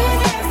obsessed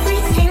with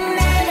everything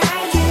that I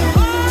do.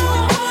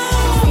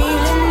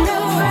 Feeling the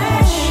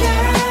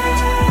pressure.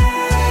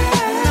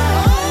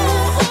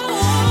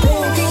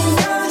 Baby,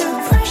 know the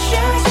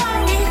pressure's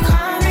only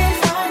coming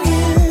from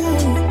you.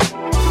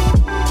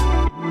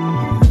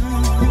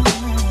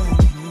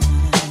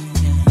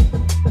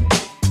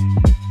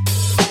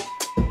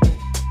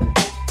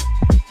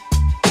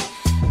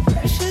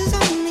 Pressure's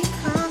only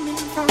coming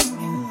from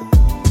you.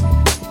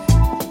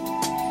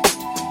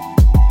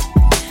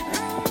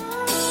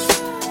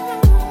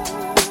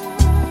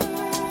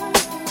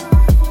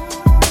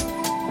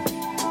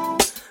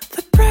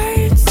 The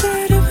bright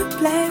side of a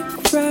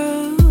black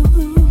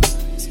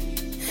rose,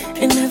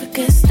 it never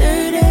gets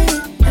dirty.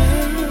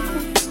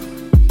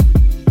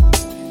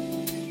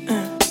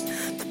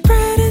 The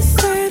brightest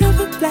side of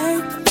a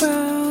black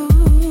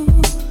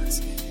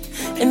rose,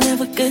 it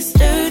never gets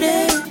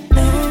dirty.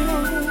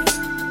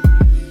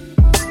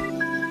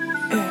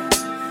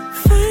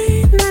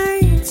 Fine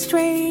lines,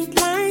 straight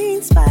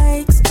lines,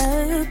 spikes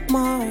up,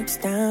 marks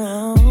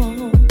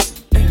down.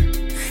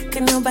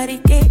 Can nobody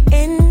get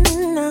in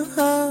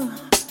now?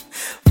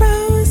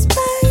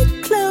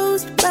 Rosebud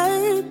closed,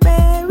 but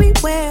very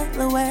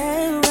well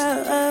away.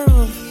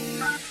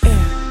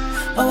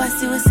 Oh, I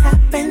see what's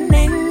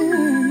happening.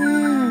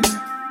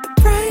 The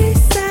bright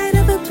side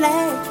of a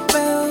black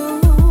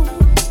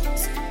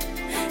rose,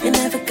 it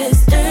never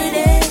gets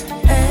dirty.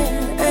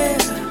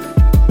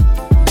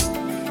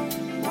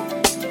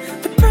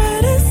 The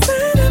brightest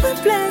side of a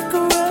black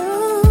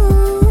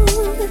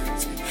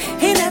rose,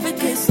 it never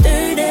gets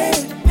dirty.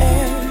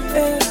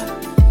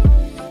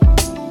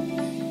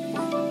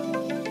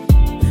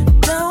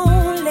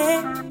 Don't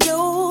let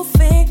your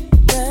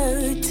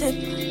fingertip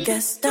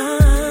get stung.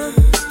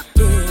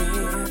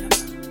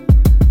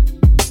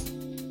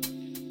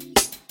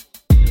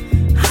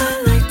 I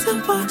like to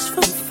watch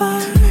from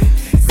far,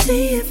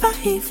 see if I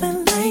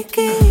even like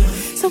it.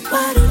 So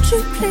why don't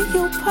you play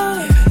your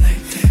part?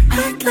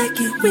 Act like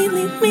you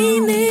really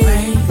mean it.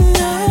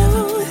 No,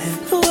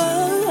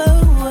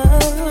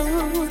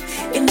 whoa,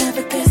 it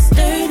never gets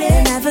dirty.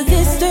 It never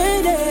gets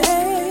dirty.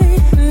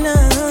 No,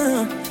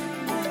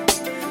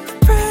 the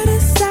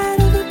brightest side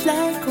of a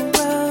black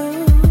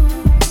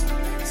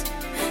rose,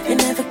 it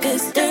never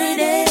gets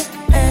dirty.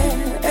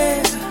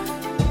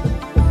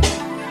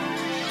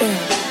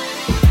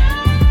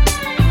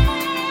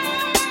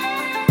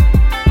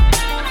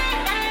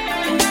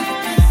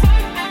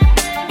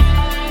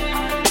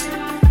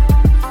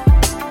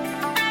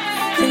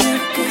 It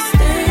never gets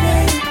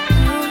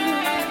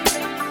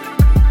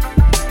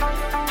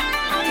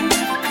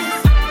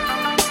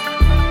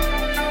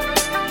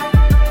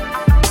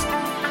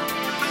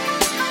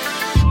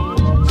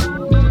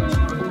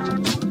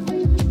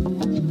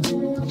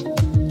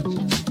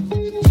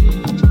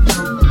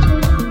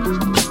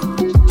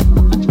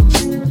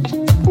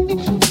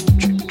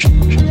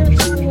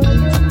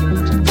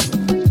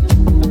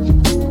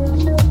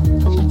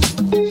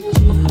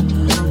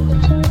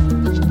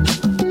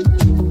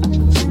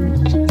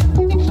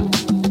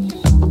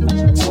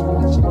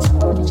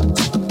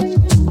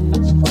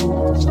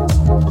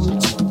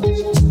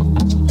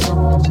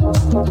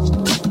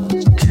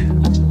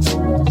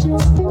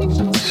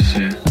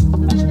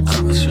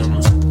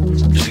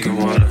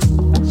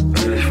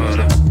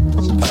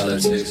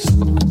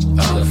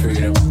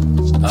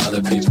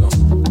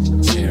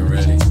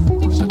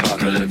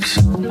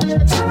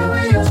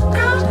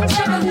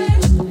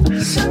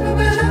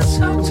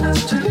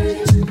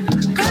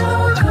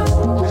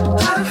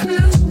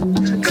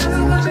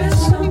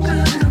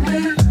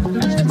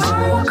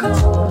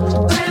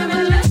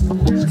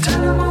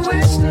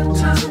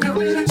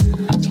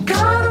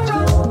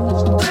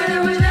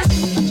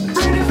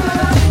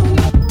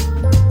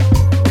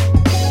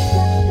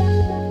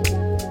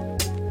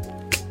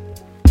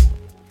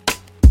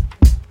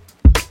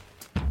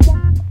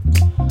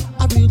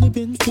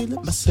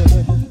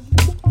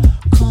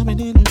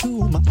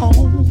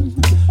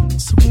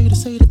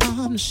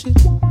I'm the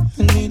shit,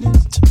 and mean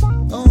it.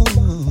 Oh,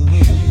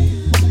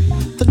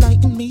 the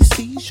light in me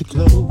sees you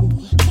glow.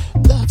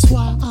 That's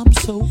why I'm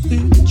so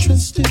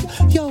interested.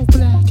 Your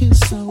black is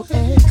so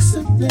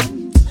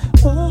excellent.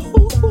 Oh,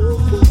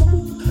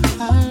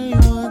 I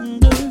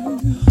wonder,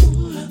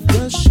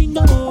 does she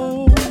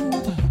know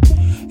that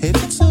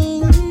it's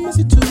so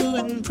easy to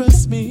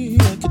impress me?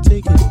 I could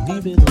take it,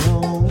 leave it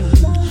alone.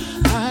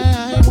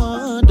 I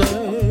wonder,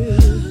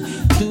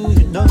 do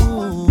you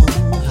know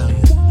how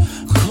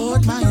you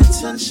caught my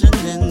attention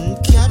and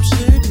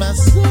captured my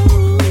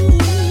soul?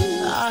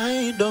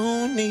 I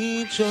don't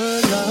need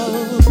your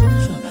love,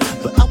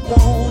 but I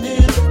want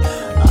it.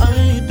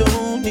 I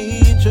don't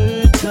need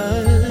your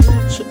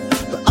touch,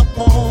 but I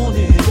want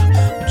it.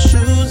 I'm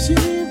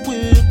choosing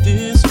with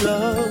this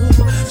love.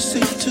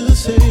 Safe to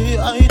say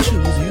I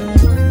choose you.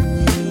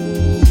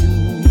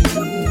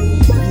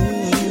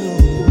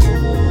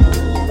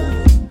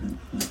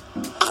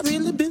 I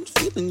really been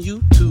feeling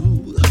you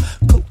too.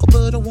 Cocoa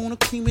butter, wanna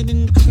cream it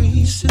in the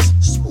creases.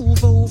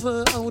 Smooth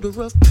over all the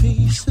rough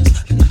pieces.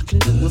 And I can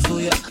do it for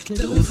you, I can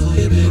do it for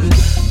you, baby. You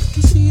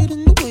can see it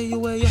in the way you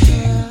wear your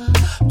hair.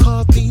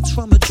 Carved beats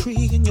from a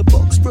tree in your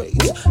box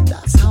braids.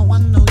 That's how I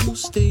know you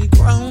stay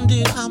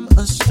grounded. I'm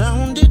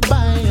astounded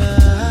by you.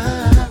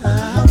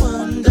 I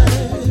wonder,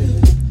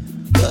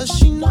 does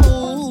she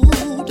know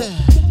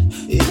that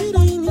it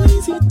ain't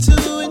easy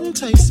to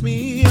entice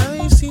me?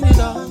 I've seen it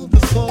all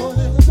before.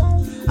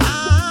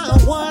 I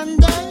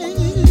wonder,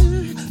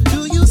 do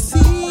you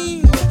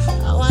see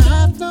how I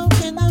have no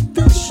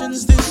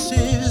inhibitions? This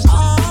is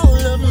all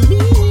of me.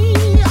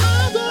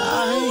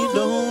 I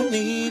don't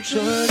need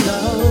your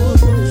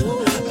love,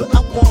 but I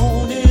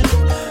want it.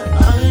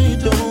 I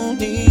don't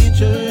need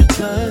your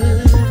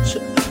touch,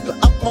 but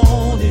I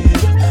want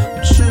it.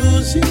 I'm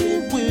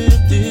choosing with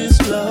this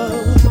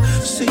love.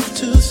 Safe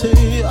to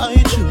say I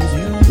choose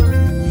you.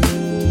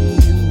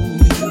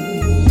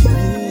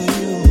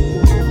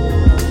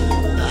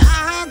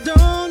 I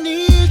don't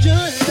need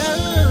your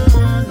love.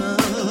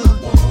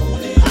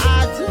 I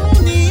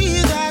don't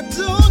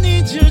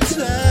need your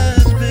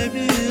touch,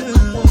 baby.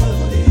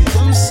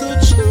 I'm so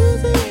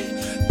choosy.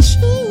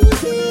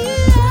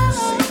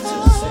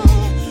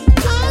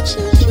 I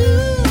choose you.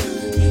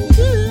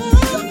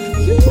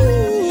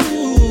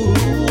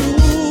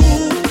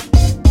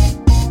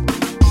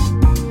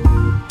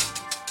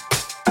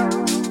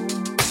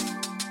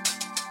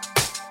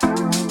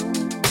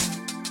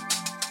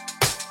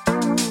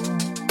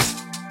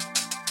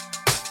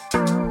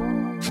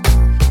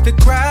 The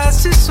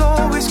grass is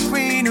always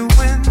greener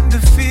when the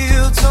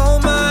fields are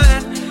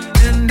mine.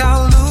 And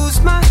I'll lose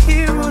my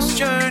hero's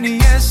journey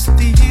as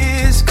the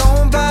years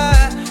go by.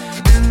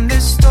 And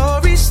this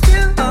story's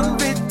still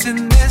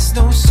unwritten, there's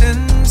no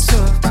sense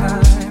of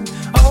time.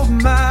 Oh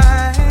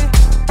my,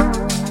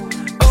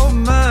 oh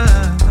my.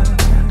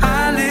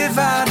 I live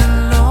out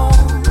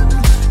alone,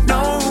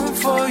 no room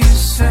for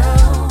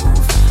yourself.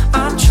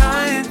 I'm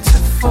trying to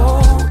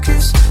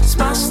focus, it's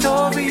my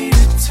story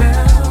to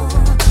tell.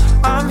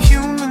 I'm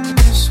human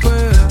as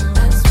well,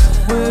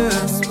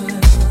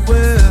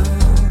 well.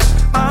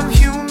 I'm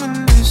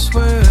human as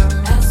well,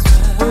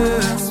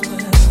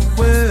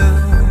 well.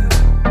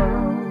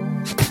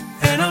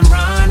 And I'm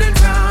running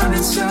round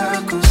in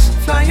circles,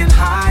 flying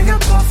high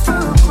above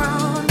the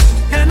ground.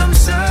 And I'm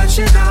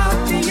searching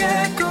out the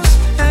echoes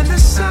and the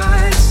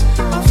signs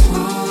of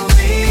who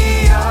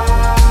we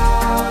are,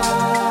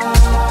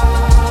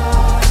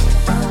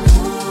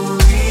 who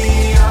we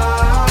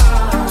are.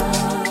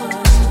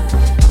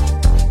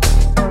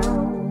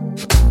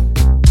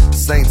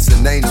 Saints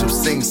and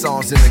angels sing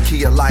songs in the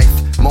key of life.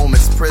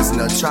 Moments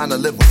prisoner, trying to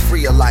live a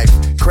freer life.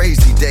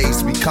 Crazy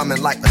days be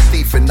coming like a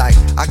thief at night.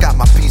 I got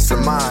my peace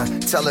of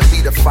mind, telling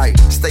me to fight.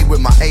 Stay with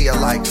my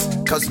A-likes,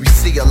 cause we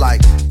see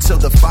alike. Till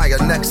the fire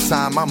next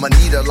time, I'ma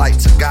need a light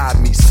to guide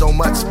me. So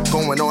much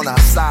going on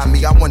outside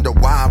me, I wonder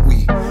why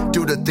we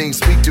do the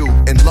things we do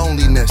in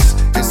loneliness,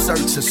 in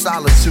search of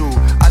solitude.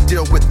 I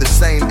deal with the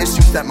same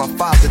issues that my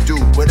father do,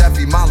 with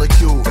every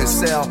molecule and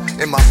cell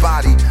in my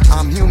body.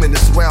 I'm human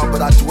as well,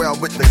 but I dwell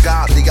with the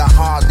godly. I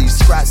hardly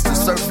scratch the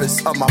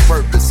surface of my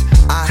purpose.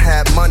 I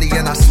had money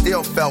and I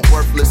still felt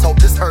worthless. Hope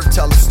this earth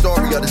tell a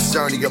story of this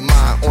journey of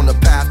mine. On the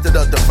path to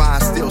the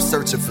divine, still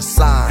searching for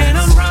signs. And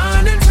I'm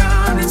running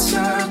round in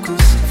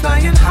circles,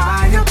 flying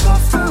high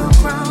above the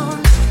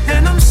ground.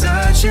 And I'm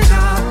searching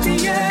out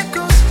the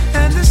echoes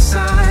and the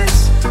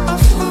signs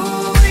of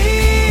who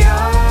we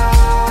are,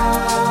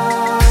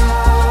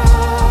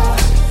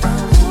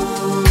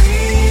 who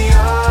we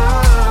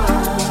are,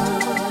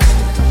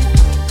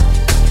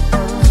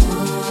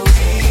 who we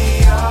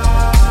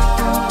are.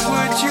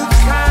 Would you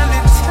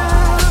kindly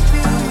tell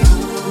me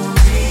who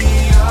we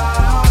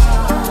are?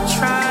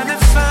 Trying to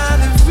find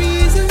the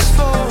reasons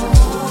for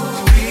who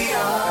we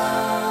are.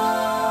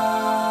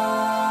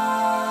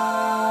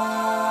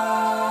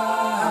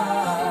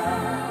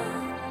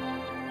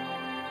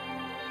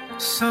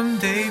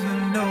 Someday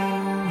we'll know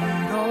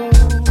it all.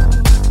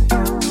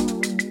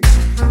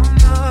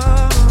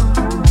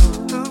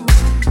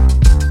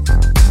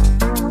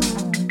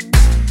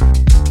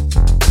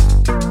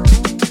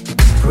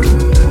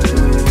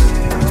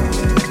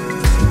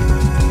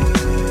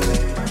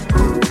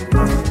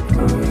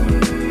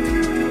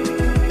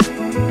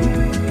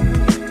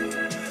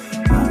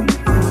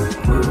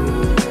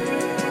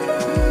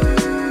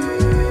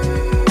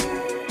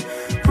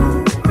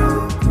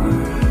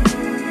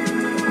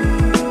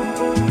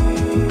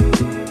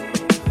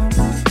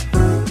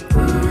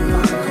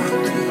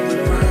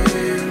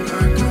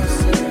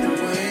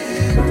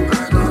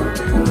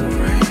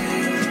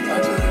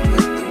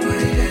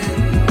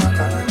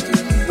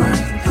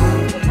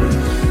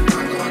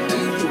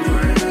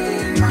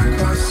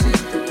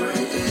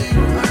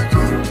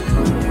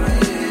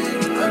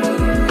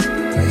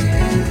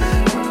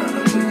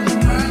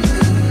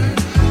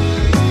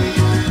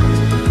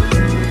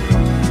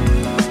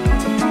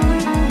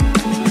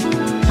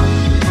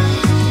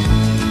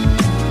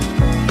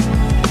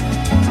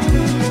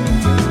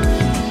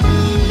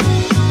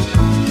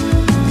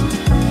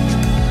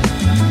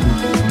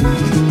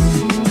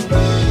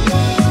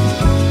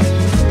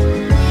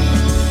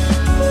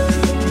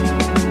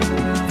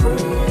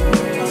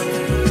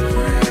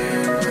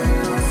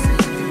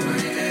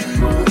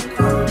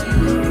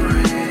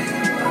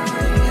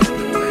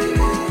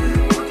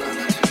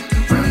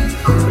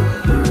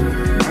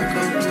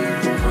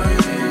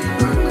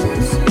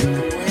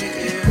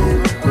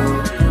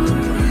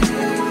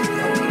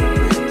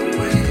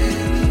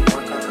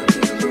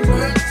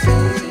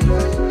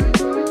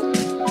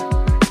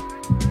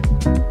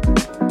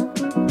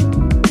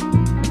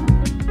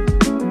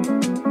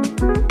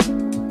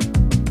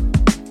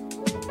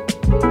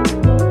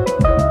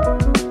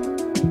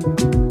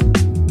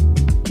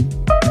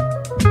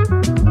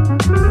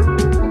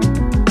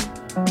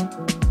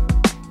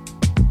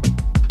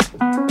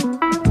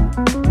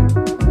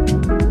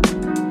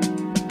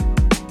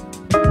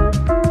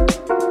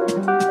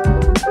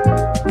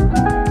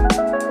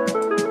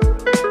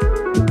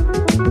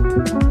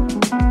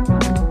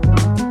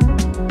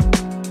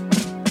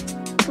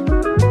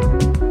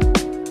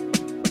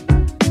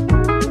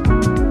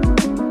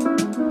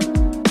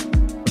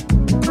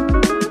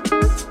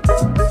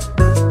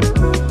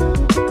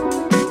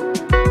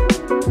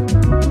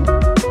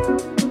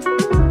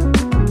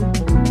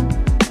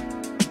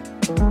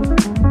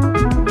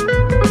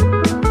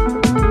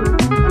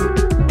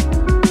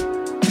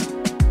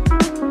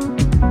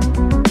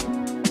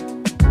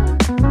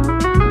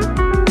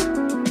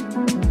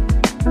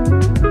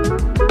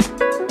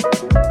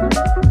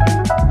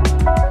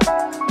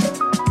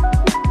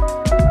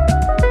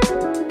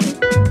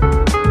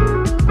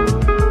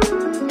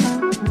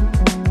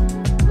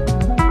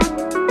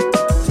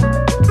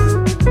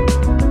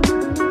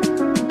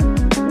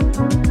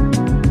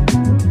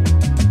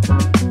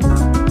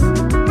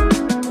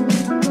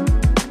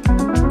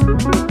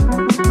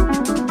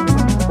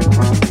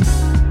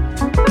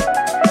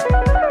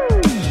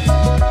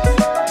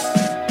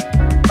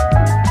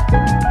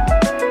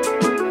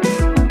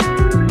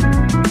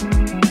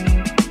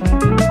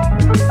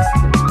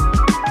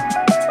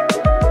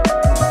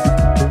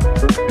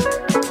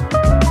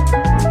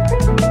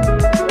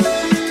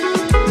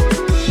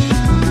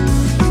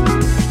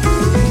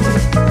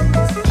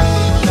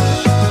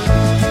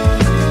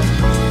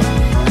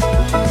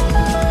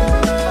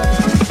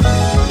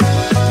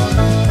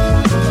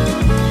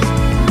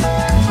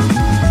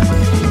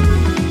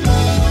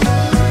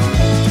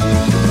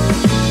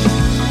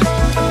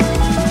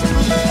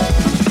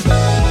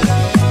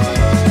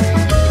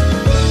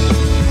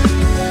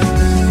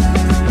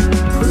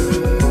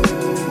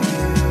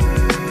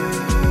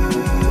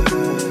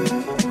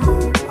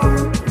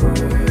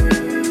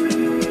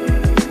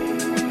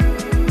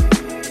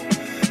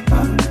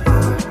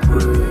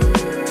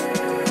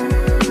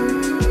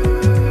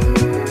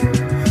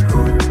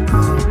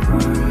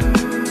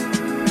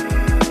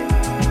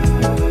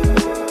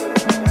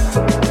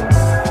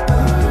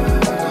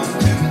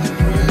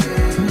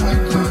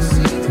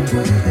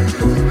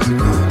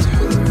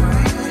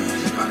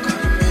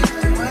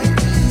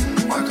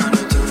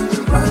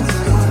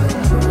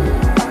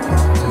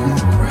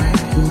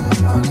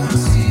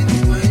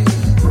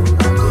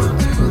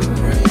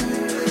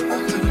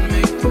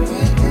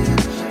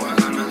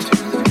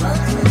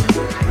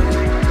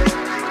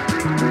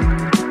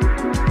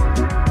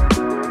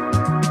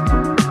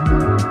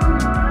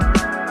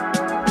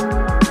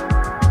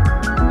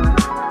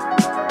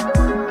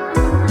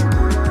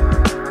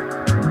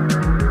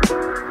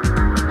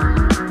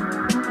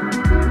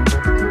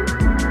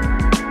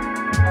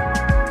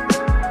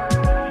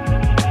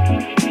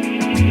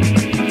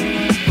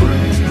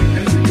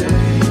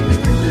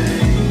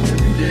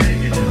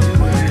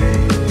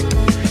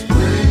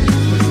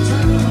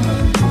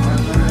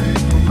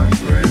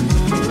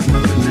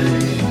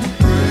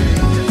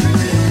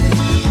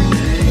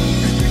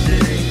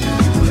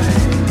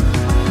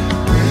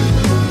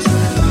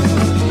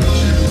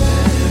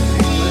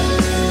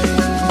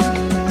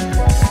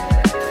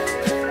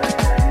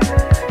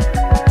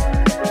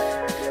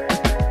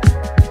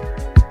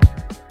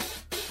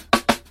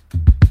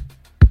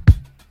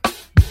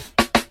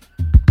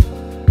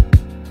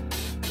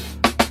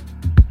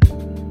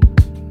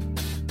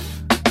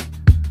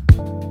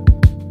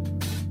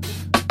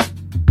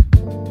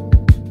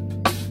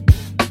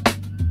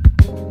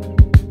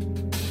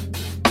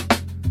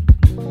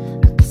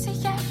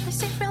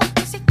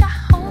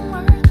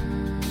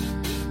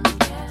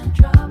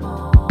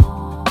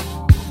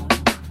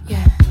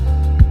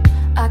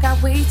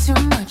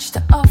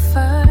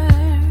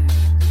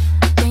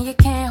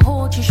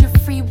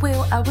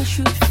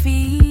 should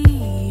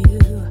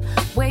feel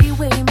way,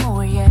 way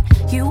more, yeah.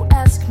 You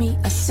ask me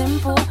a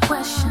simple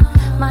question,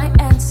 my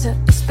answer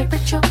is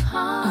spiritual.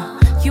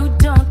 You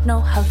don't know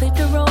how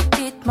literal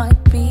it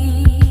might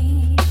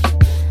be.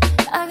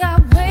 I got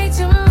way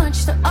too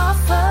much to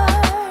offer.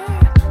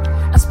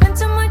 I spent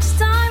too much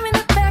time in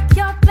the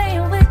backyard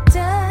playing with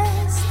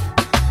dust.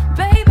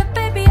 Baby,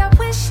 baby, I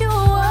wish you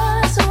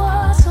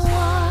was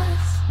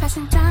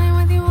passing time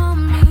with you on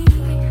me.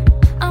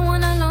 I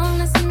want a long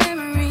lasting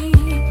memory.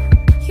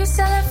 You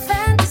sell a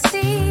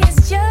fantasy,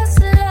 it's just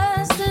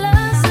lust,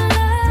 lust,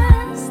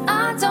 lust.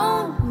 I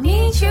don't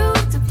need you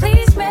to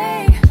please me.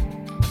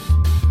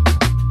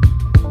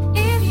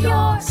 If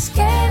you're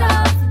scared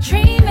of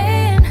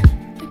dreaming,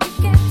 you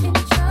get in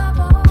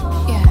trouble.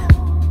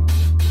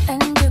 Yeah,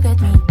 and you get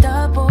me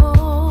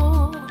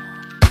double.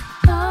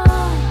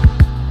 Oh,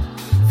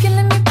 if you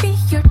let me be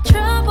your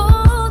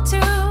trouble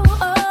too.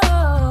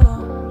 Oh,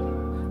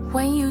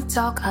 when you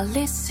talk, I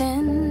listen.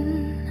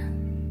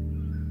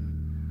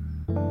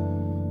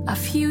 I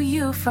feel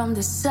you from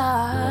the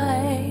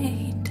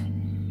side.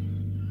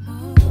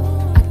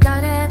 I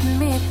gotta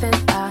admit that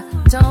I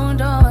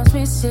don't always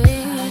miss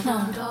it. No.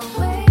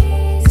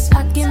 'Cause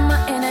I get my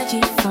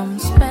energy from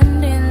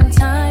spending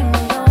time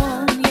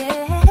alone.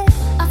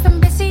 Yeah, I've been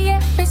busy,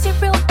 yeah, busy,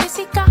 real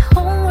busy. Got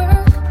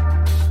homework,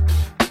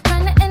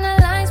 trying to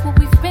analyze what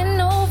we've been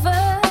over,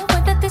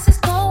 whether this is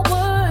gonna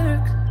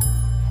work.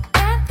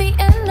 At the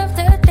end of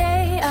the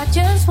day, I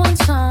just want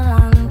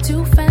someone to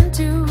vent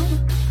to.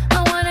 I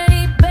wanna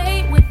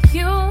debate with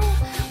you.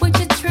 Would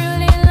you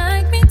truly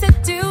like me to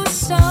do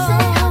so?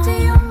 Say, how do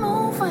you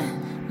move when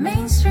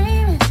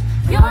mainstream is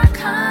your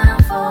kind of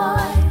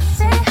voice?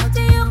 Say, how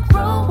do you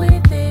grow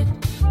with it?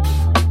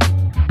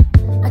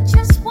 I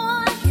just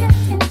wanna get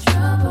in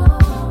trouble.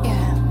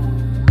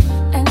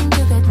 Yeah, and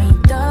you get me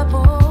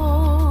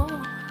double.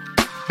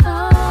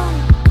 Oh,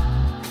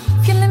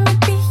 if you let me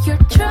be your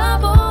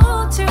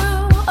trouble too.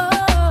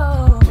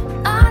 Oh,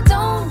 I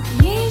don't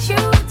need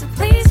you to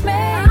please me.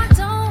 I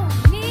don't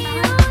need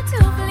you to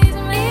please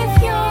me. If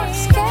you're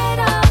scared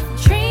of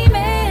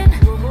dreaming,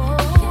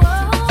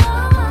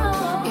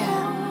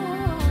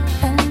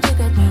 yeah, and you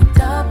get me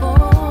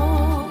double.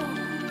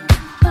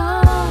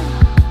 Oh,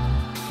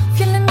 if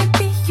you let me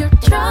be your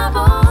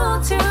trouble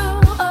too.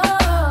 Oh,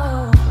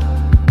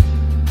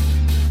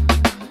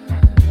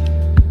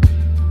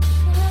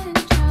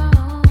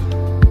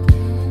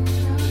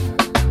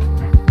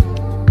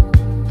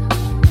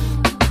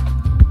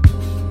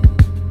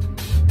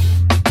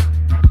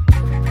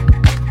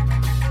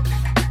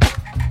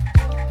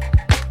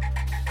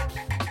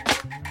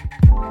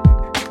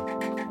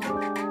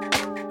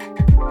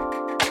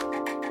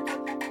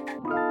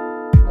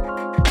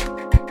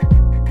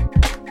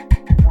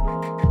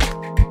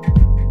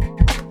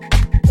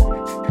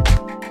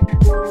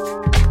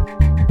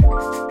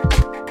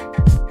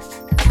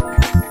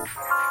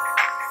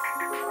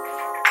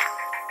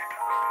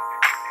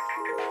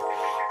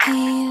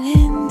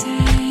 Healing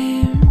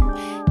time,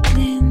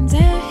 lends a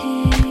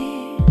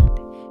hand,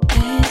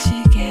 but you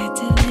got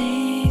to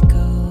let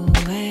go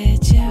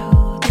what you're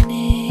holding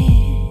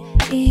in.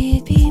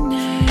 It'd be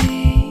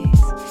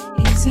nice,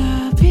 it's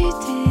all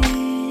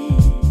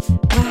pretend.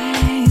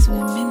 Wise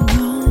women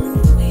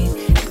won't wait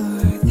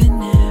for the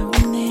now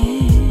and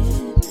then.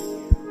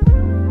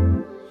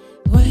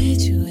 What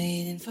you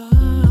waiting for?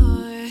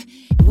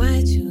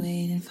 What you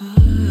waiting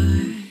for?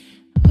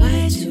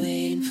 What you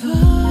waiting for?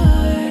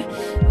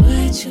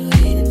 What you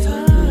waiting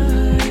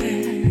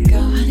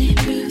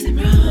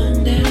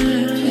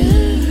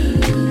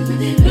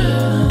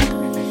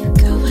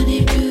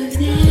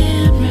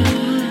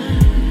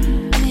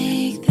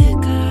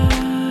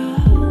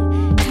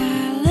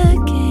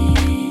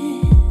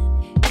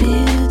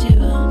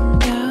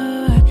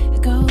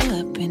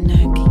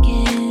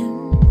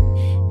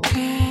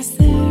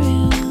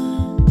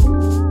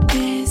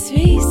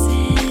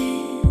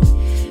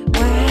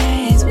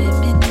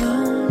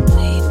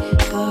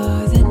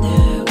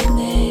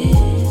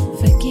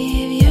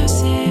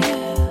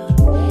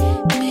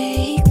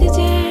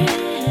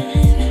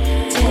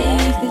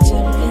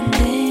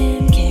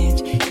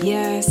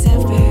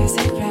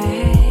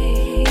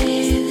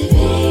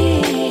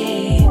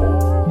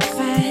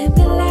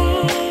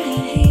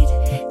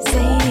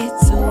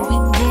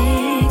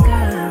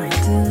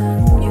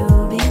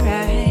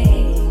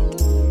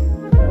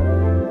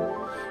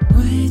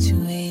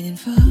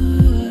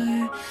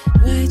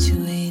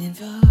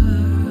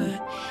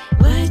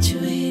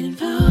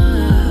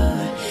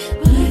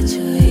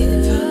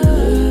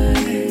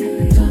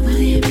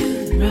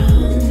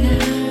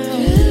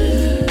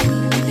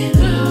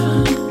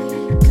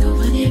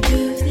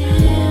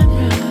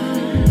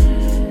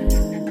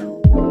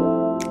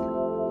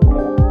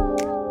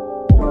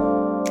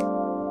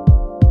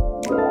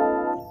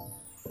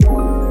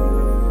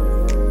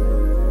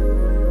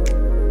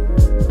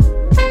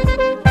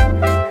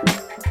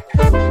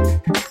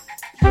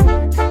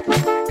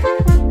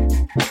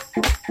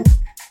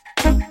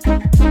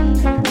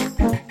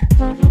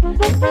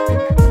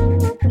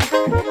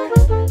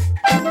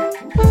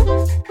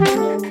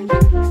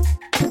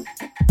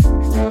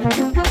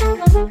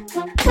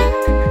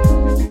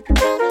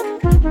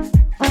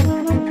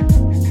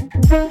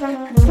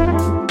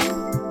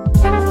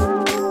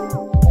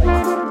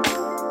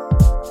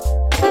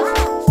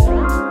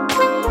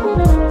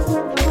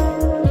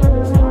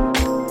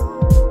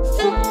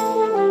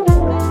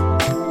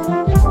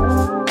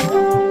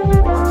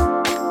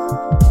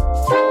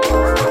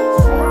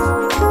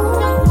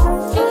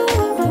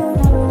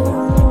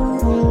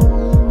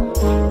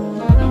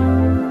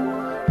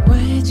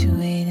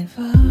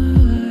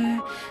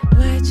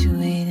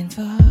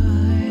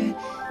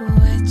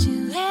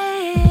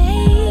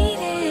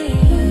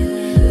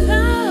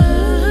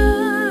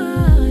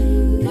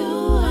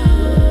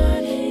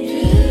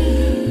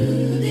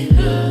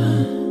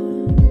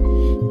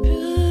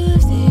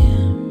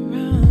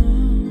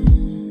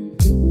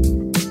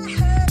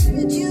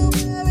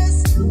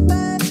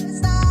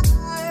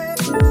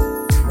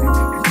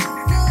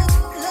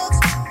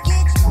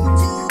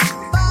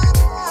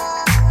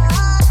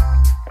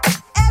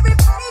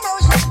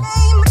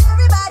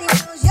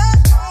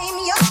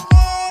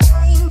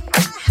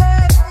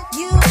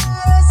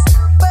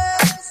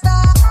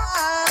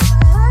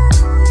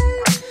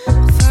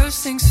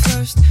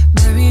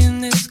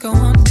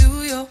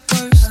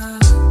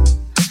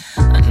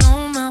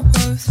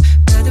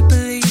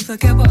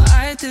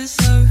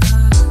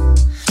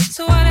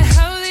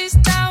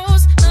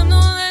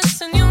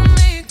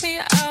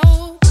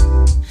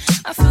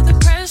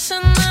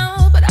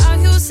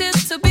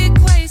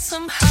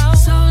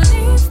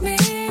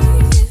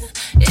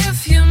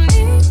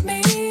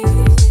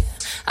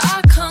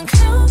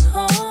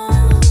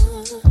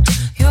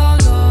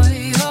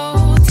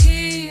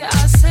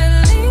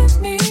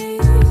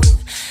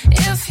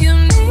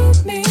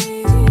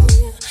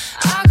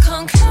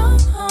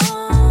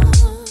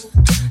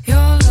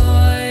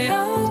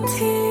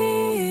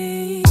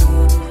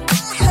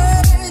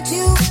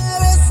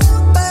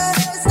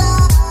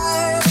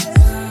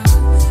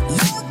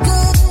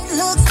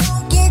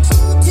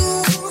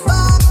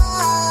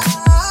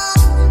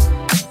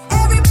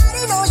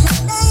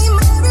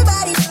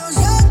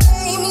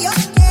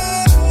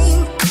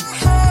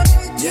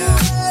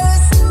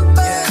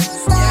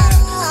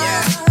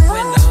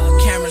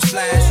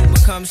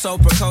so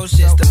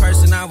precocious. The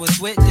person I was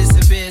with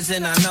disappears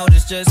and I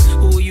notice just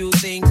who you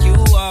think you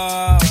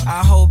are.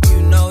 I hope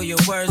you know your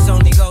words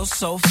only go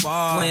so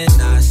far. When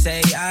I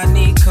say I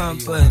need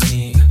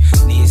company,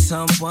 need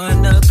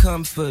someone to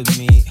comfort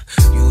me,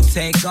 you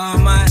take all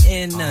my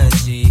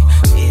energy.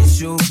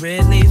 Is you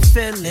really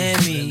feeling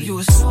me? You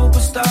a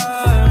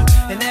superstar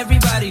and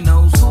everybody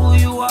knows who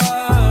you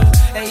are.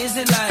 Hey, is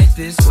it like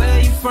this? Where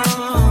you from?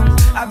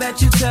 I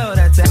bet you tell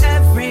that to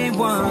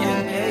everyone.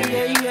 Yeah,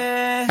 yeah,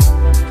 yeah.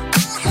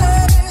 I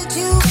heard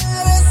you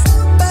were a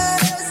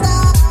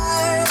superstar.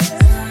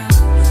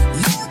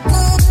 Your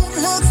good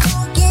looks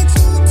don't get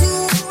you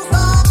too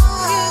far.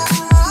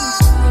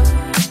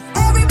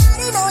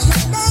 Everybody knows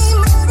your name.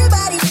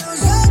 Everybody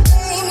knows your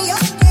game,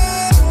 your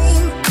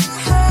game. I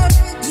heard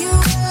you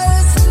were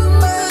a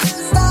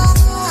superstar.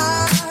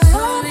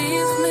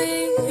 Believe me,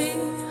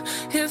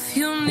 if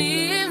you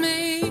need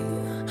me,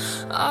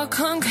 I'll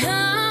come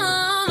count.